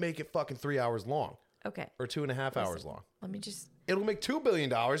 Just don't make it fucking 3 hours long okay, or 2.5 hours long. let me just It'll make $2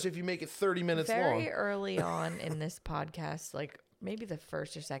 billion if you make it 30 minutes very long. early on in this podcast, like maybe the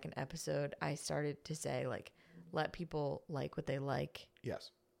first or second episode, I started to say like, let people like what they like.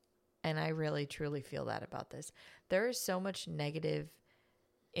 Yes. And I really truly feel that about this. There is so much negative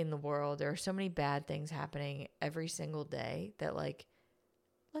in the world. There are so many bad things happening every single day that like,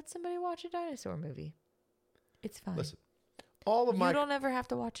 let somebody watch a dinosaur movie. It's fine. Listen, all of my You don't ever have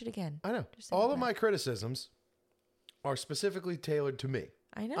to watch it again. I know. Just saying All of that. my criticisms are specifically tailored to me.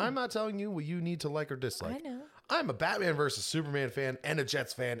 I know. I'm not telling you what you need to like or dislike. I know. I'm a Batman versus Superman fan and a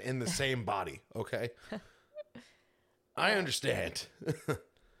Jets fan in the same body, okay? I understand.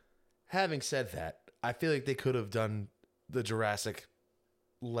 Having said that, I feel like they could have done the Jurassic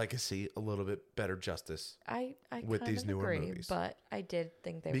Legacy a little bit better justice. I With kind these of newer agree, movies. but I did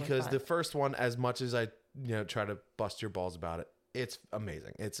think they Because were the fun. first one, as much as I try to bust your balls about it, it's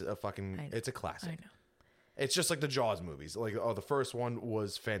amazing. It's a fucking, I know. it's a classic. I know. It's just like the Jaws movies. Like, oh, the first one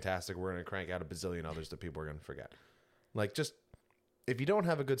was fantastic. We're going to crank out a bazillion others that people are going to forget. Like, just, if you don't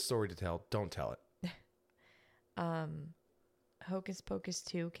have a good story to tell, don't tell it. Hocus Pocus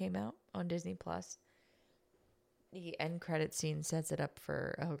 2 came out on Disney Plus. The end credit scene sets it up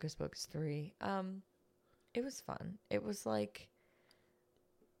for a Hocus Pocus 3. It was fun. It was like,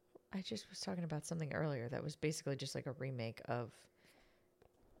 I just was talking about something earlier that was basically just like a remake of,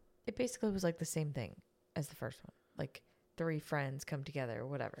 it basically was like the same thing as the first one. Like 3 friends come together or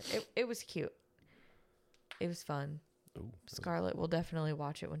whatever. It was cute. It was fun. Ooh, Scarlett will definitely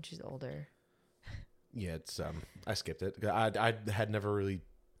watch it when she's older. yeah, it's, I skipped it. I had never really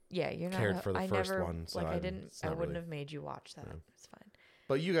Yeah, you're not cared for the I first never, one, so like I it's wouldn't not really- have made you watch that. It's fine.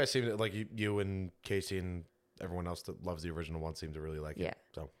 But you guys seem to, like, you and Casey and everyone else that loves the original one seem to really like Yeah. it.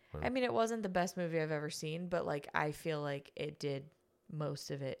 So, I mean, it wasn't the best movie I've ever seen, but like I feel like it did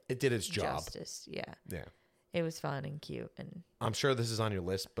most of it it did its job. justice. Yeah. Yeah. It was fun and cute and I'm sure this is on your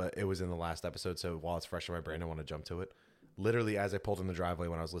list, but it was in the last episode. So while it's fresh in my brain, I want to jump to it. Literally, as I pulled in the driveway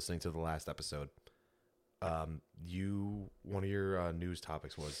when I was listening to the last episode, one of your news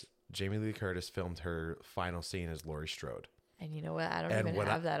topics was Jamie Lee Curtis filmed her final scene as Laurie Strode. and you know what? I don't And even what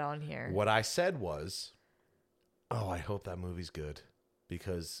have that on here. What I said was, oh, I hope that movie's good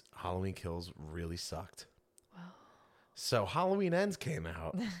because Halloween Kills really sucked. So Halloween Ends came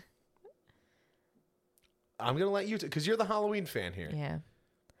out. I'm going to let you, because you're the Halloween fan here. Yeah.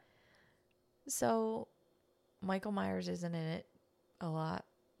 So Michael Myers isn't in it a lot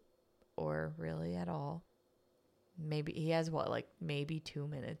or really at all. Maybe he has maybe 2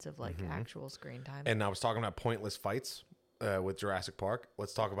 minutes of like actual screen time. And I was talking about pointless fights with Jurassic Park.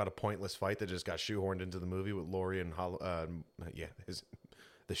 Let's talk about a pointless fight that just got shoehorned into the movie with Laurie and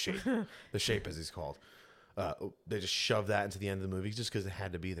the shape as he's called. They just shoved that into the end of the movie just because it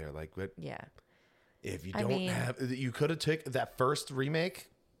had to be there. Like, but yeah. if you I don't mean- have, you could have taken that first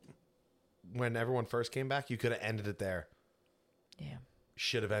remake when everyone first came back. You could have ended it there. Yeah.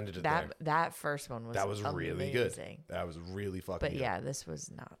 Should have ended it there. That first one was That was really good. amazing. That was really fucking But good. yeah, this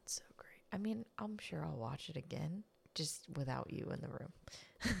was not so great. I mean, I'm sure I'll watch it again, just without you in the room.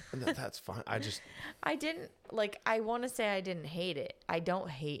 And that's fine. I didn't I want to say I didn't hate it. I don't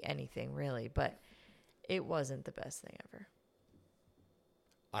hate anything really, but it wasn't the best thing ever.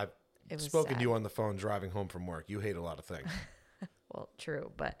 I've It was spoken sad. to you on the phone driving home from work. You hate a lot of things. Well,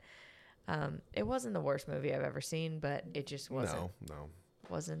 true, but it wasn't the worst movie I've ever seen, but it just wasn't No.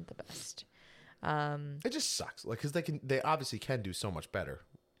 wasn't the best. It just sucks. Like, because they obviously can do so much better.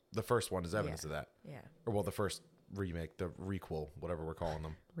 The first one is evidence of that. Yeah. Or, well, the first remake, the requel, whatever we're calling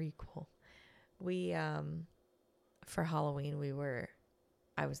them. Requel. We for Halloween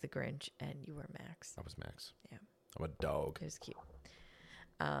I was the Grinch and you were Max. I was Max. Yeah. I'm a dog. It was cute.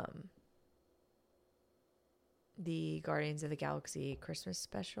 The Guardians of the Galaxy Christmas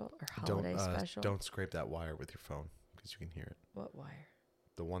special or holiday special. Don't scrape that wire with your phone because you can hear it. What wire?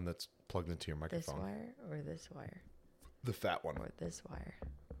 The one that's plugged into your This microphone. wire or this wire The fat one. or this wire?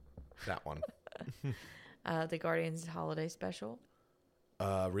 That one. The Guardians holiday special.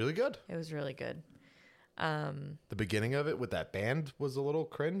 Really good. It was really good. The beginning of it with that band was a little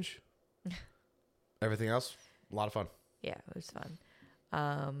cringe. Everything else, a lot of fun. Yeah, it was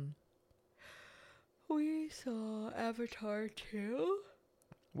fun. We saw Avatar 2.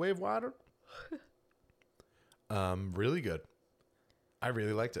 Wave water. Really good. I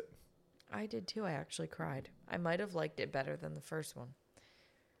really liked it. I did too. I actually cried. I might have liked it better than the first one.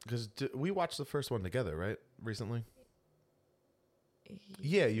 Because we watched the first one together, right? Recently?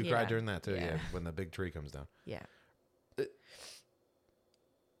 Yeah, you cried during that too. Yeah, when the big tree comes down. Yeah.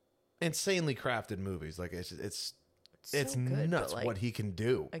 Insanely crafted movies. Like it's So good, nuts but, what he can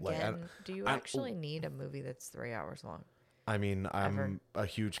do. Again, Like, do you actually need a movie that's 3 hours long? I mean, I'm Ever. a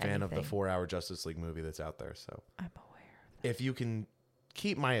huge fan of the Anything. 4-hour Justice League movie that's out there. So I'm aware of that. if you can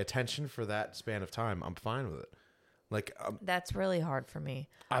keep my attention for that span of time, I'm fine with it. Like That's really hard for me.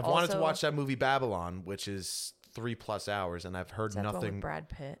 I've wanted to Also, watch that movie Babylon, which is 3+ hours, and I've heard is that the one nothing. with Brad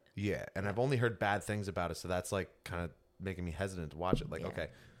Pitt? Yeah, and I've only heard bad things about it, so that's like kind of making me hesitant to watch it. Like, Yeah. okay,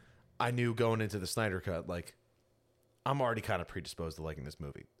 I knew going into the Snyder Cut, like, I'm already kind of predisposed to liking this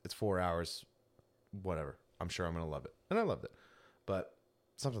movie. It's 4 hours, whatever. I'm sure I'm gonna love it, and I loved it. But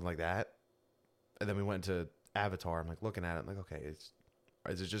something like that, and then we went to Avatar. I'm like looking at it, I'm like, okay,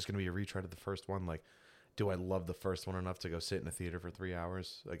 is it just gonna be a retread of the first one? Like, do I love the first one enough to go sit in a theater for 3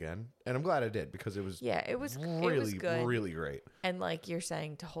 hours again? And I'm glad I did, because it was Yeah, it was really, good. really great. And like you're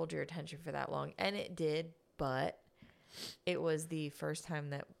saying, to hold your attention for that long, and it did, but it was the first time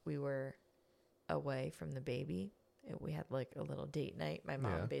that we were away from the baby. We had like a little date night. My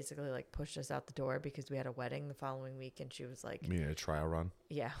mom Yeah. basically like pushed us out the door because we had a wedding the following week, and she was like, You need a trial run.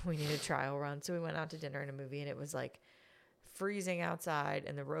 yeah, we need a trial run. So we went out to dinner and a movie, and it was like freezing outside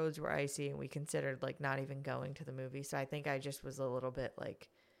and the roads were icy, and we considered like not even going to the movie. So I think I just was a little bit like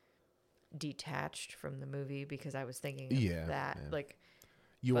detached from the movie because I was thinking of that. yeah. Like,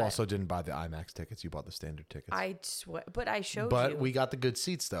 You but- also didn't buy the IMAX tickets. You bought the standard tickets. I swear, but I showed but you. we got the good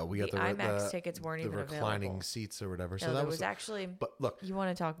seats though. We got The the IMAX tickets weren't the even reclining available. seats or whatever. No, So there that was actually. But look, You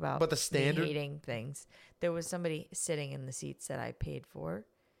want to talk about? But the me standard- hating things. There was somebody sitting in the seats that I paid for,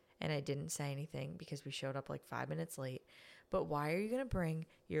 and I didn't say anything because we showed up like 5 minutes late. But why are you gonna bring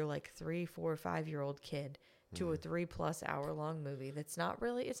your like 3, 4, 5-year-old kid to a 3+ hour long movie? That's not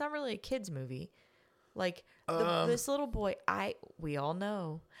really. It's not really a kids movie. Like this little boy, we all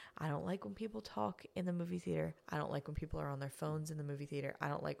know. I don't like when people talk in the movie theater. I don't like when people are on their phones in the movie theater. I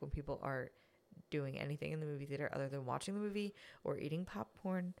don't like when people are doing anything in the movie theater other than watching the movie or eating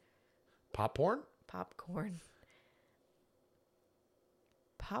popcorn. popcorn? Popcorn.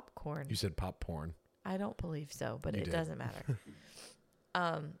 You said pop porn. I don't believe so, but You it did. doesn't matter.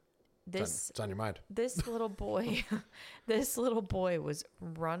 It's on your mind. This little boy, was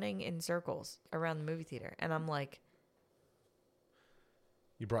running in circles around the movie theater, and I'm like,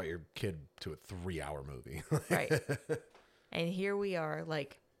 You brought your kid to a 3-hour movie. right. And here we are,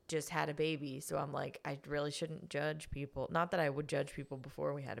 like, just had a baby. So I'm like, I really shouldn't judge people. Not that I would judge people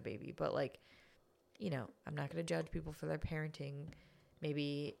before we had a baby, but like, you know, I'm not going to judge people for their parenting.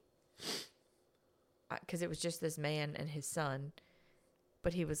 Maybe because it was just this man and his son,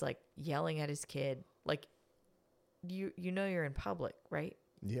 but he was like yelling at his kid. Like, you know, you're in public, right?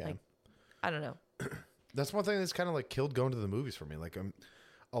 Yeah. Like, I don't know. That's one thing that's kind of like killed going to the movies for me. Like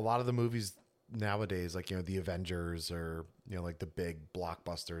a lot of the movies nowadays, like, you know, the Avengers or, you know, like the big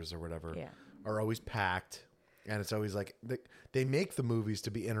blockbusters or whatever, Yeah. are always packed. And it's always like they make the movies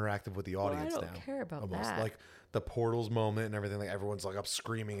to be interactive with the audience I don't now. care about almost. that. Like the Portals moment and everything. Like everyone's like up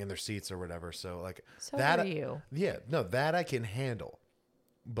screaming in their seats or whatever. So like So that. are you. Yeah, no, that I can handle.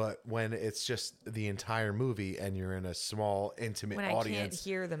 But when it's just the entire movie and you're in a small, intimate When I can't audience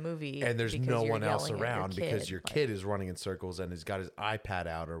hear the movie and there's because no you're one else yelling at your around because kid, your like- kid is running in circles and he's got his iPad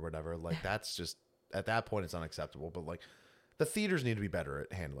out or whatever, like that's just at that point it's unacceptable. But like the theaters need to be better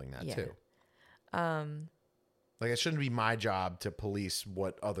at handling that Yeah. too. Like it shouldn't be my job to police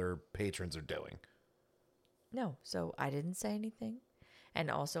what other patrons are doing. No, so I didn't say anything.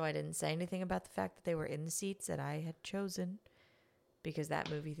 And also I didn't say anything about the fact that they were in the seats that I had chosen because that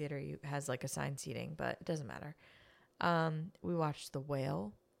movie theater has like assigned seating, but it doesn't matter. We watched The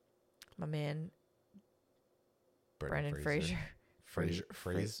Whale. My man, Brendan Fraser. Fraser?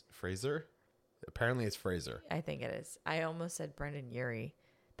 Apparently it's Fraser. I think it is. I almost said Brendan Urie.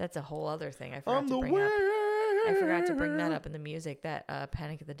 That's a whole other thing I forgot On to the bring way. up. I forgot to bring that up in the music that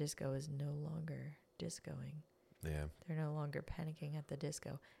Panic at the Disco is no longer discoing. Yeah. They're no longer panicking at the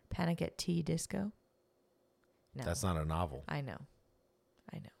disco. Panic at Tea Disco? No. That's not a novel. I know.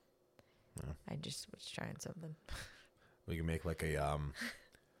 No. I just was trying something. We can make like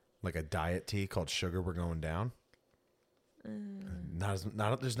a diet tea called Sugar We're Going Down. There's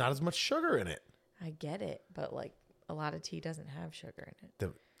not as much sugar in it. I get it, but like a lot of tea doesn't have sugar in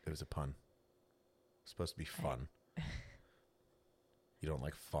it. It was a pun. It's supposed to be fun. You don't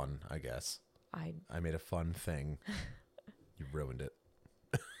like fun, I guess. I made a fun thing. You ruined it.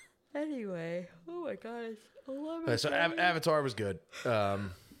 Anyway, oh my gosh, 11. Okay, so Avatar was good.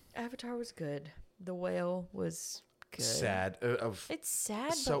 Avatar was good. The Whale was good. Sad. It's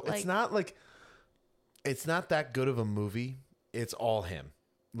sad, So but like, it's not that good of a movie. It's all him.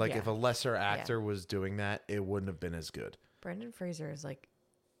 Like if a lesser actor was doing that, it wouldn't have been as good. Brendan Fraser is like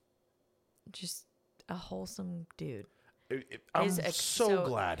just a wholesome dude. I'm so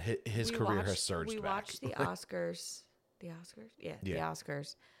glad his career has surged back. We watched the Oscars. The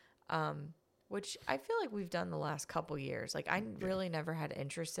Oscars. Which I feel like we've done the last couple years. Like I really never had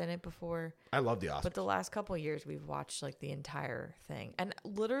interest in it before. I love the Oscars. But the last couple years we've watched like the entire thing. And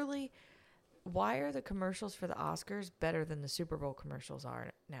literally, why are the commercials for the Oscars better than the Super Bowl commercials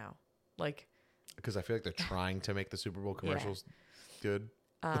are now? Like, because I feel like they're trying to make the Super Bowl commercials good.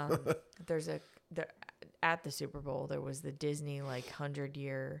 At the Super Bowl there was the Disney like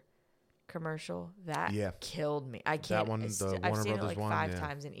 100-year commercial that killed me. I can't. That one, I've seen it like 5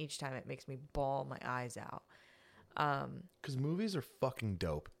 times, and each time it makes me bawl my eyes out. Because movies are fucking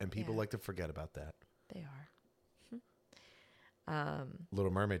dope, and people like to forget about that. They are.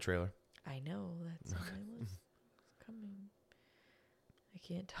 Little Mermaid trailer. I know that's on my list. It's coming. I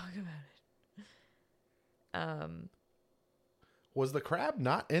can't talk about it. Was the crab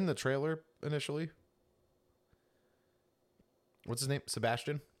not in the trailer initially? What's his name?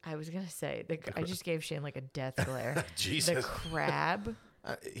 Sebastian? I was going to say, I just gave Shane like a death glare. Jesus. The crab.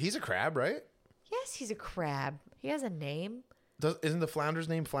 He's a crab, right? Yes, he's a crab. He has a name. Isn't the flounder's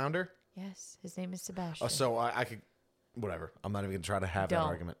name Flounder? Yes, his name is Sebastian. Oh, so I could, whatever. I'm not even going to try to have that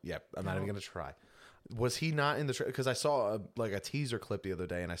argument. Yep, I'm not even going to try. Was he not in the trailer? Because I saw a teaser clip the other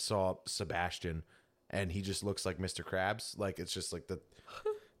day, and I saw Sebastian, and he just looks like Mr. Krabs. Like, it's just like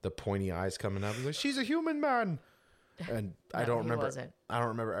the pointy eyes coming up. He's like, she's a human man. And I don't remember. Wasn't. I don't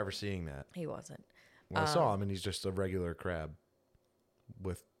remember ever seeing that. He wasn't. Well, I saw him, and he's just a regular crab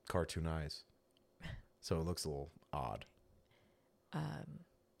with cartoon eyes. So it looks a little odd.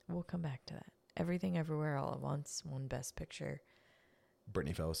 We'll come back to that. Everything, Everywhere, All at Once won Best Picture.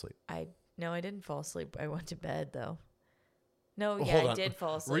 Brittany fell asleep. I didn't fall asleep. I went to bed though. No, I did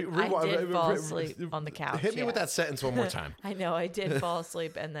fall asleep. I did fall asleep on the couch. Hit me with that sentence one more time. I know I did fall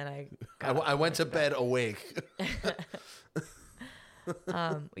asleep, and then I went to bed awake.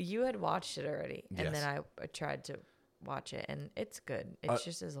 You had watched it already, and Yes. then I tried to watch it, and it's good. It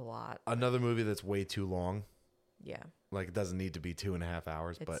just is a lot. Another movie that's way too long. Yeah, Like it doesn't need to be 2.5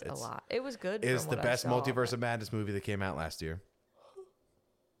 hours, but it's a lot. It was good. It's the best Multiverse but... of Madness movie that came out last year.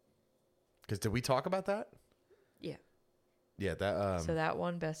 Because did we talk about that? Yeah. Yeah, that. So that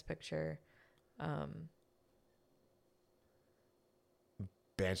won Best Picture.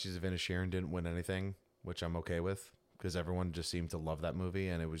 Banshees of Inisherin didn't win anything, which I'm okay with because everyone just seemed to love that movie,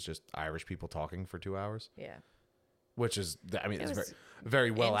 and it was just Irish people talking for 2 hours. Yeah. Which is, I mean, it's very,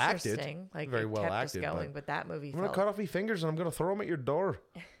 very well acted. Like very it well kept acted. us going, but that movie. I'm gonna cut off your fingers and I'm gonna throw them at your door.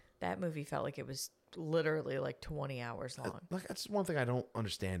 That movie felt like it was literally like 20 hours long. Like that's one thing I don't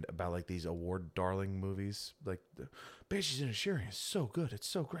understand about like these award darling movies. Like Banshees of Inisherin is so good. It's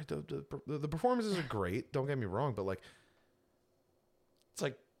so great. The performances are great. Don't get me wrong, but like it's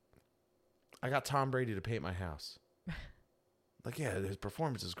like I got Tom Brady to paint my house. Like, yeah, his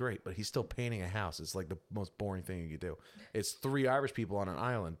performance is great, but he's still painting a house. It's like the most boring thing you could do. It's 3 Irish people on an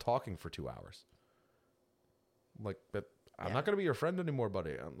island talking for 2 hours. Like, but I'm not going to be your friend anymore,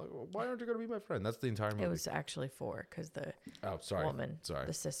 buddy. I'm like, well, why aren't you going to be my friend? That's the entire movie. It was actually 4 because the woman,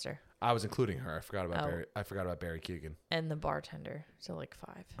 the sister. I was including her. I forgot about Barry. I forgot about Barry Keoghan and the bartender. So like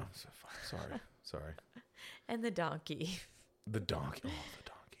 5. Oh, so sorry. And the donkey. The donkey. Oh,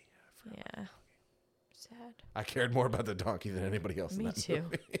 the donkey. Yeah. Sad. I cared more about the donkey than anybody else. Me too.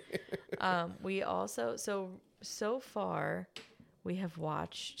 We also so far we have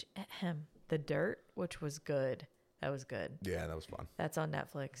watched The Dirt, which was good. That was good. Yeah, that was fun. That's on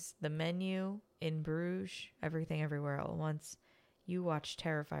Netflix. The Menu, In Bruges, Everything Everywhere All at Once. You watched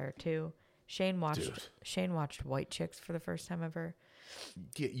Terrifier 2. Shane watched White Chicks for the first time ever.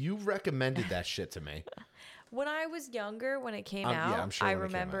 Yeah, you recommended that shit to me. When I was younger, when it came out, I'm sure I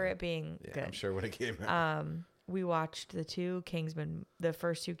remember it being good. I'm sure when it came out. We watched the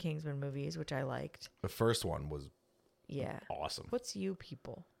first 2 Kingsman movies, which I liked. The first one was awesome. What's You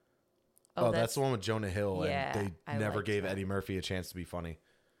People? Oh, that's the one with Jonah Hill, yeah, and they never gave Eddie Murphy a chance to be funny.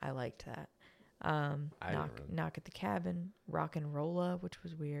 I liked that. Knock at the Cabin, Rock and Rolla, which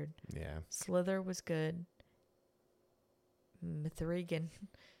was weird. Yeah. Slither was good. Mithrigan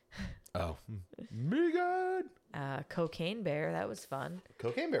Oh, Megan. Cocaine Bear, that was fun.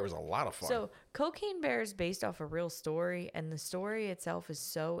 Cocaine Bear was a lot of fun. So Cocaine Bear is based off a real story, and the story itself is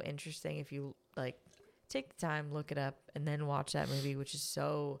so interesting. If you like, take the time, look it up, and then watch that movie, which is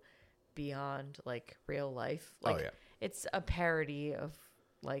so beyond like real life. Like, yeah, it's a parody of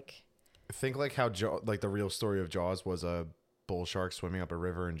like. Think like how like the real story of Jaws was a bull shark swimming up a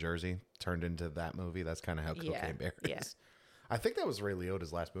river in Jersey turned into that movie. That's kind of how Cocaine Bear is. Yeah. I think that was Ray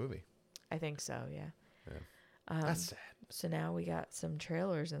Liotta's last movie. I think so. Yeah. That's sad. So now we got some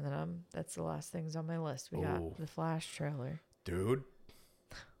trailers, and then that's the last things on my list. We got the Flash trailer, Dude.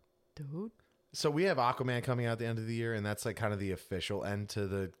 dude. So we have Aquaman coming out at the end of the year, and that's like kind of the official end to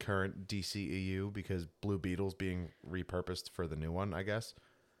the current DCEU because Blue Beetle's being repurposed for the new one, I guess.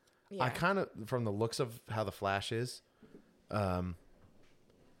 Yeah. I kind of, from the looks of how the Flash is, I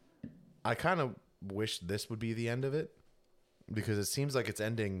kind of wish this would be the end of it because it seems like it's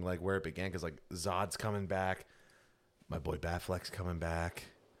ending like where it began because like Zod's coming back. My boy Batfleck's coming back.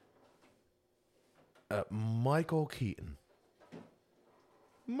 Michael Keaton.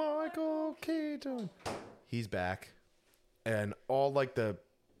 He's back. And all like the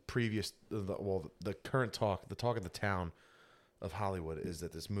previous, the current talk, the talk of the town of Hollywood is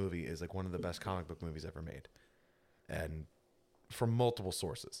that this movie is like one of the best comic book movies ever made. And from multiple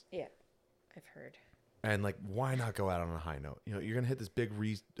sources. Yeah, I've heard. And like, why not go out on a high note? You know, you're going to hit this big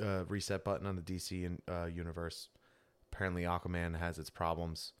reset button on the DC universe. Apparently Aquaman has its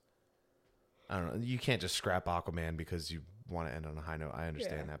problems. I don't know. You can't just scrap Aquaman because you want to end on a high note. I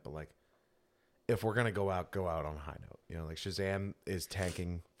understand that, but like, if we're gonna go out on a high note. You know, like Shazam is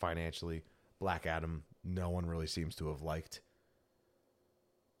tanking financially. Black Adam, no one really seems to have liked.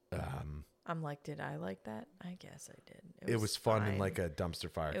 I'm like, did I like that? I guess I did. It was fun in like a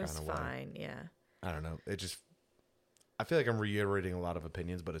dumpster fire kind of way. It was fine, yeah. I don't know. I feel like I'm reiterating a lot of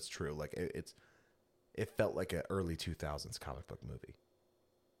opinions, but it's true. Like it felt like an early 2000s comic book movie,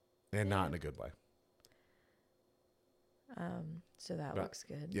 and not in a good way. So that looks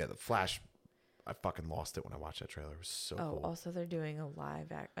good. Yeah, the Flash. I fucking lost it when I watched that trailer. It was so cool. Also they're doing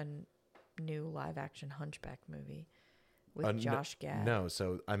a new live action Hunchback movie with Josh Gad. No,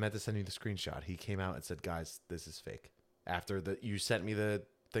 so I meant to send you the screenshot. He came out and said, "Guys, this is fake." After you sent me the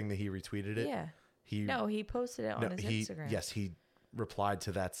thing that he retweeted it. Yeah. He posted it on his Instagram. Yes, he replied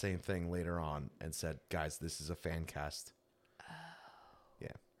to that same thing later on and said, "Guys, this is a fan cast." Oh.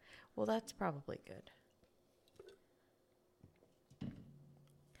 Yeah. Well, that's probably good.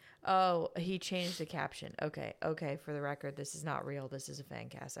 Oh, he changed the caption. Okay. For the record, this is not real. This is a fan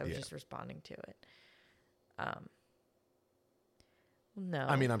cast. I was just responding to it. No.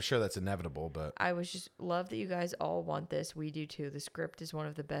 I mean, I'm sure that's inevitable, but I was just love that you guys all want this. We do too. The script is one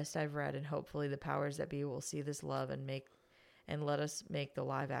of the best I've read, and hopefully the powers that be will see this love and let us make the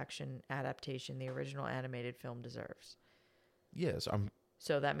live action adaptation the original animated film deserves. Yes,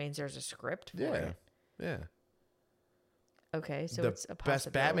 So that means there's a script for it. Yeah. Okay, so it's a best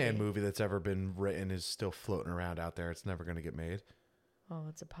possibility. Batman movie that's ever been written is still floating around out there. It's never going to get made. Oh,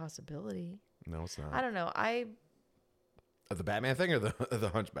 it's a possibility. No, it's not. I don't know. The Batman thing or the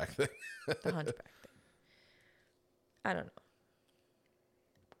Hunchback thing? The Hunchback thing. I don't know.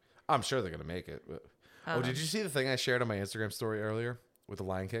 I'm sure they're going to make it. But... did you see the thing I shared on my Instagram story earlier with the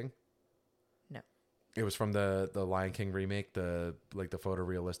Lion King? No. It was from the Lion King remake, the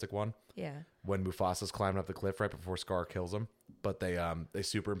photorealistic one. Yeah. When Mufasa's climbing up the cliff right before Scar kills him, but they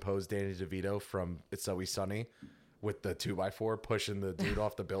superimposed Danny DeVito from It's Always Sunny with the 2x4 pushing the dude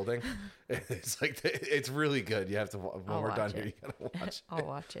off the building. It's like it's really good. You have to when we're done here, you gotta watch. I'll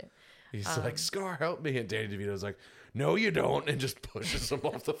watch it. He's like, Scar, help me, and Danny DeVito's like, no, you don't, and just pushes him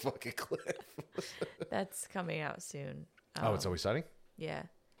off the fucking cliff. That's coming out soon. It's Always Sunny. Yeah,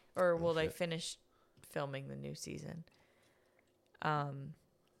 or will they finish filming the new season? What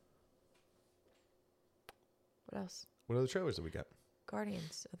else? What other trailers did we get?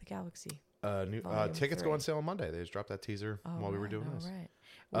 Guardians of the Galaxy. New tickets go on sale on Monday. They just dropped that teaser while we were doing this. Right.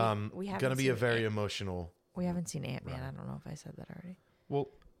 We haven't gonna be a very emotional. We haven't seen Ant-Man. I don't know if I said that already. Well,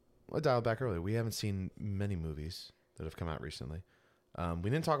 I dialed back earlier. We haven't seen many movies that have come out recently. We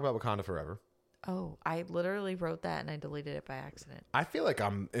didn't talk about Wakanda Forever. Oh, I literally wrote that and I deleted it by accident. I feel like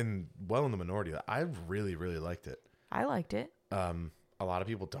I'm in the minority. I really, really liked it. I liked it. A lot of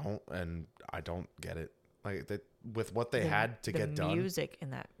people don't, and I don't get it. Like that with what they had to get done. The music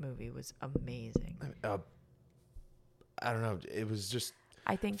in that movie was amazing. I don't know. It was just.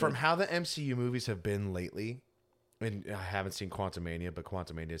 I think from how the MCU movies have been lately, and I haven't seen Quantumania, but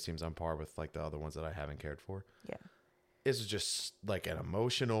Quantumania seems on par with like the other ones that I haven't cared for. Yeah. This is just like an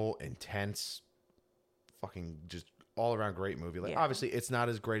emotional, intense, fucking just all around great movie. Like, Yeah. obviously, it's not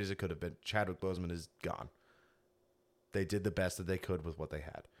as great as it could have been. Chadwick Boseman is gone. They did the best that they could with what they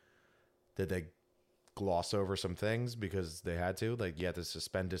had. Did they gloss over some things because they had to? Like, you had to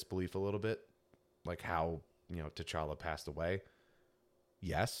suspend disbelief a little bit, like how, T'Challa passed away.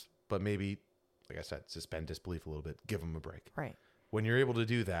 Yes, but maybe, like I said, suspend disbelief a little bit. Give them a break. Right. When you're able to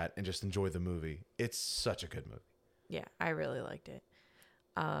do that and just enjoy the movie, it's such a good movie. Yeah, I really liked it.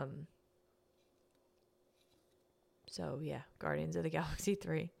 So yeah, Guardians of the Galaxy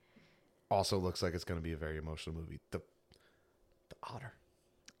 3. Also looks like it's going to be a very emotional movie. The otter.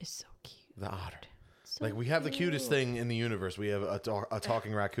 Is so cute. The otter. So Like, we have the cutest cute. thing in the universe. We have a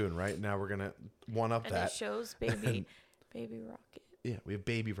talking raccoon, right? Now we're going to one-up And that. it shows baby Rocket. Yeah, we have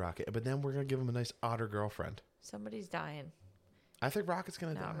Baby Rocket. But then we're going to give him a nice otter girlfriend. Somebody's dying. I think Rocket's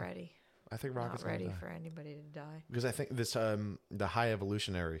going to die. Not ready. I think Rocket's Not going to ready die. for anybody to die. Because I think this, the High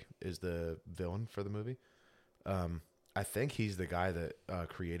Evolutionary is the villain for the movie. I think he's the guy that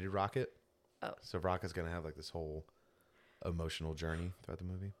created Rocket. Oh. So Rocket's going to have like this whole emotional journey throughout the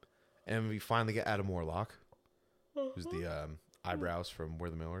movie. And we finally get Adam Warlock, who's the eyebrows from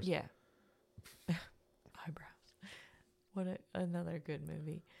We're the Millers. Yeah. Eyebrows. What another good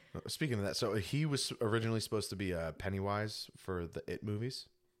movie. Speaking of that, so he was originally supposed to be Pennywise for the It movies,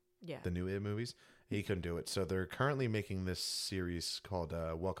 Yeah. the new It movies. He couldn't do it. So they're currently making this series called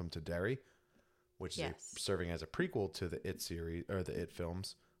Welcome to Derry, which is serving as a prequel to the It series or the It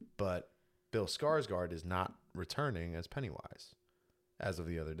films. But Bill Skarsgård is not returning as Pennywise as of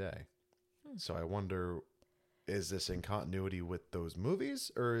the other day. So I wonder, is this in continuity with those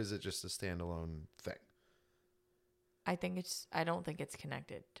movies, or is it just a standalone thing? I don't think it's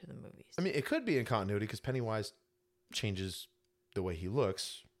connected to the movies. I mean, it could be in continuity because Pennywise changes the way he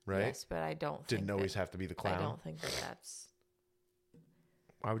looks, right? Yes, but I don't Didn't think always have to be the clown. I don't think that's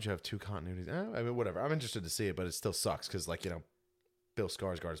Why would you have two continuities? I mean, whatever. I'm interested to see it, but it still sucks because, like, Bill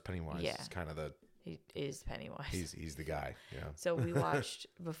Skarsgård is Pennywise. Yeah. It's kind of he is Pennywise. he's the guy. Yeah. So we watched,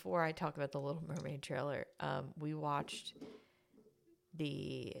 before I talk about the Little Mermaid trailer, we watched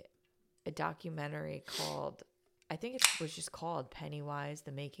a documentary called, I think it was just called Pennywise,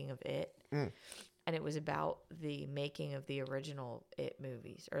 The Making of It. And it was about the making of the original It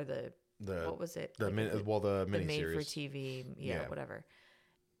movies, or what was it? The Like, the the made miniseries. for TV, Yeah. whatever.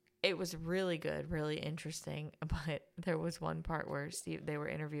 It was really good, really interesting. But there was one part where they were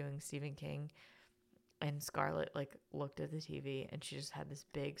interviewing Stephen King, and Scarlett looked at the TV and she just had this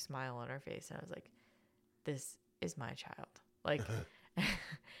big smile on her face, and I was like, "This is my child." Like,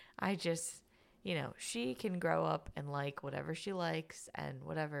 I just, she can grow up and like whatever she likes and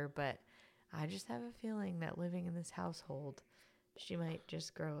whatever, but I just have a feeling that living in this household, she might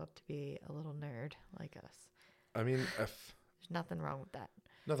just grow up to be a little nerd like us. I mean, There's nothing wrong with that.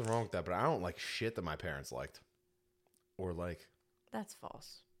 nothing wrong with that, but I don't like shit that my parents liked. Or That's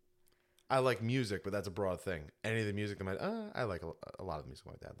false. I like music, but that's a broad thing. Any of the music that I like a lot of the music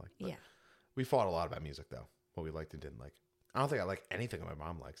my dad liked. But Yeah. we fought a lot about music, though. What we liked and didn't like. I don't think I like anything my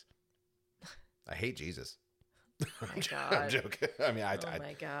mom likes. I hate Jesus. Oh my God. I'm joking. I mean, Oh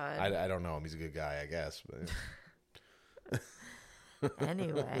my God. I don't know him. He's a good guy, I guess. But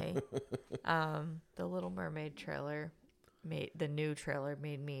Anyway, the Little Mermaid trailer the new trailer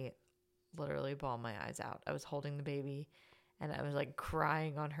made me literally bawl my eyes out. I was holding the baby and I was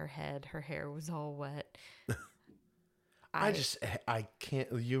crying on her head. Her hair was all wet. I can't.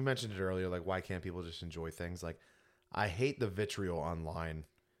 You mentioned it earlier. Why can't people just enjoy things? I hate the vitriol online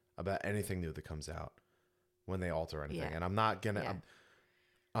about anything new that comes out when they alter anything. Yeah. And I'm not gonna. Yeah.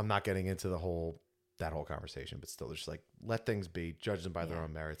 I'm not getting into that whole conversation, but still, just let things be, judge them by their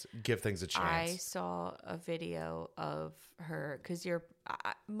own merits, give things a chance. I saw a video of her, because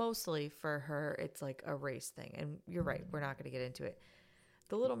mostly for her, it's a race thing, and you're right. We're not going to get into it.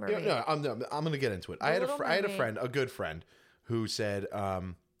 The Little Mermaid. No, I'm going to get into it. I had a friend, a good friend, who said,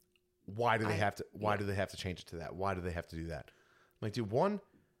 "Why do they have to? Why do they have to change it to that? Why do they have to do that?" I'm like, dude, one,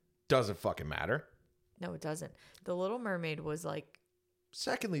 doesn't fucking matter. No, it doesn't. The Little Mermaid was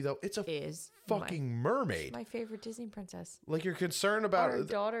Secondly, though, it's a is fucking mermaid. my favorite Disney princess. You're concerned about Our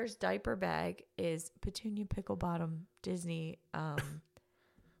daughter's diaper bag is Petunia Picklebottom Disney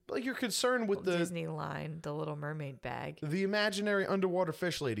you're concerned with the Disney line, the Little Mermaid bag. the imaginary underwater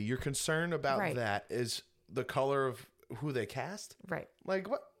fish lady. You're concerned about Right. that is the color of who they cast. Right.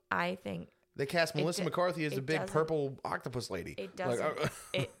 What? I think They cast Melissa McCarthy as the big doesn't- purple octopus lady. it doesn't.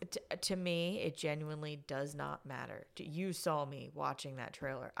 To me, it genuinely does not matter. You saw me watching that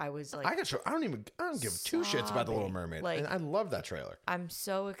trailer. I was I don't give two shits about the Little sobbing. Mermaid, and I love that trailer. I'm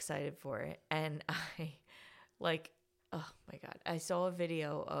so excited for it, and oh my God, I saw a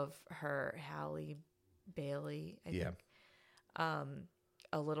video of Halle Bailey. I Yeah. think.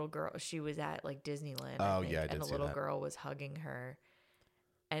 A little girl. She was at like Disneyland. Oh, I think, yeah, I did and a see little that. girl was hugging her,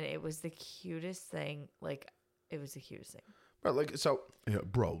 and it was the cutest thing. Like it was the cutest thing. Bro, like, so, yeah,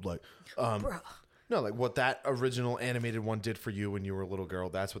 bro, like, Bro. no, like what that original animated one did for you when you were a little girl,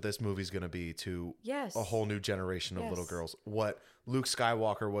 that's what this movie's going to be to Yes. a whole new generation of little Yes. girls. What Luke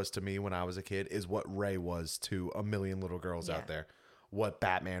Skywalker was to me when I was a kid is what Rey was to a million little girls Yeah. out there. What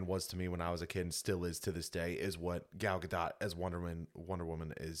Batman was to me when I was a kid and still is to this day is what Gal Gadot as Wonder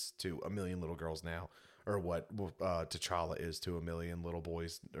Woman is to a million little girls now, or what T'Challa is to a million little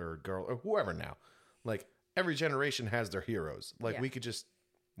boys or girl or whoever now. Like every generation has their heroes. Like Yeah. we could just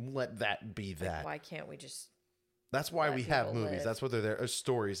let that be that. Why can't we just? That's why let we have people movies. live? That's what they're there.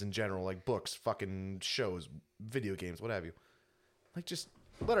 Stories in general, like books, fucking shows, video games, what have you. Like just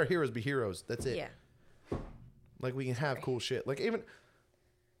let our heroes be heroes. That's it. Yeah. Like we can have cool shit. Like even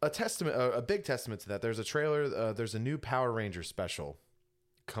a big testament to that. There's a trailer. There's a new Power Ranger special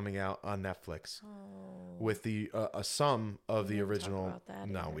coming out on Netflix with the a sum of the didn't talk original. about that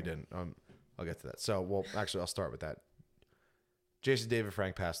No, we either. didn't. I'll get to that. So, well, actually, I'll start with that. Jason David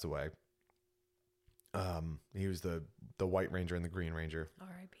Frank passed away. He was the White Ranger and the Green Ranger.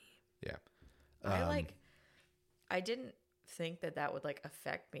 R.I.P. Yeah. I didn't think that would like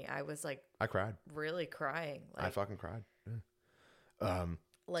affect me. I was like I cried. really crying. I Like fucking cried. Yeah.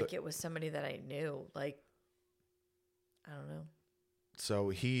 it was somebody that I knew. Like I don't know. So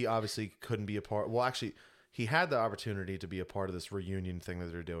he obviously couldn't be a part. Well, actually, he had the opportunity to be a part of this reunion thing that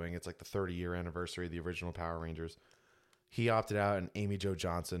they're doing. It's like the 30-year anniversary of the original Power Rangers. He opted out, and Amy Jo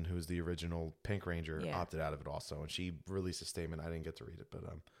Johnson, who's the original Pink Ranger, Yeah. opted out of it also. And she released a statement. I didn't get to read it, but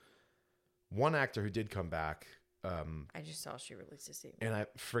one actor who did come back, I just saw she released a statement. and I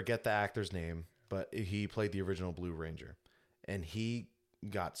forget the actor's name, but he played the original Blue Ranger, and he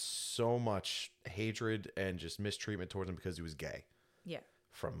got so much hatred and just mistreatment towards him because he was gay Yeah.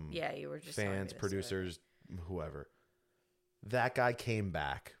 from Yeah, you were just telling me fans, this producers, whoever. That guy came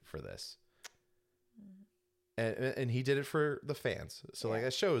back for this. And he did it for the fans. So like Yeah.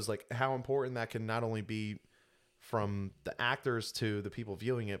 that shows like how important that can not only be from the actors to the people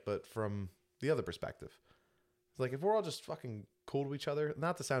viewing it, but from the other perspective. It's like if we're all just fucking cool to each other,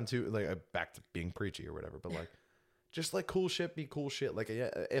 not to sound too like back to being preachy or whatever, but like just like cool shit be cool shit. Like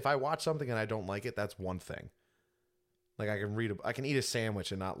if I watch something and I don't like it, that's one thing. Like I can eat a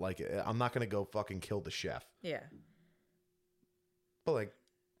sandwich and not like it. I'm not gonna go fucking kill the chef. Yeah. But like,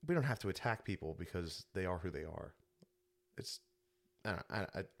 we don't have to attack people because they are who they are. It's,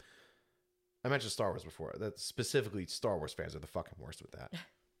 I mentioned Star Wars before. That specifically, Star Wars fans are the fucking worst with that.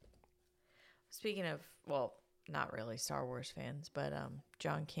 Speaking of, well, not really Star Wars fans, but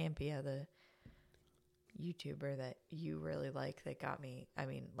John Campea, the YouTuber that you really like, that got me. I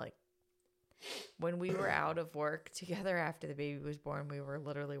mean, like when we were out of work together after the baby was born, we were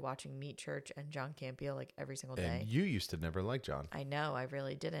literally watching Meat Church and John Campea like every single day. And you used to never like John. I know, I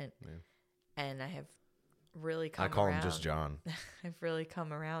really didn't. Yeah. And I have really come I call around. him just John. I've really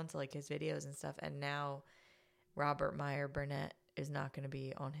come around to like his videos and stuff. And now Robert Meyer Burnett is not going to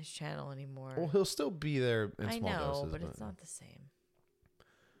be on his channel anymore. Well, he'll still be there in I small know, doses. but it's not the same.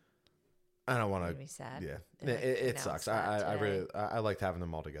 I don't Made want me to. sad. Yeah, They, like, it announced sucks. that I really today. I liked having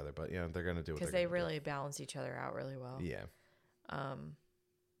them all together, but yeah, they're gonna do what Because they're they gonna really balance each other out really well. do. Yeah.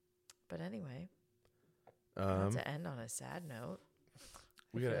 But anyway, not to end on a sad note.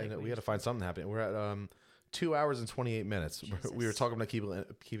 We I feel gotta like we gotta find something happening. We're at 2 hours and 28 minutes. We were Jesus. talking about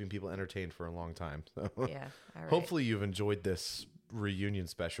keeping people entertained for a long time. So Yeah. All right. hopefully you've enjoyed this reunion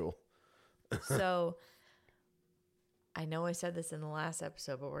special. So I know I said this in the last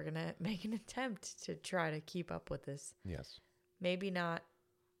episode, but we're going to make an attempt to try to keep up with this. Yes, Maybe not.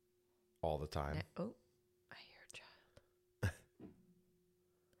 all the time. Oh, I hear a child.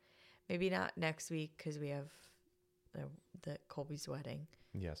 Maybe not next week because we have the Colby's wedding.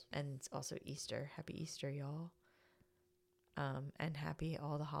 Yes. And it's also Easter. Happy Easter, y'all. And happy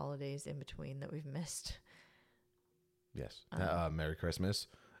all the holidays in between that we've missed. Yes. Merry Christmas.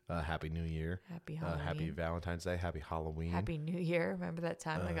 Happy New Year. Happy Halloween. Happy Valentine's Day. Happy Halloween. Happy New Year. Remember that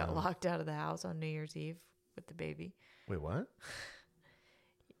time I got locked out of the house on New Year's Eve with the baby? Wait, what?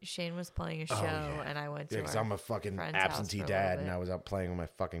 Shane was playing a show, yeah. and I went to Yeah, because our I'm a fucking friend's house absentee for a little dad, and bit. I was out playing with my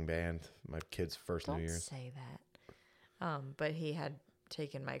fucking band, my kid's first New Don't Year's. say that. But he had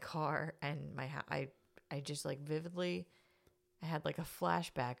taken my car, and I just like vividly, I had like a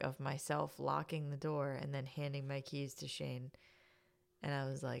flashback of myself locking the door and then handing my keys to Shane, and I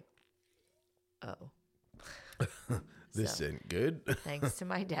was like, oh. This So, isn't good. thanks to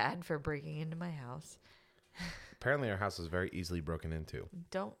my dad for breaking into my house. Apparently, our house was very easily broken into.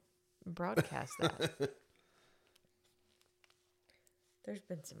 Don't broadcast that. There's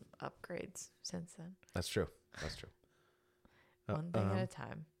been some upgrades since then. That's true. That's true. One thing at a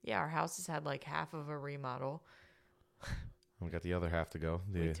time. Yeah, our house has had like half of a remodel. We got the other half to go.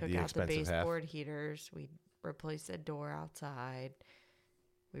 We took the out the expensive half. baseboard heaters. We replaced the door outside.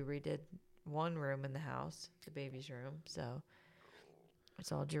 We redid one room in the house, the baby's room. So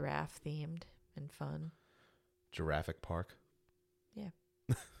it's all giraffe themed and fun. Jurassic Park. Yeah.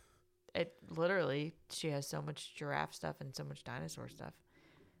 It literally, she has so much giraffe stuff and so much dinosaur stuff.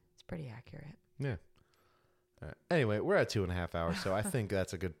 It's pretty accurate. Yeah. Anyway, we're at 2.5 hours, so I think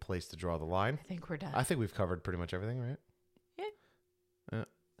that's a good place to draw the line. I think we're done. I think we've covered pretty much everything, right? Yeah.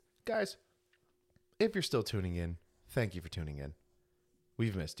 Guys, if you're still tuning in, thank you for tuning in.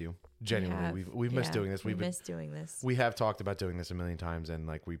 We've missed you. Genuinely, we've missed doing this. We missed doing this. We have talked about doing this a million times, and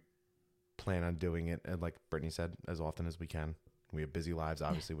like we plan on doing it, and like Brittany said, as often as we can. We have busy lives,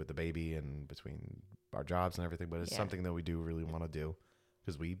 obviously, with the baby and between our jobs and everything, but it's something that we do really want to do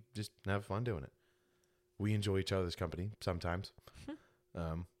because we just have fun doing it. We enjoy each other's company sometimes,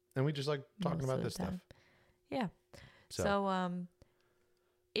 and we just like talking about this stuff. Yeah. So,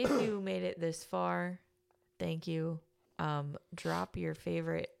 if you made it this far, thank you. Drop your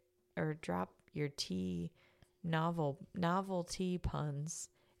favorite or drop your novelty puns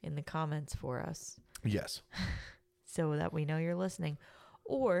in the comments for us. Yes. So that we know you're listening.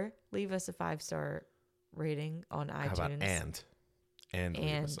 Or leave us a 5-star rating on iTunes. How about and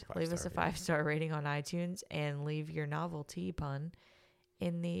leave us a 5-star rating on iTunes and leave your novelty pun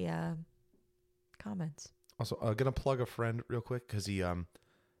in the comments. Also, gonna plug a friend real quick because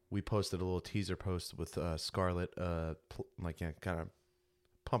we posted a little teaser post with Scarlett, kind of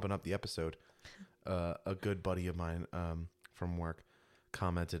pumping up the episode. A good buddy of mine from work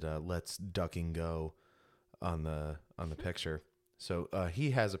commented, "Let's ducking go" on the picture. So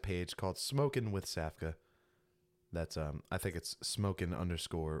he has a page called Smokin' with Safka. That's I think it's smokin'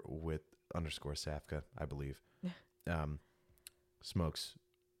 _ Safka, I believe. Smokes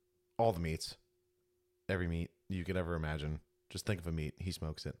all the meats, every meat you could ever imagine. Just think of a meat, he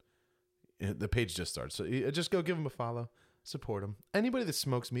smokes it. The page just started, so just go give him a follow, support him. Anybody that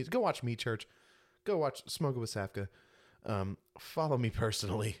smokes meat, go watch Meat Church, go watch Smokin' with Safka. Follow me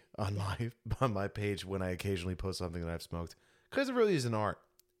personally on my page when I occasionally post something that I've smoked, because it really is an art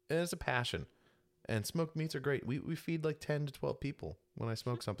and it's a passion. And smoked meats are great. We feed like 10 to 12 people when I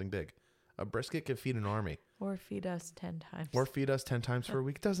smoke something big. A brisket can feed an army. Or feed us 10 times. Or feed us 10 times for a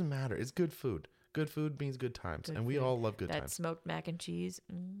week. Doesn't matter. It's good food. Good food means good times. Good and we food. all love good that times. Smoked mac and cheese.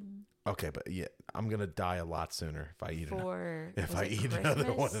 Okay, but yeah, I'm going to die a lot sooner if I eat Christmas?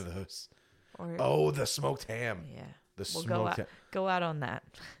 another one of those. The smoked ham. Yeah. Smoked ham. Go out on that.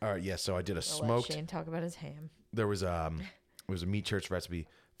 All right, yeah, so I did a Let smoked. Shane talk about his ham. There was it was a Meat Church recipe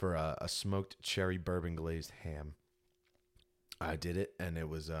for a smoked cherry bourbon glazed ham. I did it, and it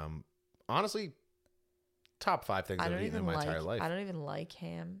was honestly top 5 things I've eaten in my entire life. I don't even like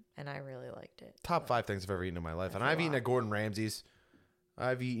ham, and I really liked it. Top 5 things I've ever eaten in my life. And I've eaten at Gordon Ramsay's.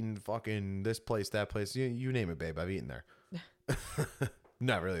 I've eaten fucking this place, that place. You name it, babe. I've eaten there.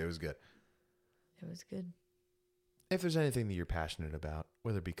 Not really. It was good. It was good. If there's anything that you're passionate about,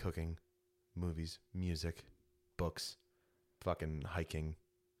 whether it be cooking, movies, music, books, fucking hiking,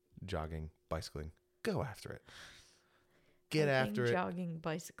 jogging, bicycling, go after it. Get after it. Jogging,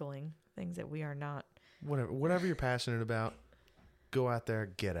 bicycling, things that we are not. Whatever you're passionate about, go out there,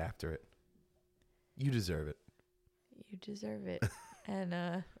 get after it. You deserve it. You deserve it. And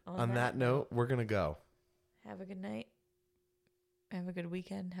on that note, we're going to go. Have a good night. Have a good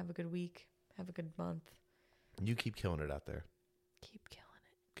weekend. Have a good week. Have a good month. You keep killing it out there. Keep killing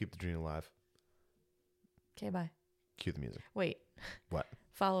it. Keep the dream alive. Okay, bye. Cue the music. Wait. What?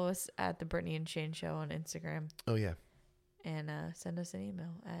 Follow us at The Brittany and Shane Show on Instagram. Oh, yeah. And send us an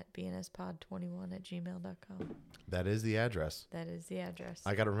email at bnspod21@gmail.com. That is the address. That is the address.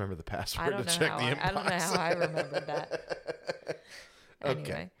 I got to remember the password to check the inbox. I don't know how I remembered that. Anyway.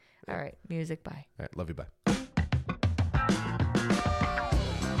 Okay. All right. Music, bye. All right. Love you. Bye.